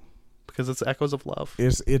okay because it's echoes of love.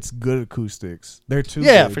 It's good acoustics. They're too.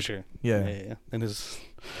 Yeah, good. For sure. Yeah. And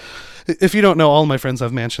if you don't know, all my friends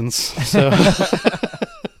have mansions, so.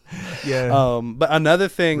 Yeah. But another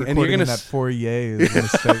thing, recording and you're gonna in that foyer is a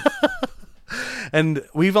mistake. And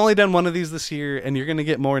we've only done one of these this year, and you're gonna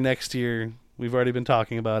get more next year. We've already been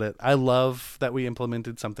talking about it. I love that we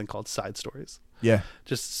implemented something called side stories. Yeah.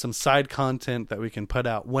 Just some side content that we can put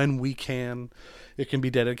out when we can. It can be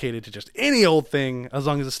dedicated to just any old thing, as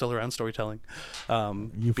long as it's still around storytelling.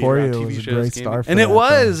 Euphoria was a great start for and that, it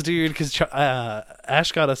was, dude, because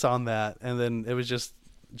Ash got us on that, and then it was just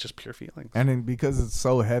pure feelings. And then because it's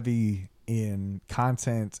so heavy in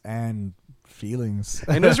content and feelings.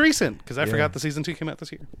 And it was recent, because I forgot the season 2 came out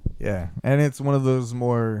this year. Yeah. And it's one of those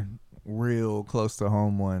more real close to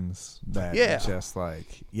home ones that just like,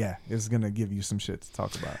 it's going to give you some shit to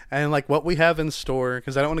talk about. And like what we have in store,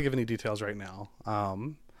 because I don't want to give any details right now,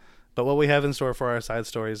 but what we have in store for our side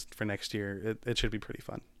stories for next year, it should be pretty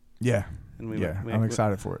fun. Yeah. And I'm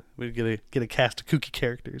excited for it. We get a cast of kooky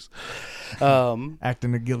characters.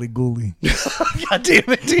 Acting a gilly gooly. God damn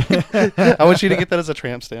it, dude. I want you to get that as a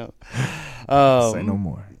tramp stamp. Say no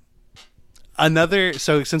more.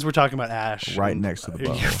 So since we're talking about Ash. Right next to the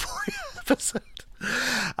bow. Episode.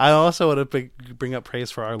 I also want to bring up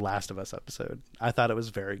praise for our Last of Us episode. I thought it was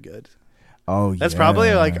very good. Oh, That's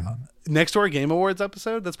probably like next to our Game Awards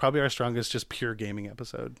episode. That's probably our strongest, just pure gaming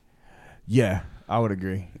episode. Yeah, I would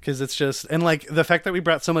agree. Because it's just, and like the fact that we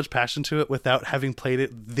brought so much passion to it without having played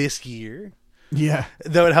it this year. Yeah.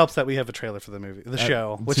 Though it helps that we have a trailer for the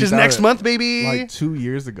show, which is next month, baby. Like 2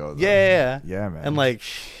 years ago. Though. Yeah. Yeah, man. And like,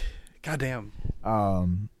 goddamn.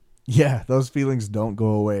 Yeah, those feelings don't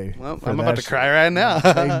go away. Well, I'm about to cry right now.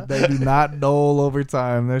 they do not dull over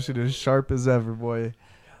time. That shit is sharp as ever, boy.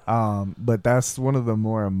 But that's one of the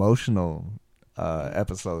more emotional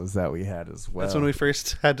episodes that we had as well. That's when we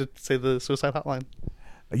first had to say the suicide hotline.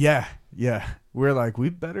 Yeah. We're like, we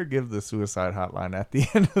better give the suicide hotline at the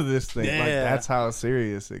end of this thing. Yeah. Like, that's how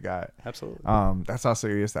serious it got. Absolutely. That's how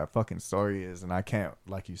serious that fucking story is, and I can't,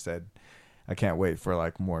 like you said, I can't wait for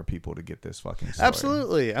like more people to get this fucking story.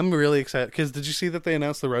 Absolutely. I'm really excited because did you see that they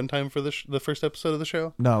announced the runtime for the first episode of the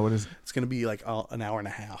show? No, what is It's going to be like an hour and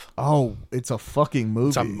a half. Oh, it's a fucking movie.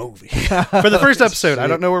 It's a movie. For the first episode. I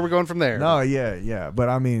don't know where we're going from there. No, yeah. But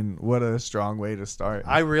I mean, what a strong way to start.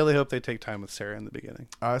 I really hope they take time with Sarah in the beginning.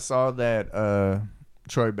 I saw that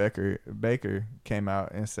Troy Baker came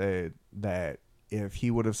out and said that if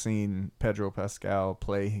he would have seen Pedro Pascal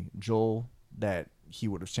play Joel, that he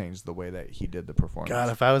would have changed the way that he did the performance. God,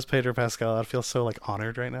 if I was Pedro Pascal, I'd feel so like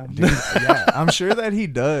honored right now. Dude, yeah, I'm sure that he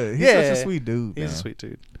does. He's such a sweet dude. He's man. a sweet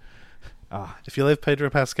dude. If you live Pedro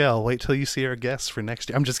Pascal, wait till you see our guests for next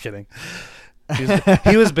year. I'm just kidding.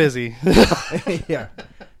 He was busy. Yeah,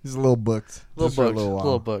 he's a little booked. A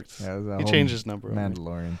little booked. Yeah, he changed his number.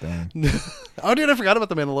 Mandalorian thing. Oh, dude, I forgot about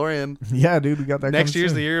the Mandalorian. Yeah, dude, we got that. Next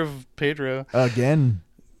year's the year of Pedro. Again.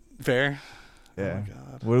 Fair. Yeah. Oh my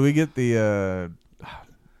God. What do we get the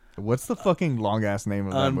what's the fucking long ass name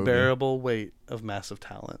of that Unbearable movie? Weight of Massive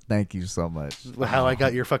Talent. Thank you so much. How I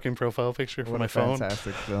got your fucking profile picture for What my a phone.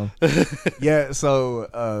 fantastic film. Yeah,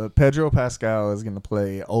 so Pedro Pascal is gonna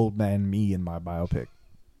play old man me in my biopic.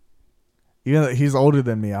 Even though he's older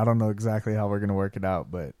than me, I don't know exactly how we're gonna work it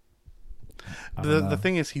out, but The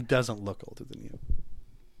thing is, he doesn't look older than you.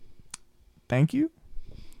 Thank you.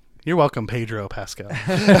 You're welcome, Pedro Pascal.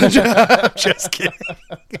 Just kidding.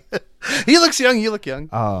 He looks young. You look young.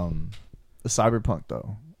 Cyberpunk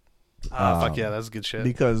though. Fuck yeah, that's good shit.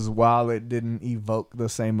 Because while it didn't evoke the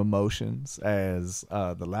same emotions as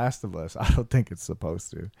The Last of Us, I don't think it's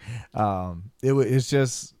supposed to.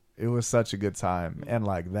 It was such a good time, and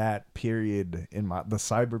like that period in the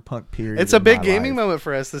cyberpunk period. It's a big gaming moment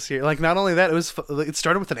for us this year. Like not only that, it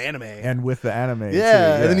started with an anime, and with the anime, yeah, too,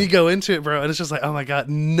 yeah. And then you go into it, bro, and it's just like, oh my God,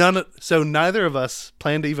 so neither of us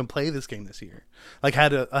planned to even play this game this year. Like I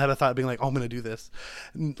had a thought being like, oh, I'm gonna do this,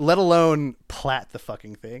 let alone plat the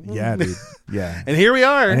fucking thing. Yeah, dude. Yeah, and here we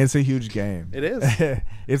are. And it's a huge game. It is.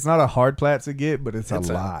 It's not a hard plat to get, but it's a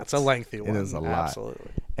lot. It's a lengthy one. It is a lot.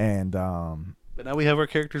 Absolutely. And but now we have our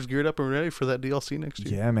characters geared up and ready for that DLC next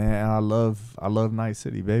year. Yeah, man. And I love Night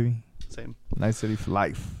City, baby. Same. Night City for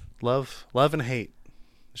life. Love and hate.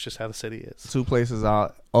 It's just how the city is. Two places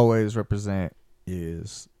I always represent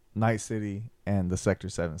is Night City and the Sector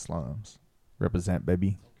 7 slums. Represent,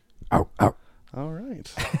 baby. Out. All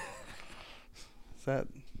right. Is that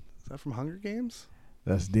from Hunger Games?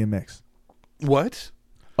 That's DMX. What?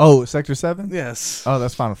 Oh, Sector 7? Yes. Oh,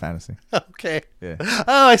 that's Final Fantasy. Okay. Yeah.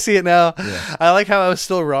 Oh, I see it now. Yeah. I like how I was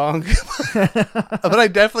still wrong. But I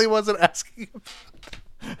definitely wasn't asking.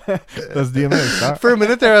 That's DMX. Huh? For a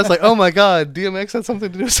minute there, I was like, oh my God, DMX had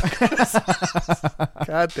something to do with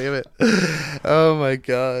God damn it. Oh my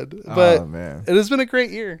God. But man. It has been a great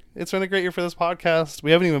year. It's been a great year for this podcast.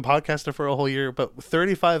 We haven't even podcasted for a whole year, but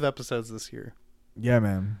 35 episodes this year. Yeah,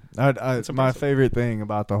 man. My favorite thing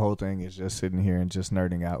about the whole thing is just sitting here and just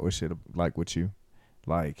nerding out with shit like with you.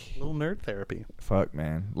 Like a little nerd therapy. Fuck,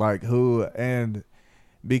 man. Like and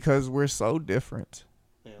because we're so different.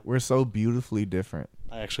 Yeah. We're so beautifully different.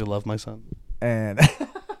 I actually love my son. And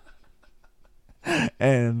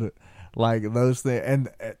and like those things, and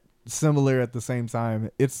similar at the same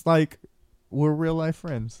time. It's like we're real life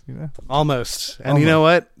friends, you know? Almost. And you know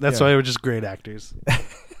what? That's why we're just great actors.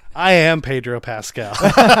 I am Pedro Pascal.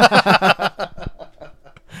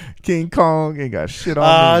 King Kong ain't got shit on me.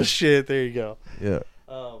 Ah, shit. There you go. Yeah.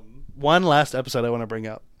 One last episode I want to bring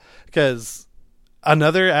up, because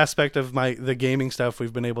another aspect of the gaming stuff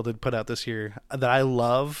we've been able to put out this year that I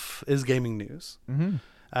love is gaming news. Mm-hmm.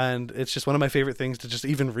 And it's just one of my favorite things to just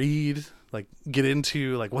even read, like get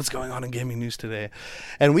into like what's going on in gaming news today.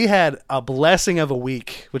 And we had a blessing of a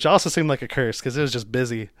week, which also seemed like a curse because it was just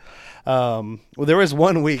busy. Well, there was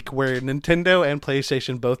 1 week where Nintendo and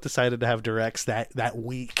PlayStation both decided to have directs that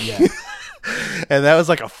week. Yeah. And that was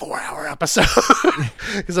like a 4-hour episode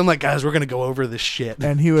because I'm like, guys, we're going to go over this shit.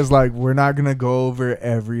 And he was like, we're not going to go over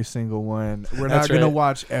every single one. We're not going to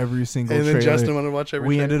watch every single trailer. And then Justin wanted to watch every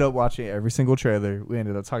trailer. Ended up watching every single trailer. We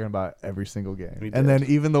ended up talking about every single game. And then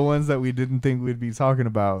even the ones that we didn't think we'd be talking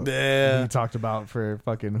about, we talked about for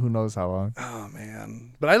fucking who knows how long. Oh,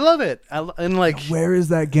 man. But I love it. And like, where is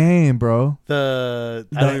that game, bro? I don't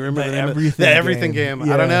even remember the name of the Everything game.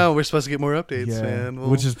 Yeah. I don't know. We're supposed to get more updates, man.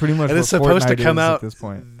 Which is pretty much what supposed to come out at this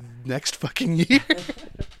point next fucking year.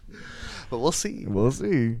 But we'll see. We'll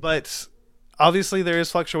see. But obviously there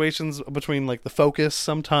is fluctuations between like the focus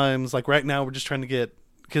sometimes. Like right now we're just trying to get,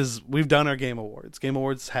 because we've done our Game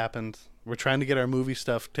Awards happened. We're trying to get our movie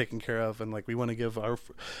stuff taken care of, and like we want to give our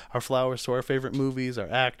flowers to our favorite movies, our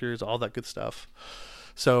actors, all that good stuff.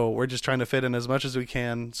 So we're just trying to fit in as much as we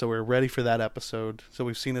can, so we're ready for that episode. So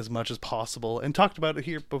we've seen as much as possible and talked about it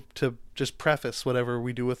here to just preface whatever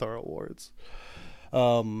we do with our awards.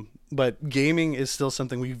 But gaming is still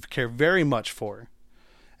something we care very much for,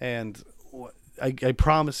 and I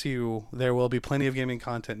promise you there will be plenty of gaming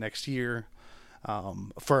content next year.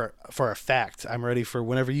 For a fact, I'm ready for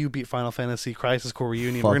whenever you beat Final Fantasy Crisis Core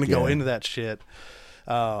Reunion. We're gonna go into that shit.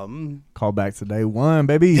 Call back to day one,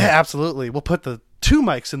 baby. Yeah, absolutely. We'll put the 2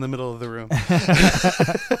 mics in the middle of the room.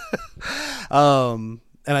 And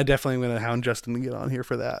I definitely am gonna hound Justin to get on here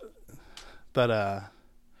for that. But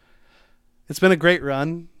it's been a great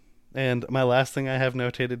run, and my last thing I have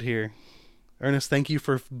notated here, Ernest, thank you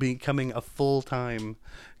for becoming a full-time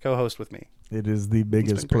co-host with me. It is the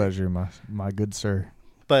biggest pleasure, my good sir.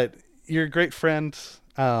 But you're a great friend.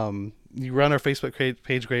 You run our Facebook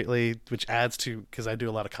page greatly, which adds to, because I do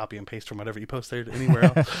a lot of copy and paste from whatever you post there to anywhere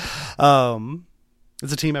else.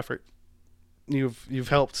 It's a team effort. You've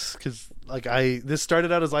helped, because like this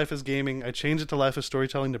started out as Life is Gaming. I changed it to Life is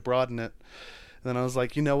Storytelling to broaden it. And then I was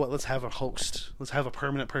like, you know what? Let's have a host. Let's have a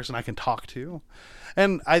permanent person I can talk to.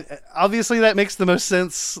 And obviously that makes the most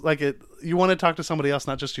sense. Like you want to talk to somebody else,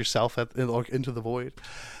 not just yourself into the void.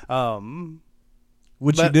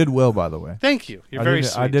 Which you did well, by the way. Thank you. You're very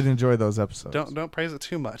sweet. I did enjoy those episodes. Don't praise it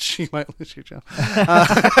too much. You might lose your job.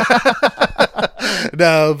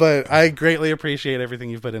 No, but I greatly appreciate everything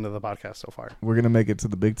you've put into the podcast so far. We're gonna make it to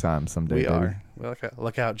the big time someday. We baby. are.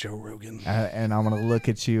 Look out, Joe Rogan. And I'm gonna look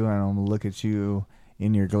at you, and I'm gonna look at you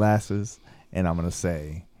in your glasses, and I'm gonna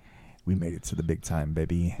say, "We made it to the big time,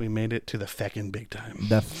 baby. We made it to the feckin' big time.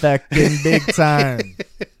 The feckin' big time."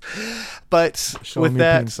 But Show with me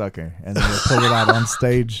that, sucker, and then we'll pull it out on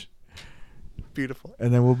stage. Beautiful.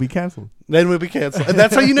 And then we'll be canceled. And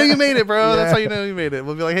that's how you know you made it, bro. Yeah. That's how you know you made it.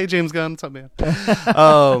 We'll be like, "Hey, James Gunn, what's up, man?"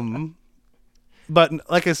 But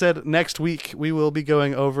like I said, next week we will be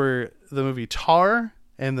going over the movie Tar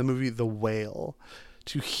and the movie The Whale,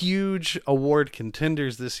 2 huge award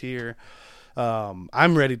contenders this year.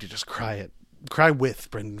 I'm ready to just cry with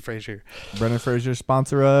Brendan Fraser. Brendan Fraser,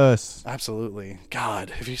 sponsor us. Absolutely.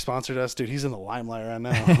 God, if he sponsored us, dude, he's in the limelight right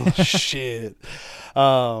now. Shit.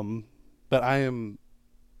 But I'm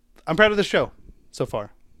proud of the show so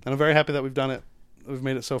far, and I'm very happy that we've done it. We've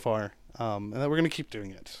made it so far, and that we're going to keep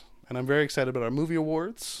doing it. And I'm very excited about our movie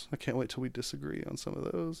awards. I can't wait till we disagree on some of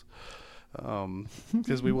those,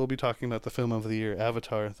 because we will be talking about the film of the year,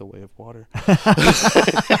 Avatar: The Way of Water.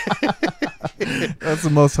 That's the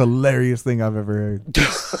most hilarious thing I've ever heard.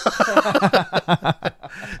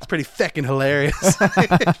 It's pretty feckin' hilarious.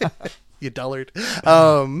 You dullard.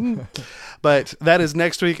 But that is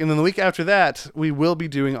next week. And then the week after that, we will be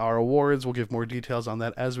doing our awards. We'll give more details on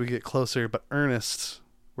that as we get closer. But Ernest,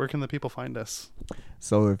 where can the people find us?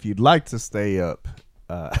 So if you'd like to stay up,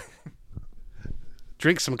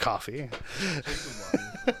 drink some coffee.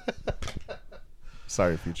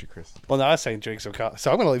 Sorry, future Chris. Well, no, I was saying drink some coffee. So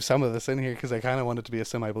I'm going to leave some of this in here because I kind of want it to be a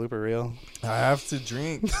semi-blooper reel. I have to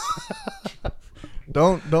drink.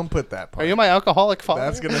 Don't put that part. Are you my alcoholic father?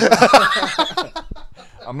 That's gonna.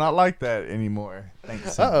 I'm not like that anymore.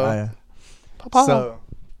 Thanks. Papa. So,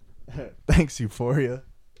 thanks, Euphoria.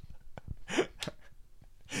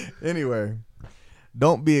 Anyway,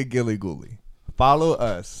 don't be a gilly gooly. Follow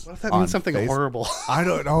us. What if that means something horrible? I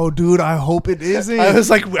don't know, dude. I hope it isn't. I was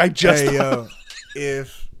like,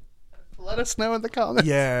 if let us know in the comments.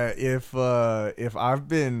 Yeah, if I've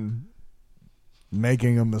been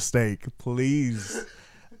making a mistake, please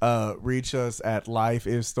reach us at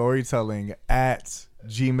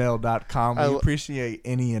lifeisstorytelling@gmail.com. We appreciate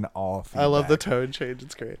any and all feedback. I love the tone change.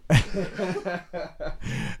 It's great.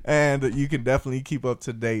 And you can definitely keep up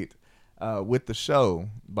to date with the show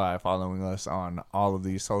by following us on all of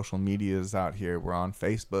these social medias out here. We're on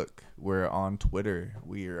Facebook, we're on Twitter,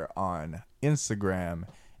 we're on Instagram,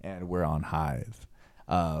 and we're on Hive.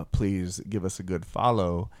 Please give us a good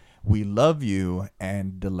follow. We love you,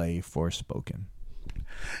 and delay Forspoken.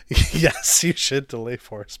 Yes, you should delay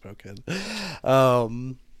Forspoken.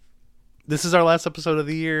 This is our last episode of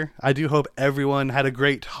the year. I do hope everyone had a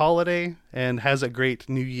great holiday and has a great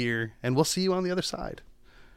new year, and we'll see you on the other side.